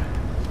now!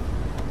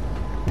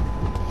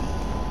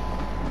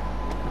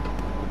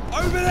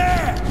 Over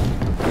there!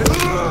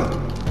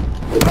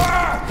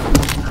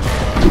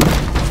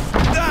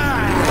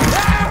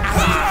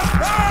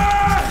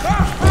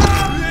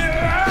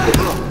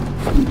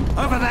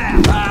 Over there!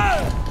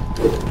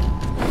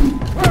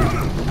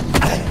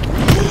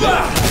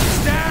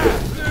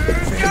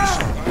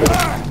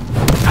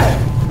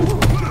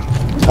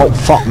 Oh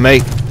fuck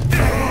me!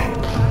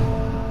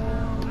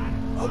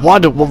 Why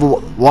did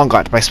one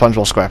guy to play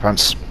SpongeBob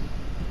SquarePants?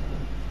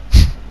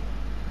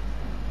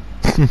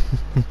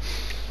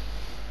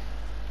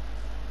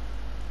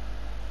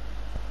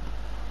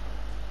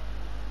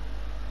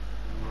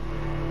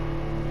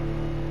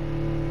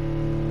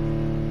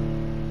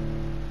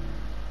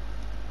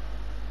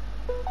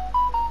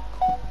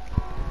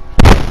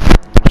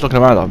 Looking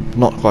around, I'm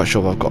not quite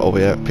sure if I've got all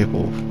the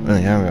people in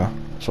the area.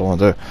 That's what I want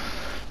to do.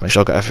 Make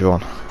sure I get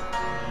everyone.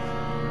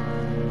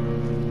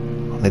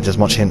 I need as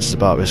much hints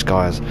about this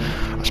guy as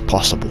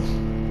possible.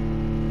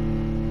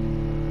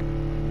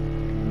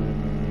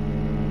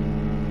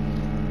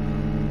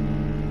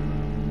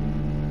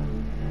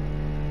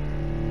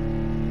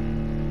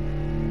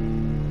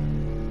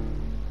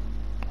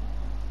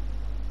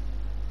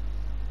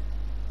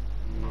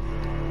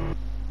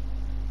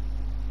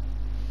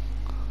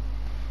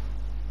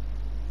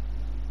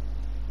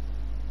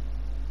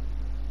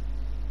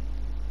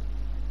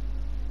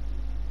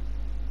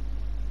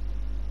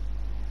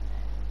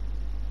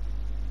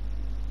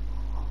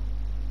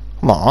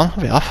 Come on,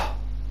 hurry up.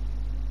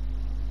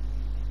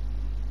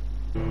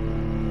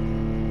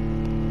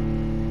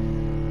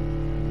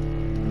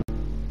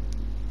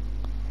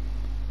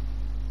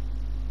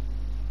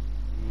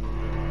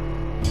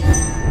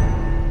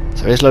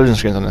 So there's loading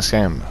screens on this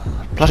game.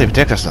 Bloody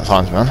ridiculous at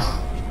times, man.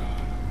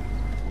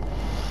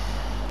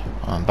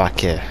 I'm back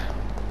here.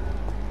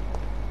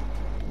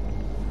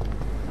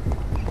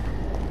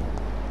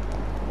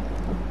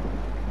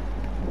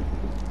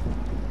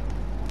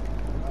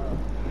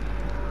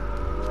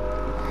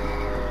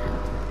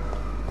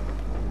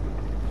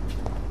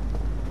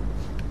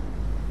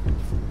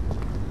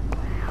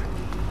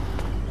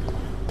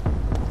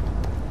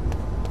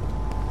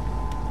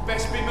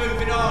 Best be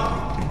moving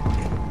on.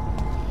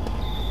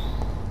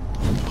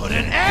 Put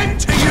an end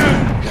to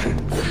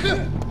you!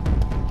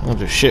 I'll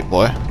do shit,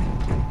 boy.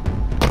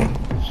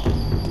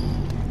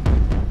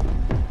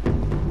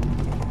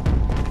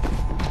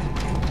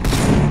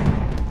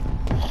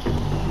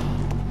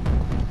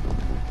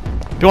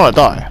 Do you want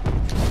to die?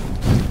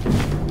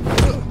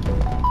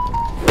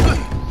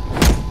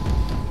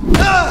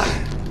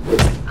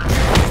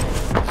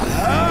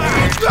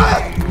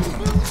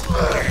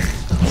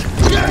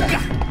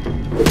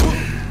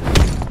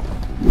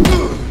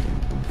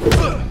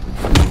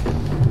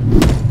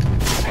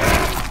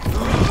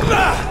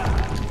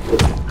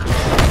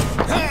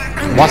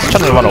 Why is he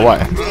trying to run away?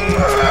 He's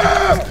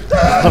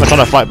not trying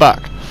to fight back.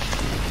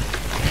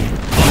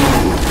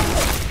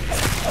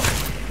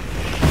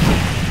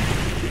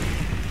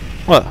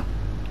 What?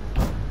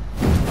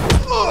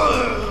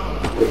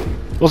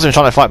 Wasn't even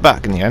trying to fight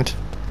back in the end.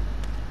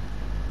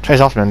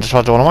 Chase after me and just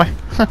tried to run away.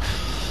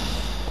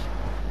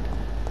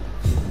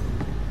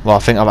 Well, I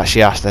think I've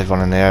actually asked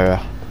everyone in the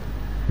area.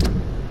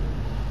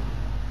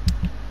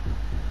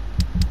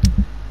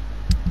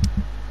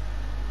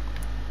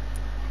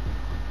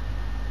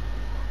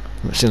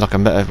 It seems like I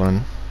met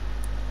everyone.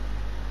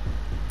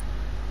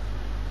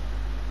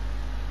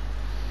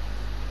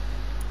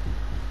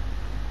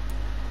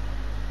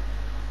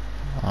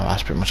 Oh,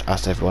 that's pretty much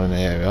asked everyone in the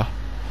area.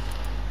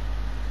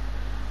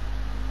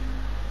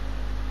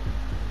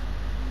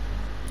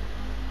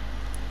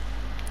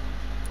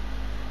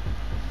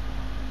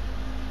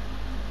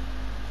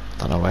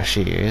 Don't know where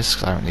she is,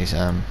 because I haven't these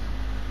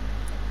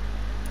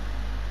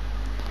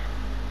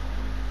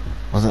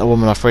wasn't it a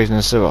woman I freezing in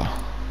the sewer?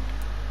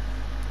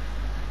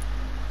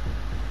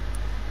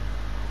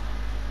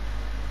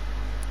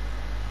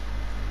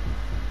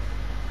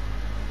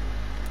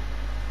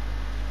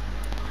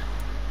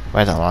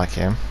 I don't like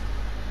him.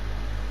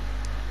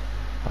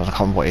 I can't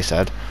remember what he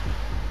said.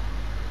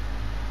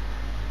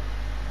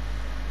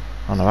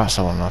 Oh no, that's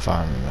someone I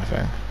found in the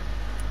thing.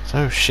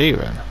 So who's she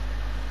then?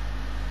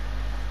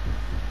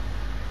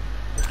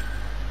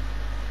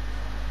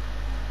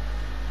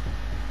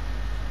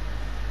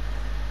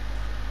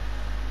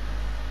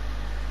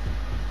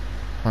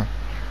 Huh.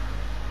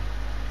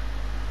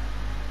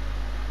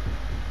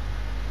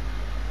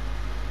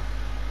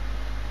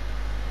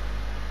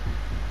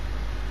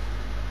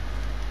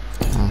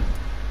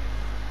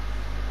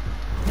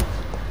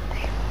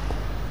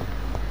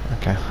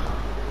 Okay.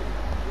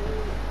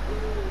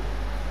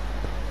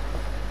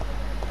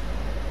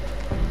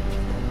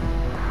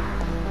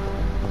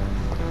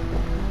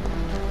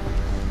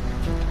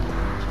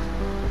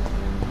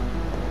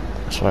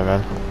 This way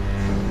then.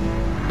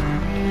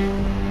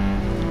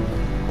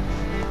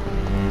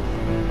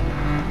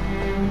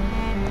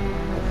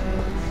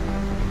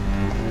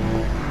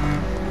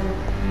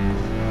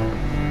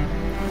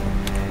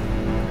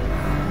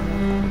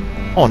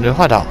 Oh, new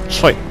hideout.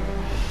 Sweet.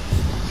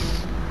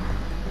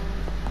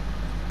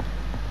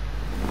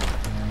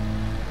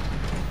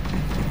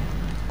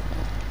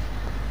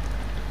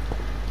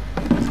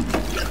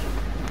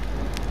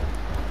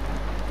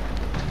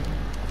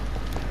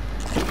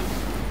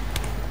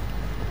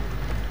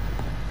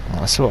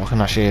 Let's see what I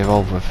can actually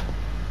evolve with.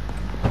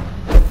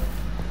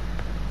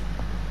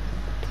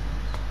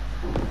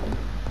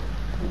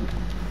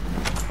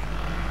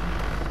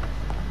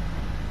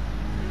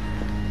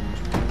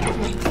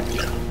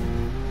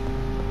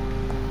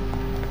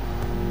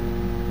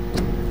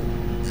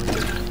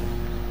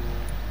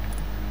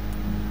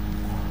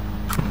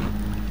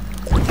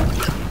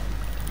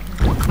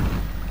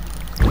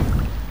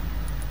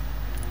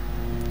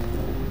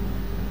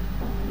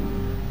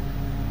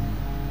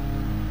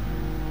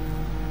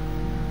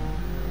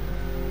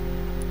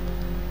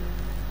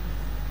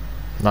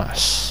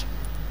 Nice.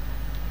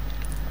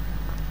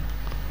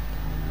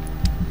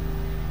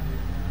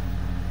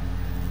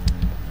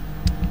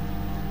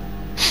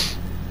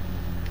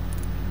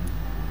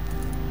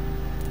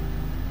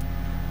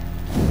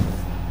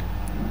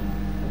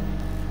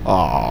 Oh,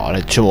 I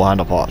need 2 more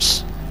handle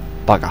parts.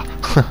 Bugger.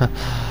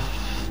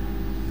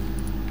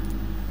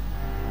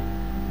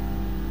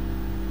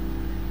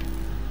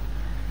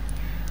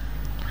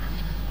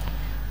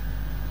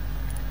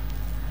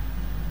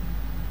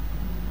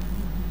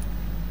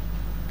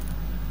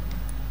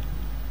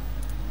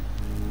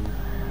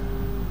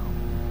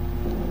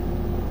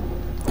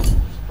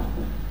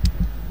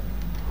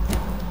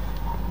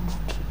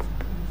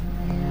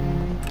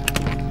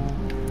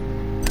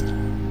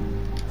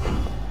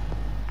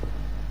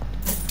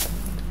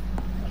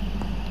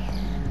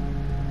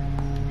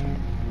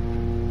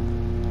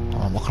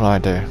 What can I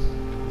do?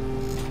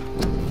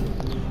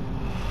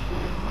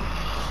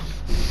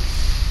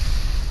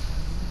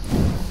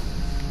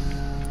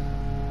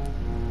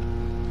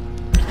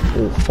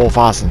 Oh,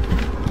 4,000.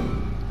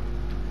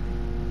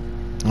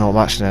 No, I'm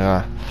actually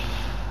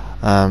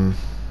gonna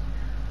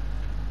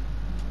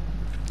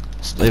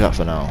let's leave that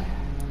for now.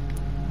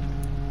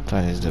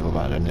 Don't need to do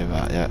about it, don't do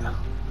that yet.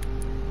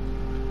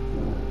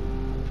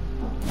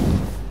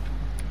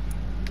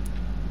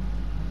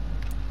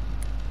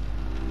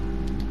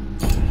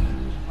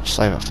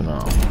 Save it for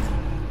now.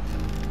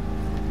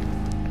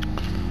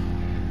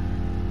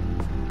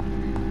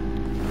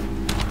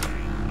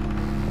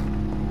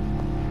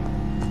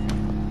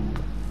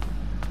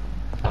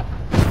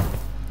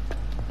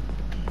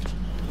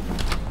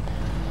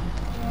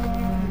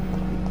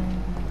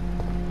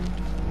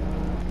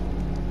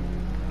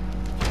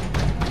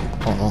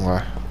 Oh, wrong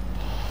way.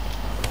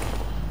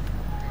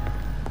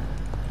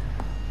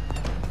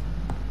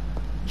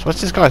 So what's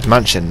this guy's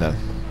mansion then?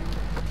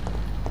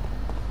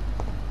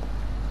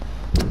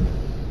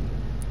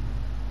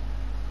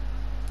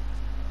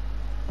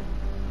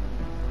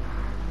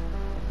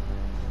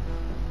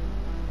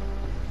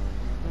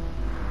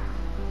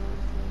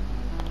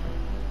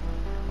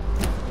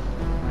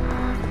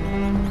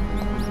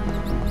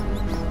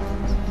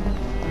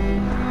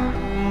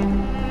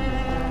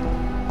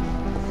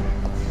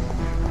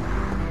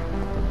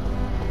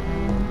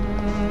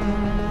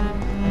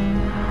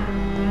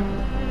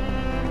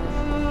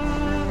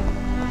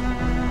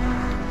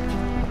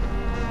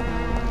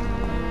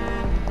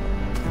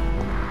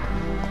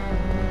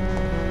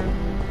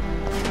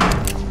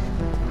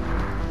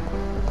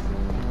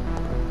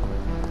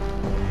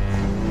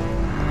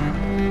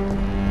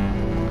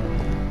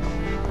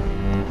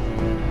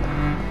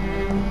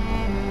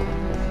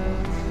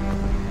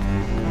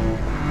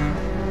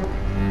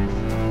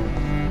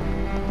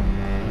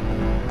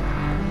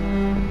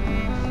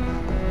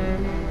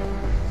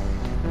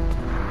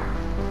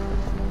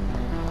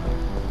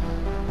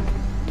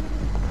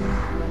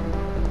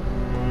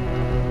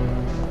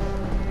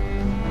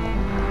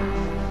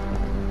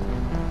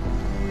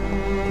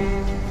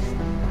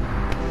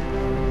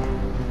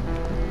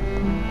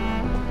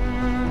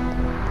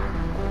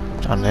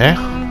 Down there.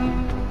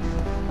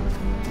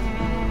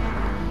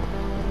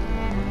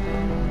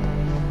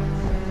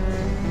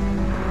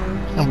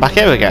 I'm back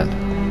here again.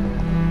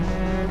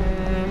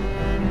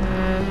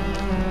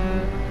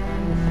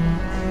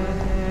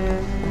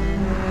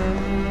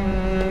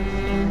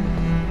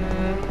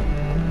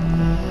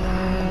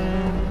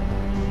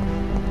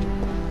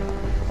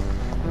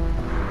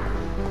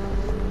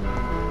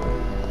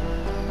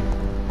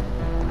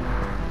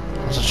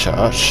 There's a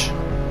church.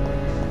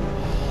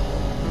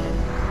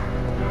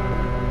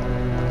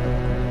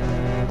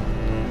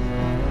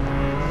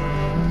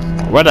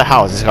 Where the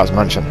hell is this guy's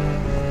mansion?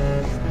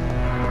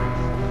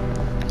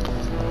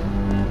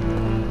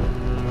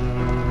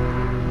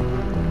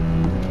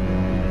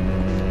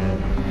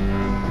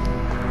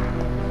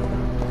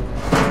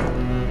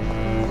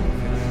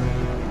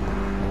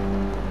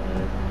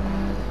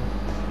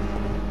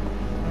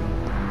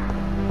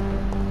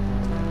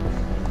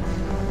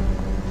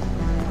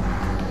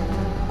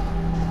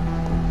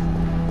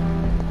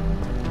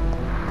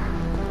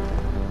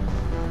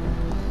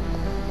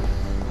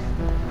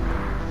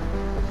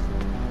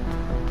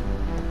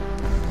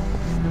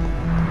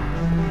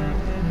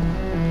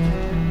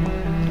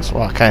 That's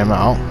why I came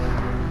out.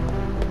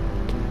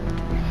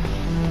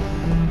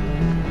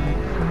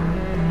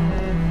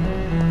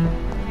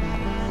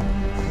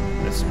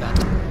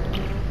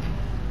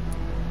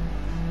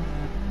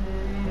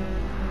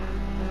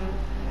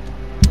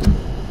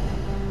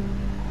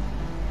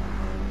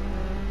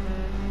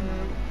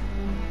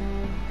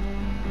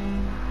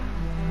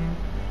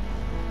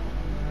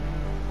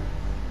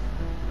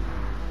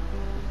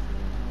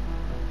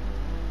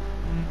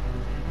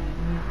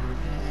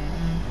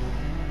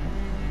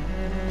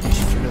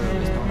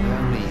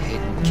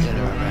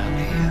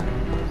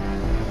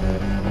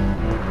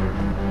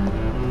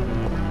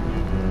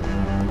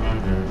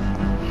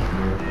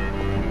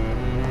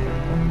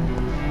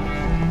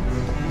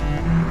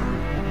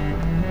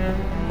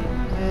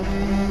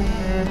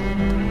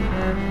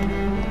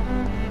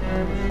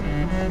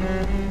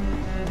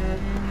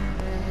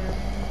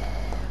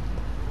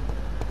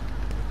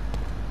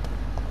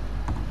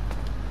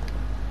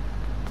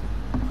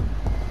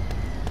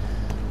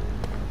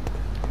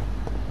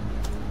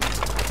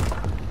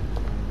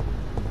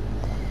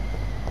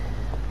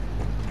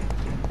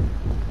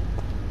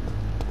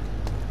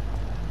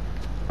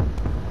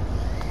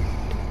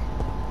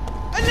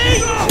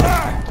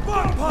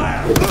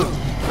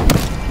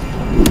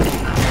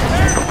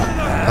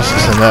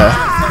 There.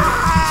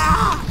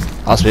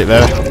 That's a bit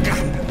better.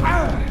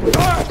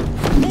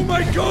 Oh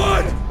my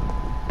god!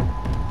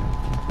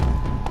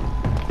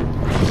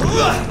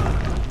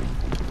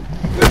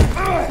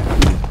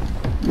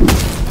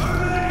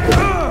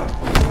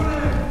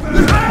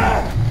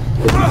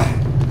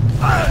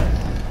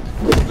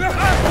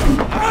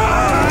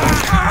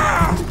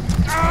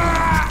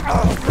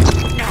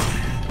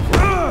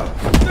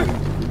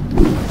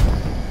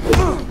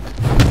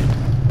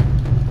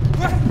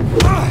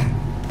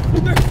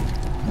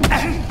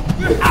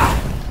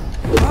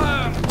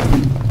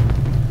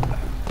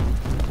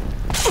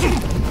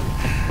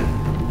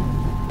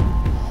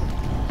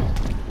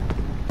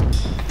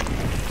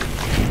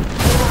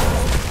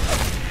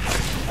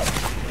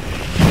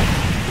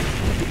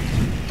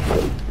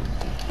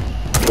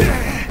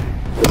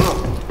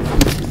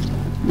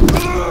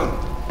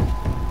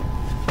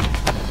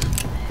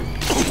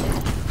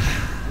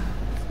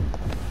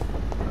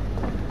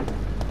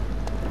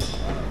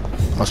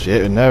 Must be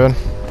it in there then.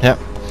 Yep.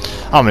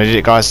 I'm an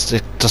idiot, guys.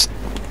 It just...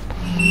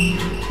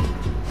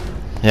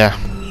 Yeah.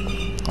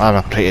 I'm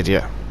a complete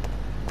idiot.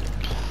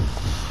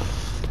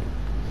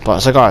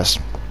 But so guys,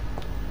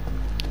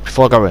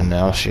 before I go in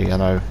there, actually, I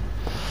know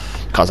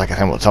can't take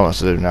anything what someone wants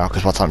to do now,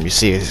 because by the time you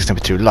see it, it's going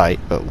to be too late,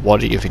 but what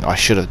do you think I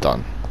should have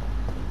done?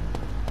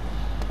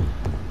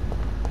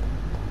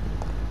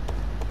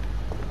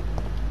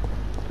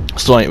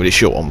 Still ain't really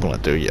sure what I'm going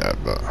to do yet,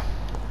 but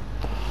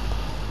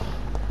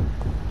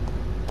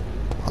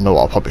I know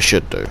what I probably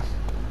should do.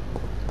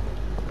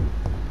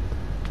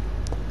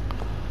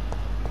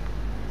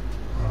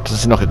 Doesn't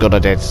seem like a good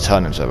idea to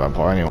turn into a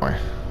vampire anyway.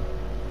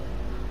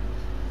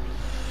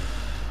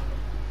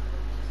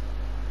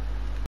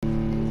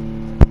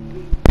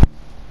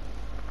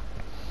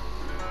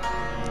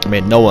 I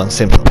mean, no one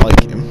seems to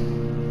like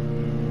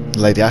him.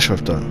 Lady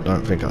Ashworth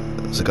don't think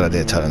it's a good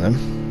idea telling him.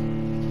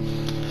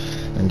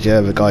 And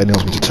yeah, the guy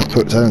wants me to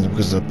put telling him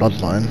because of the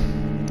bloodline.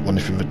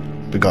 Wonder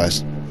if the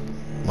guys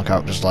look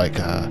out just like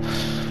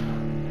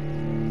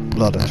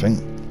blood, I think.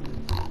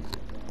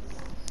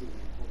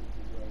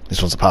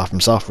 This one's a part of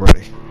himself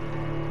already.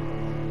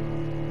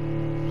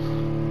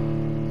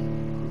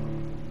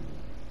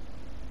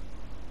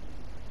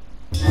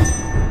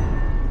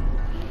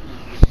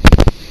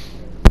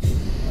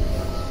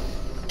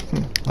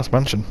 That's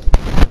mansion.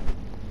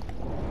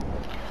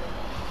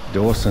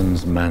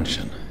 Dawson's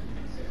mansion.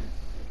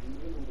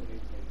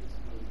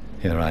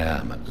 Here I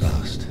am at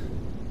last.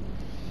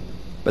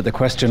 But the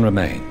question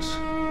remains,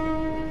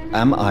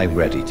 am I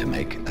ready to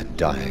make a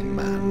dying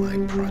man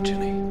my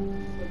progeny?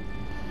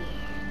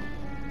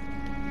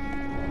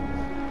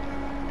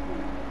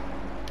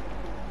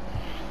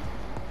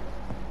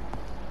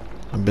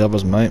 And be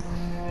others, mate.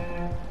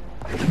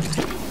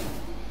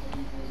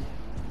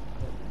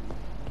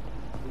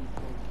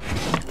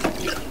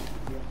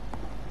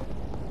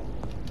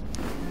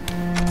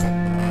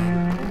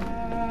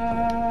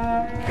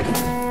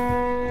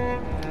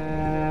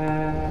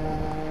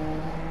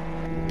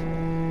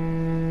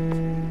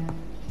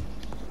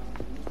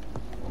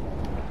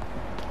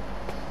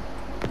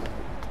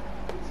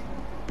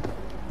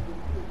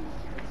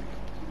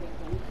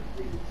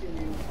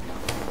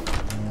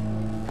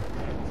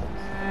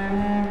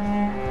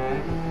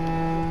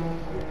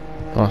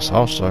 Nice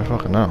house though,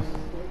 fucking hell.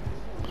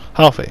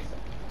 Healthy.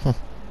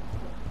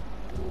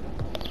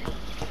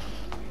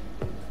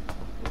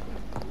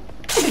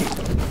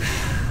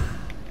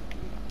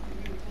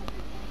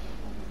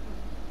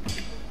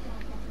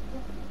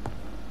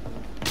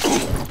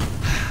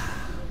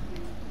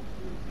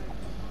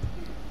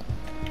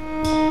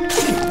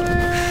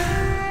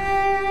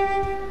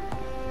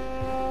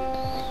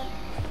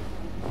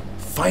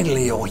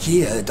 Finally you're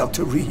here,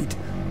 Dr. Reed.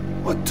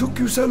 What took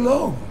you so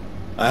long?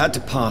 I had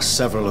to pass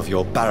several of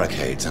your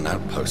barricades and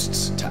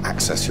outposts to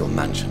access your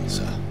mansion,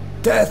 sir.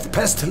 Death,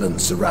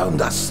 pestilence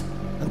surround us,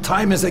 and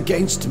time is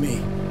against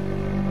me.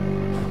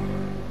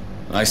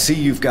 I see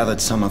you've gathered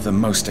some of the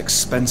most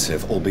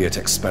expensive, albeit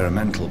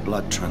experimental,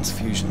 blood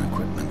transfusion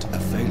equipment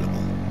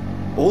available.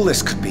 All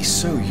this could be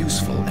so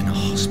useful in a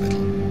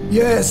hospital.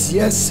 Yes,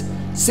 yes.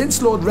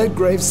 Since Lord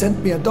Redgrave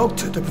sent me a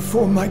doctor to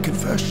perform my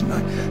conversion,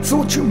 I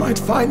thought you might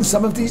find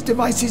some of these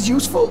devices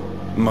useful.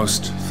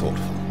 Most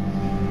thoughtful.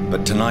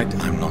 But tonight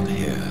I'm not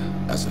here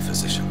as a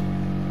physician.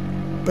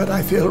 But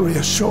I feel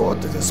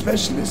reassured that a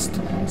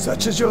specialist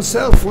such as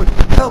yourself would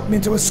help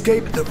me to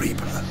escape the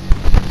Reaper.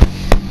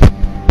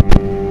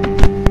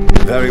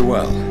 Very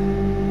well.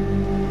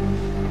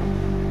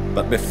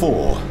 But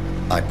before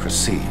I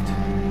proceed,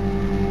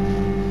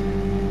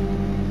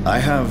 I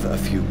have a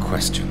few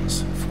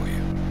questions for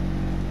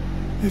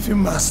you. If you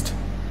must,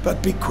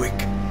 but be quick,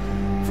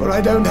 for I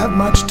don't have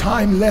much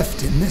time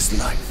left in this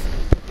life.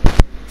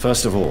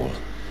 First of all,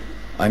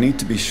 I need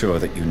to be sure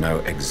that you know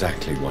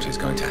exactly what is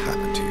going to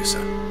happen to you,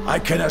 sir. I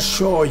can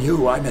assure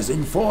you I'm as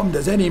informed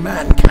as any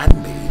man can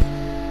be.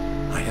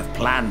 I have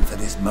planned for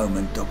this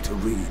moment, Dr.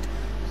 Reed.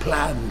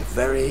 Planned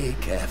very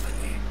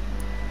carefully.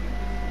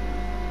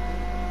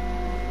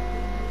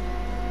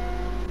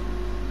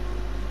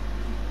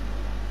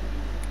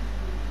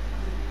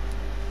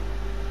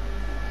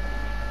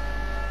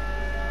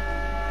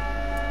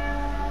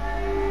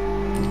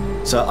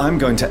 Sir, I'm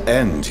going to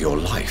end your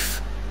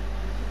life.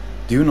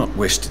 Do you not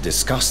wish to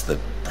discuss the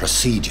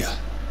procedure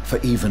for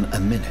even a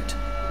minute?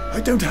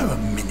 I don't have a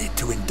minute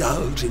to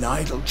indulge in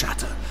idle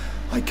chatter.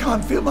 I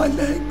can't feel my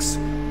legs,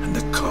 and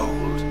the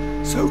cold,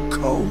 so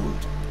cold.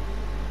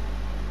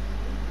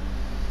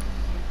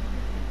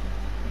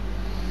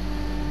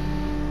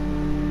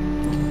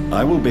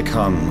 I will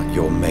become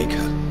your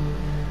maker.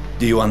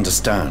 Do you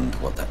understand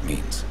what that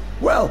means?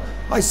 Well,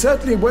 I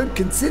certainly won't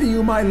consider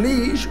you my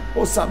liege,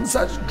 or some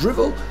such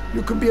drivel.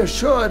 You can be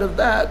assured of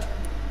that.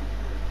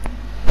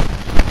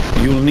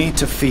 You'll need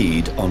to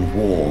feed on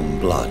warm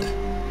blood.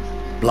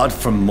 Blood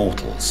from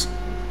mortals.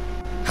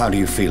 How do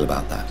you feel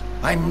about that?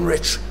 I'm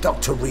rich,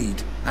 Dr.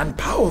 Reed, and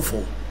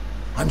powerful.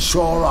 I'm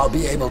sure I'll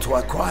be able to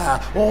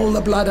acquire all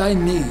the blood I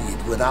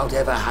need without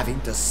ever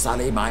having to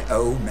sully my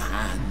own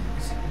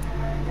hands.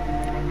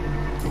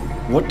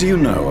 What do you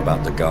know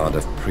about the Guard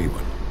of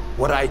Priwen?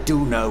 What I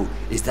do know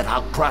is that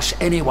I'll crush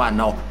anyone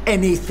or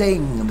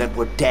anything that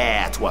would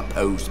dare to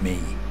oppose me.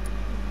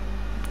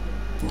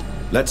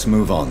 Let's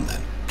move on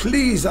then.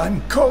 Please,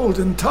 I'm cold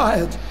and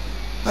tired.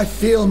 I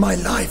feel my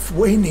life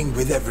waning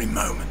with every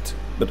moment.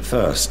 But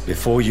first,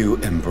 before you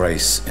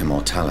embrace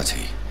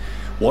immortality,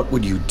 what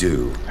would you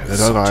do?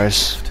 Hello,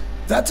 guys.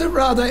 That's a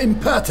rather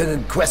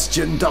impertinent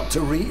question, Dr.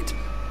 Reed.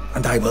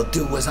 And I will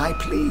do as I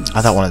please.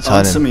 I don't want to turn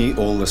Answer him. me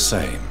all the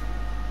same.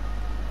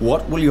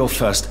 What will your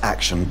first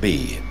action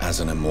be as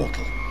an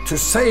immortal? To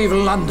save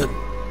London.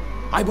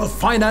 I will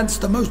finance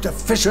the most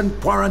efficient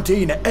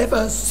quarantine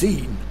ever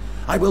seen.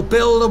 I will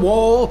build a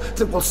wall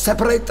that will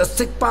separate the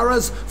sick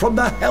boroughs from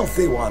the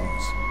healthy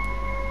ones.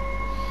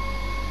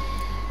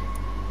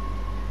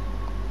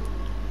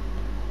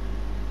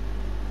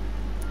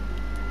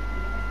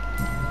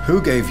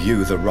 Who gave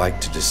you the right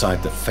to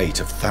decide the fate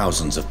of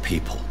thousands of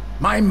people?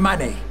 My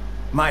money.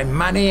 My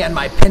money and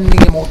my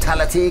pending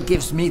immortality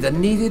gives me the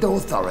needed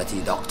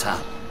authority, Doctor.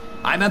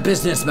 I'm a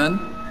businessman.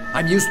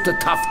 I'm used to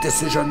tough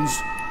decisions.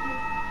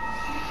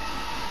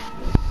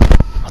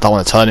 I don't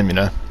want to turn him, you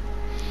know.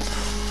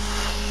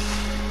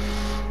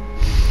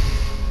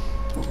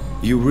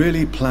 You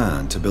really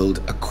plan to build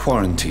a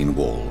quarantine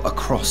wall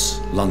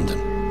across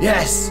London?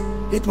 Yes,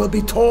 it will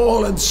be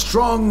tall and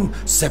strong,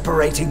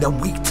 separating the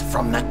wheat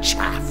from the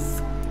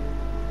chaff.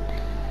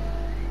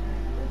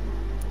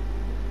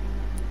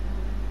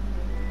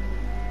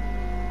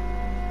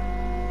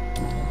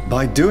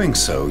 By doing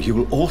so, you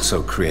will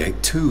also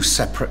create two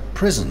separate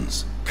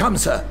prisons. Come,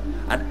 sir.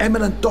 An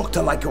eminent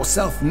doctor like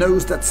yourself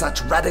knows that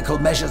such radical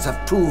measures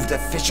have proved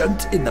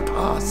efficient in the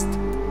past.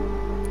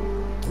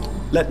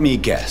 Let me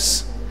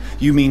guess.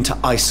 You mean to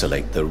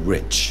isolate the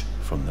rich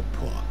from the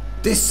poor?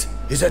 This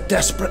is a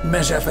desperate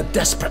measure for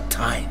desperate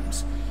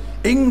times.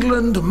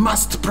 England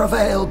must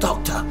prevail,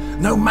 Doctor,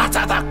 no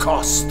matter the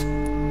cost.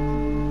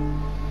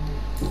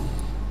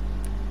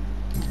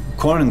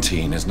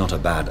 Quarantine is not a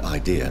bad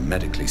idea,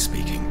 medically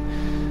speaking.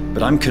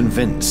 But I'm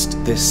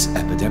convinced this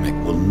epidemic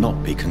will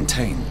not be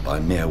contained by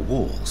mere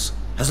walls.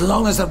 As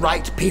long as the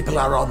right people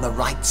are on the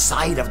right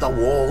side of the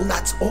wall,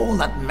 that's all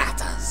that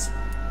matters.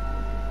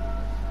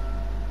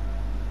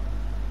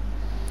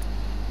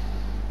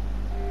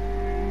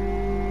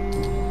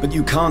 But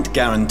you can't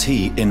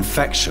guarantee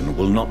infection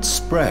will not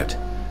spread.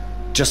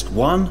 Just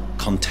one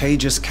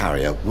contagious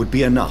carrier would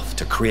be enough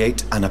to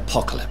create an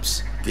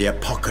apocalypse. The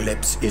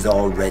apocalypse is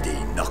already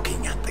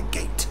knocking at the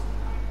gate.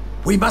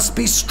 We must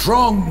be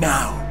strong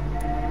now.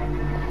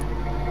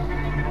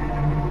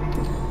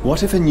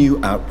 What if a new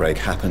outbreak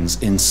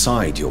happens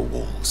inside your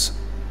walls?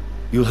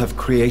 You'll have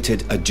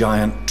created a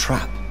giant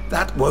trap.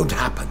 That won't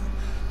happen.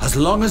 As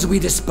long as we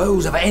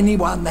dispose of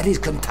anyone that is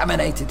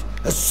contaminated,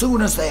 as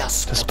soon as they are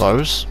spotted.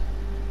 Dispose?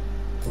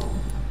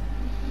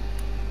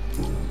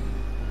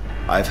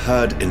 I've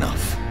heard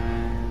enough.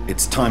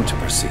 It's time to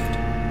proceed.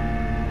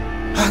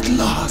 At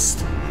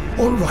last.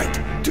 All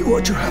right, do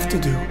what you have to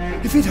do.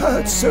 If it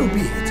hurts, so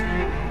be it.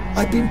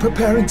 I've been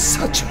preparing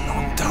such a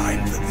long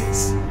time for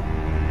this.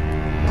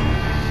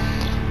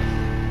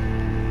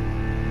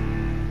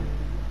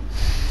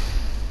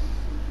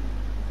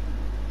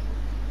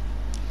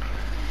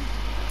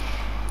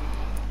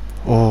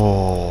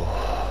 Oh.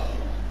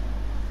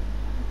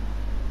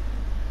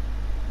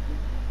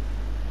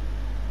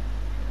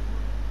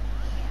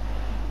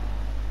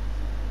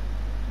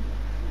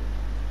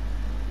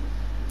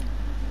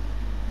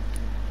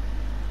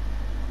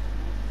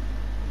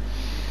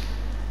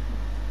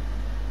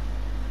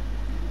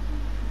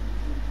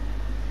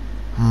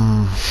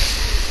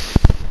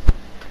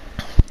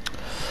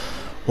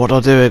 What do I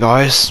do here,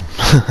 guys?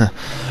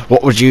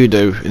 What would you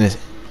do in this,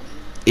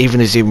 even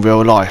as in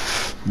real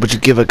life? Would you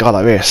give a guy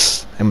like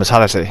this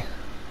immortality?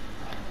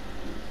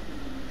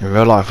 In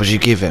real life, would you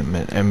give him?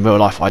 In real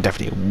life, I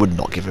definitely would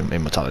not give him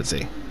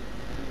immortality.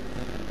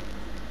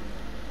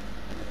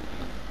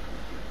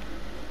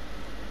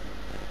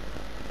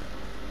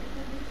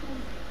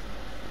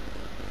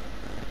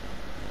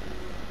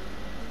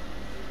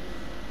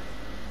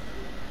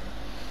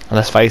 And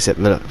let's face it,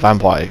 the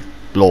vampire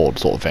lord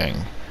sort of thing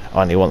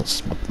only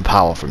wants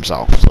power for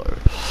himself, so.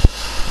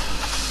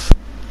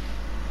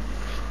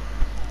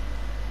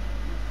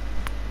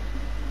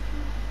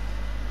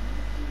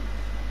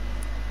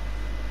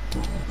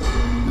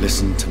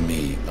 Listen to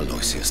me,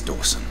 Aloysius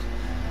Dawson.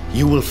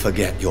 You will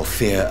forget your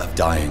fear of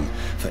dying,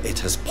 for it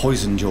has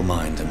poisoned your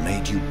mind and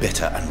made you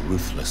bitter and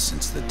ruthless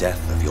since the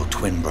death of your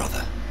twin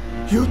brother.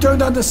 You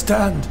don't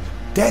understand.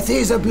 Death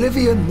is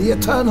oblivion, the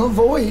eternal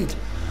void.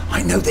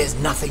 I know there's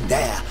nothing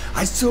there.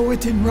 I saw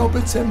it in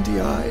Robert's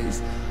empty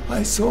eyes.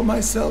 I saw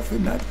myself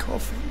in that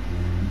coffin.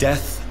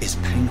 Death is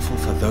painful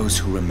for those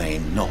who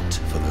remain, not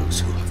for those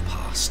who have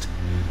passed.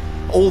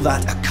 All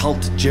that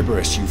occult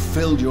gibberish you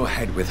filled your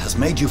head with has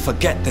made you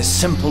forget this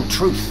simple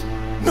truth.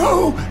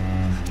 No!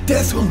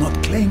 Death will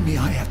not claim me.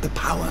 I have the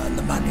power and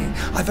the money.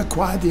 I've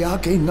acquired the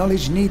arcane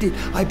knowledge needed.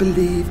 I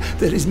believe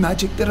there is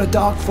magic, there are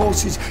dark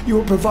forces. You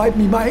will provide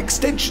me my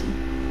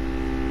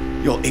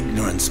extension. Your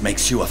ignorance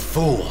makes you a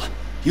fool.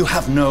 You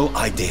have no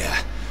idea.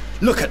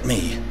 Look at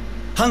me.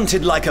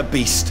 Hunted like a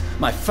beast,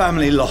 my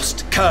family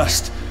lost,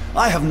 cursed.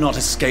 I have not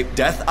escaped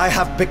death, I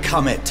have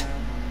become it.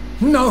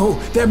 No,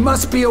 there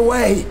must be a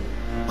way.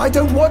 I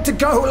don't want to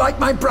go like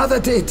my brother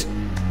did.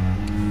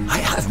 I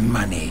have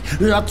money,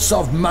 lots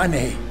of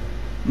money.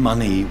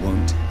 Money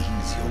won't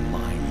ease your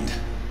mind.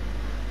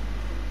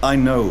 I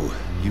know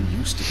you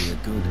used to be a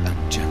good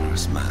and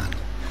generous man.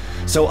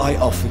 So I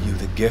offer you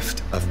the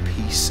gift of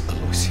peace,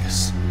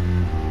 Aloysius.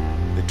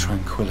 The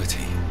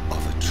tranquility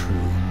of a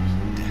true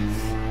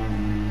death.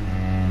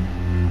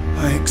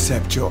 I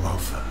accept your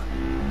offer.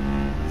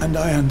 And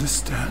I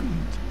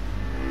understand.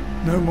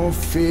 No more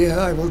fear,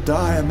 I will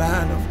die a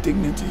man of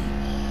dignity.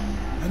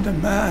 And a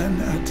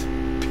man at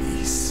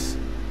peace.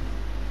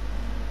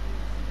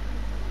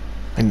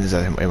 I think there's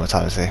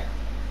immortality.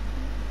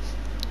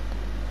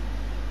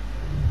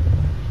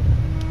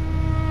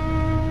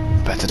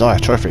 Better die,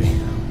 trophy.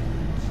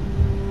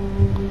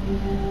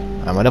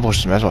 And my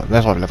level's just,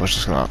 that's why my level's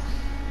just gone up.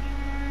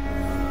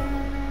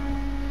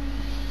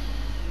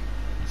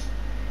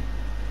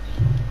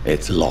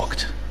 It's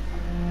locked.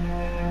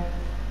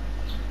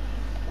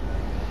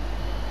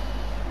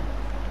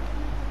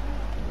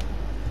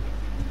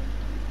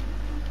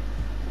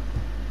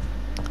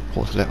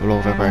 What's the level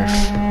of both?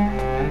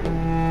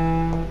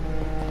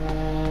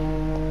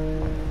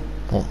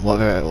 What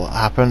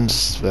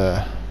happens?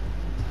 The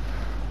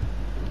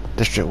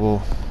district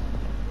will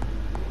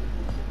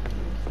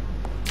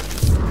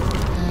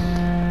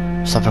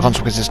suffer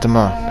consequences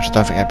tomorrow, which I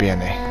don't think there'd be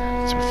any,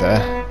 to be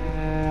fair.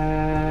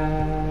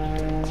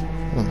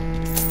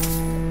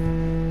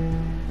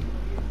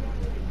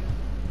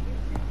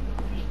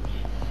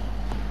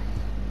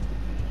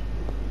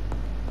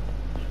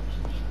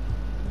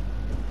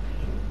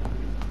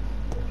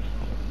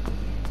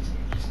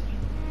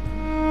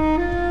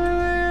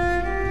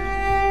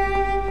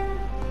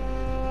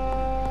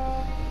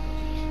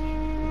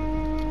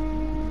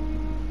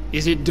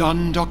 Is it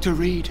done, Dr.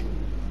 Reed?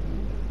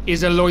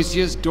 Is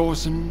Aloysius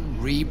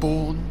Dawson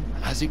reborn,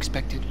 as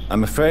expected?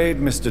 I'm afraid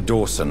Mr.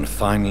 Dawson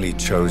finally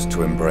chose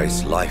to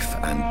embrace life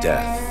and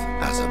death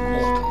as a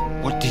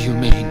mortal. What do you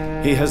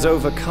mean? He has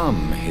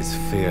overcome his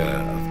fear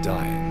of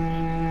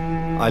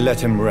dying. I let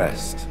him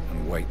rest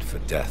and wait for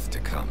death to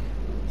come.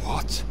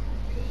 What?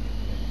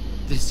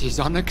 This is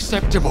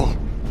unacceptable.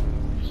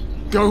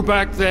 Go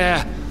back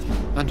there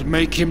and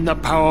make him the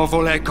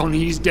powerful Ekon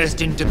he's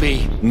destined to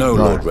be. No,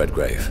 Lord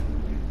Redgrave.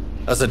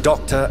 As a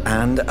doctor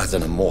and as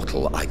an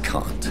immortal, I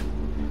can't.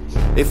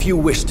 If you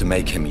wish to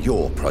make him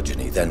your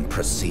progeny, then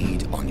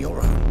proceed on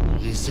your own.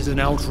 This is an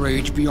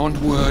outrage beyond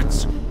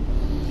words.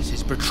 This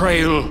is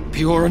betrayal,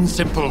 pure and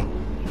simple.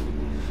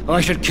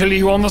 I should kill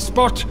you on the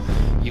spot.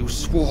 You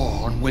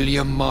swore on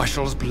William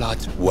Marshall's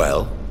blood.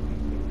 Well,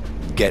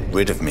 get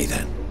rid of me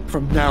then.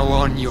 From now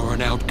on, you're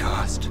an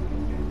outcast.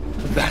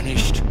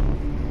 Vanished.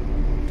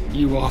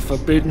 You are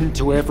forbidden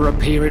to ever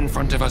appear in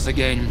front of us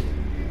again.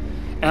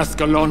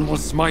 Ascalon will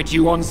smite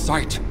you on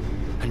sight,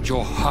 and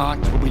your heart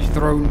will be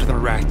thrown to the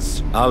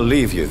rats. I'll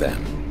leave you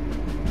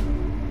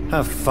then.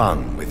 Have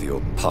fun with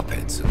your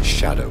puppets and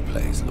shadow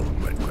plays,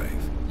 Lord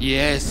Redgrave.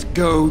 Yes,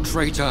 go,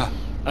 traitor,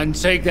 and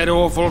take that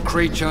awful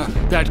creature,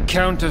 that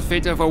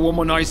counterfeit of a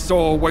woman I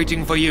saw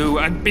waiting for you,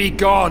 and be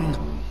gone!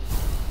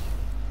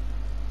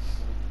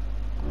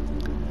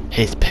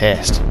 He's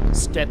pissed.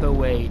 Step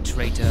away,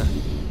 traitor.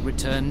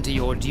 Return to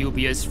your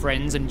dubious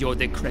friends and your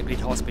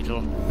decrepit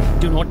hospital.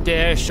 Do not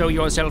dare show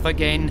yourself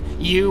again,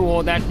 you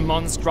or that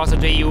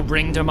monstrosity you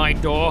bring to my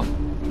door.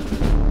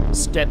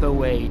 Step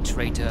away,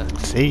 traitor.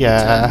 See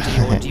ya.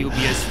 Return to your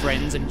dubious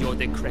friends and your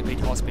decrepit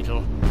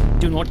hospital.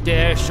 Do not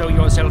dare show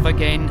yourself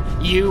again,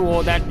 you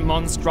or that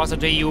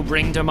monstrosity you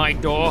bring to my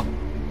door.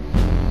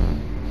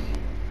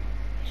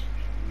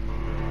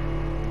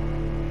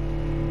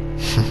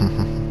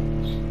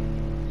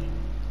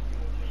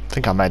 I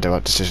think I made the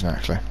right decision,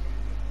 actually.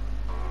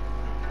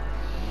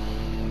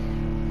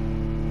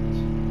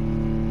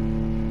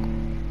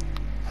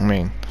 I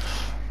mean,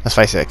 let's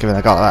face it, given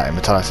a guy like that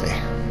immortality,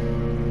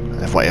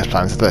 and if what he has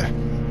plans to do,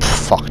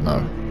 fuck no.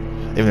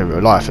 Even in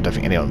real life, I don't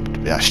think anyone would be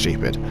that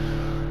stupid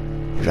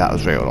if that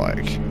was real,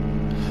 like.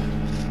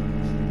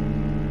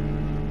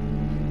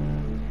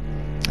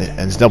 Yeah, and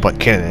there's no point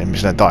killing him,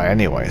 he's gonna die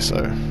anyway, so.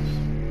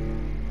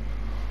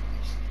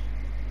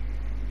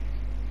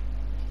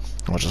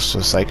 Or just for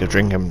the sake of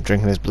drinking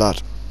his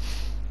blood.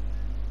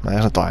 He's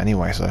gonna die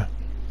anyway, so.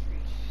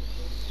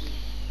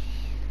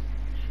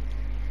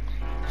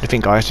 Do you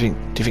think, guys? Do you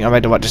think I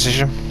made the right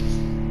decision?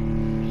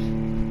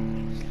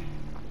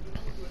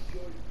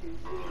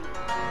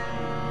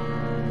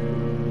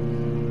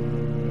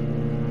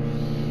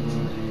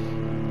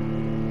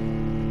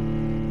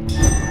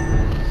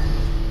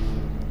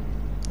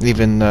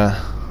 Even the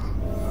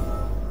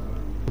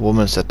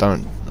woman said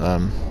don't.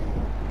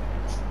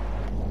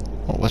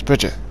 What was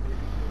Bridget?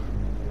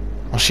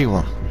 What's she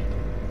want?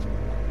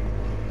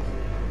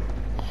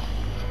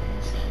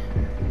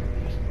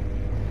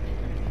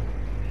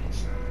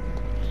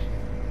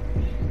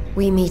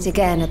 We meet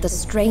again at the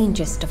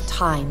strangest of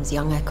times,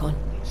 young Ekon.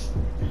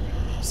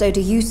 So do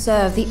you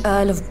serve the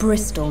Earl of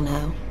Bristol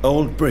now?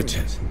 Old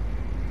Bridget.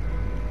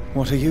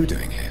 What are you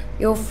doing here?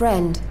 Your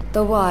friend,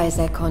 the wise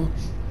Ekon.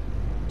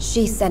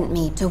 She sent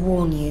me to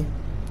warn you.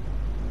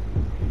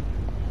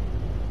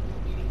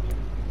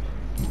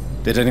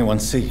 Did anyone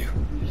see you?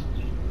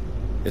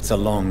 It's a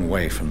long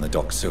way from the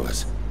dock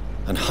sewers,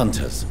 and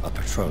hunters are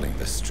patrolling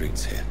the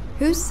streets here.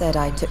 Who said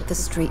I took the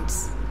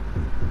streets?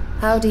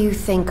 How do you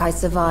think I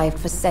survived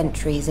for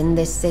centuries in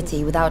this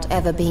city without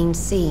ever being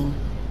seen?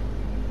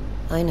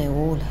 I know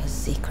all her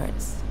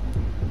secrets.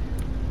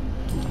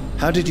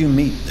 How did you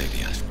meet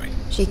Lady Ashbury?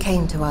 She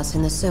came to us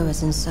in the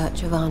sewers in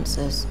search of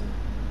answers.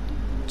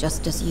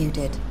 Just as you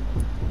did.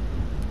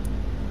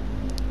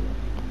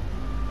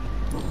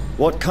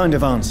 What kind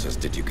of answers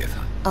did you give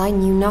her? I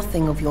knew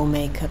nothing of your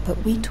maker, but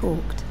we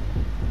talked.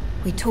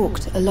 We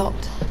talked a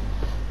lot.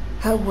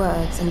 Her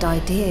words and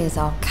ideas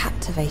are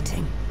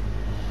captivating.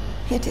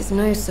 It is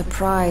no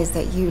surprise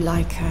that you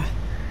like her.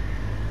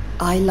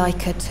 I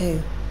like her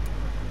too.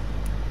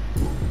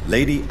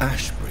 Lady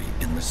Ashbury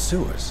in the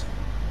sewers?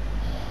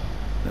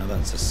 Now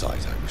that's a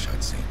sight I wish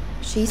I'd seen.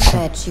 She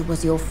said she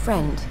was your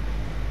friend,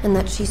 and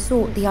that she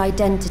sought the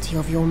identity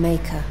of your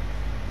maker.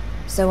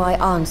 So I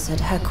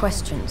answered her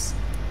questions.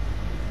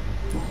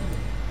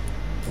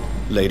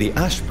 Lady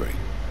Ashbury?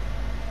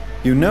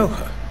 You know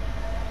her?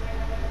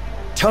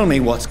 Tell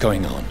me what's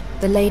going on.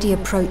 The lady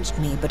approached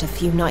me but a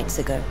few nights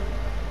ago,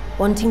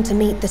 wanting to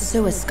meet the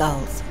sewer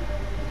skulls.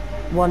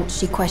 Once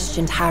she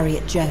questioned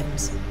Harriet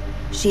Jones.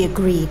 She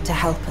agreed to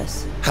help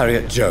us.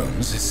 Harriet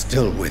Jones is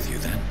still with you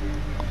then?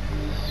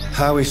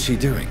 How is she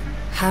doing?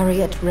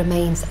 Harriet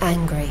remains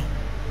angry,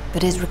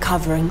 but is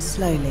recovering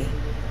slowly.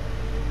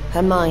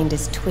 Her mind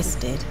is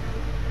twisted,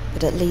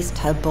 but at least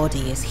her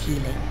body is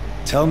healing.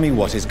 Tell me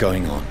what is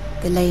going on.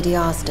 The lady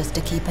asked us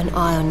to keep an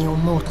eye on your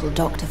mortal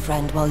doctor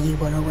friend while you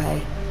were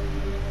away.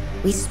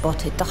 We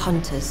spotted the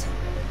hunters.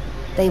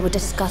 They were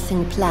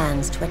discussing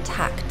plans to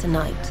attack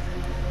tonight.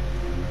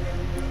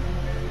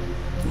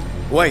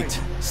 Wait!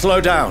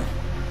 Slow down!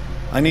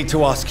 I need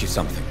to ask you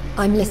something.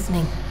 I'm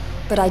listening,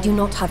 but I do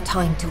not have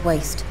time to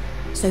waste,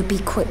 so be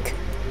quick.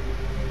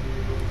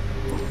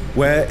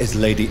 Where is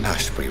Lady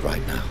Ashbury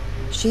right now?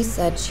 She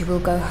said she will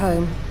go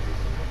home.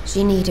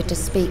 She needed to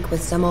speak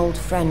with some old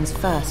friends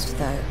first,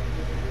 though.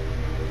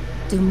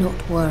 Do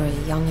not worry,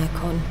 young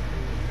Ekon.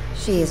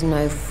 She is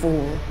no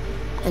fool,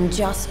 and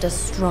just as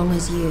strong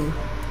as you.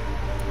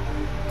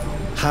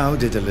 How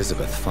did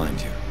Elizabeth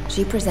find you?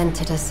 She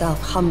presented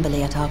herself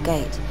humbly at our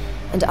gate,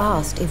 and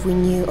asked if we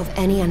knew of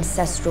any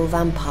ancestral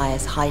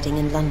vampires hiding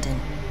in London.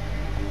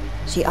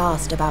 She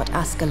asked about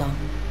Ascalon.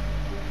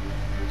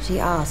 She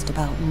asked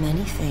about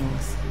many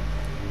things.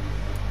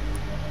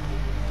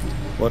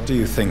 What do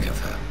you think of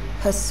her?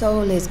 Her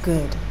soul is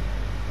good,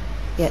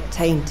 yet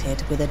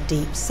tainted with a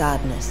deep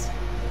sadness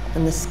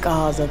and the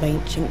scars of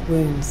ancient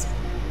wounds.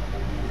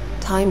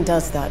 Time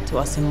does that to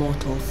us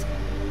immortals,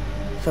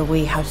 for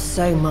we have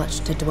so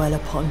much to dwell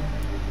upon.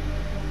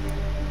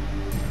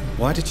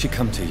 Why did she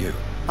come to you?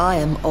 I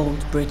am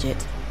old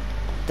Bridget,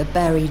 the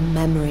buried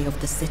memory of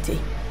the city.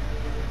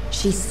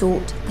 She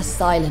sought the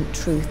silent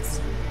truths,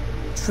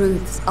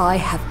 truths I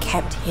have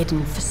kept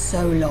hidden for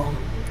so long.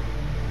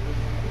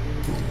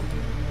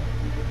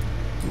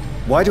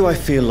 Why do I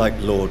feel like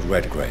Lord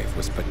Redgrave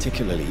was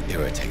particularly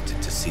irritated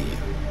to see you?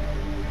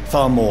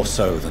 Far more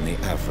so than the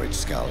average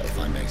Skull, if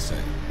I may say.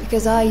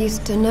 Because I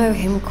used to know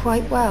him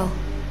quite well,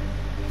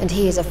 and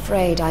he is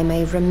afraid I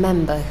may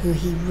remember who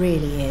he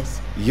really is.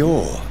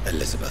 You're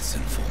Elizabeth's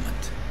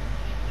informant.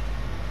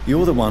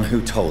 You're the one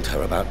who told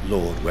her about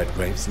Lord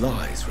Redgrave's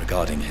lies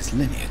regarding his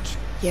lineage.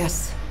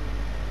 Yes,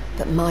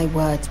 but my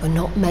words were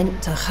not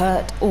meant to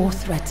hurt or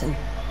threaten.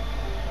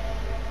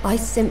 I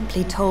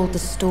simply told the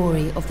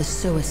story of the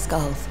sewer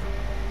skulls,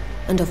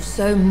 and of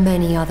so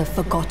many other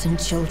forgotten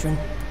children.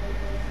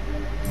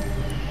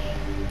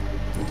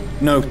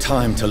 No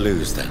time to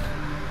lose, then.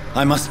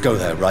 I must go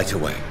there right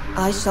away.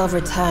 I shall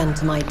return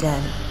to my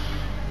den.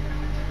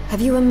 Have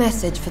you a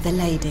message for the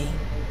lady?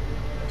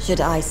 Should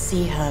I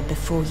see her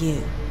before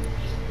you?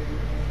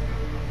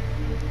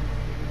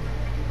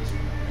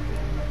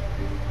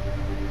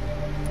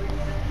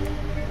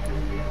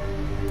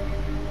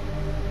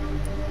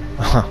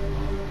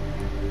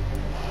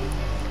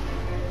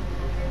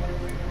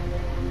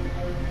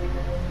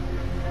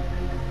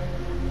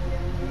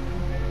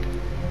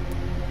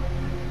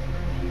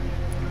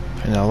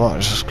 You know what?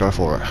 Let's just go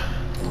for it.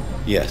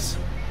 Yes.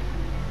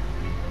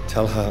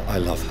 Tell her I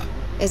love her.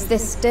 Is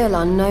this still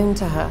unknown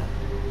to her?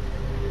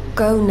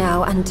 Go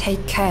now and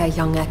take care,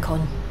 young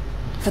Ekon,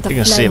 for the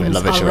flames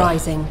are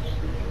rising.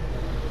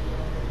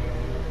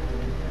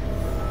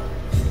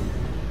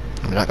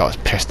 I mean, that guy was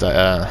pissed at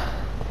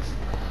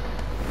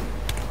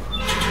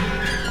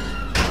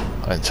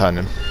I didn't turn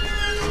him.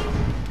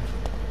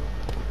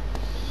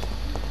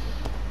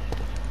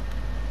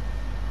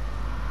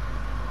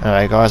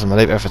 Anyway, guys, I'm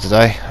gonna leave it there for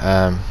today.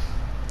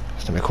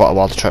 It's gonna be quite a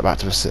while to trek back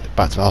to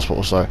the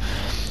hospital, so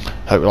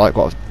hope you like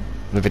what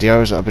the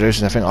videos that I've been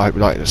producing. I hope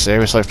you like the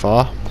series so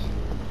far.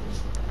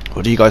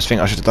 What do you guys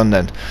think I should have done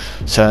then?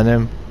 Turn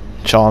him,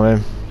 charm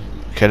him,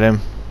 kill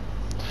him?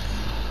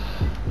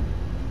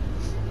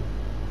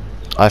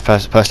 I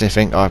personally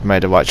think I've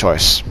made the right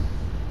choice,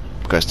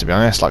 because to be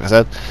honest, like I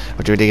said,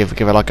 would you really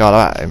give a like guy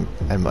like that in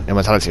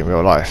immortality in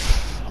real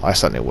life? I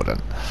certainly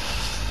wouldn't.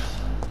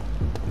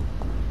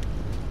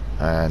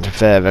 And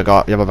fair, the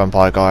other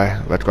vampire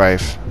guy,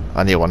 Redgrave,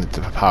 I knew he wanted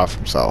the power for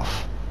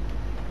himself.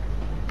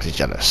 Because he's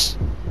jealous.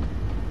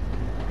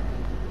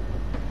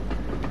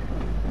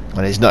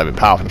 And he's not even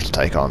powerful enough to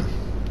take on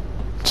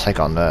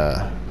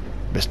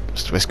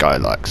this guy,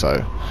 like,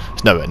 so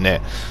it's nowhere near.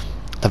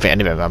 I don't think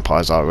any of the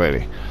vampires are,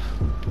 really.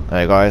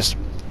 Anyway, guys,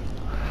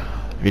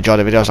 if you enjoyed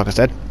the videos, like I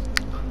said,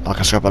 like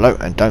and subscribe below,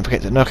 and don't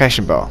forget the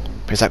notification bell.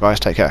 Peace out, guys,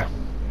 take care.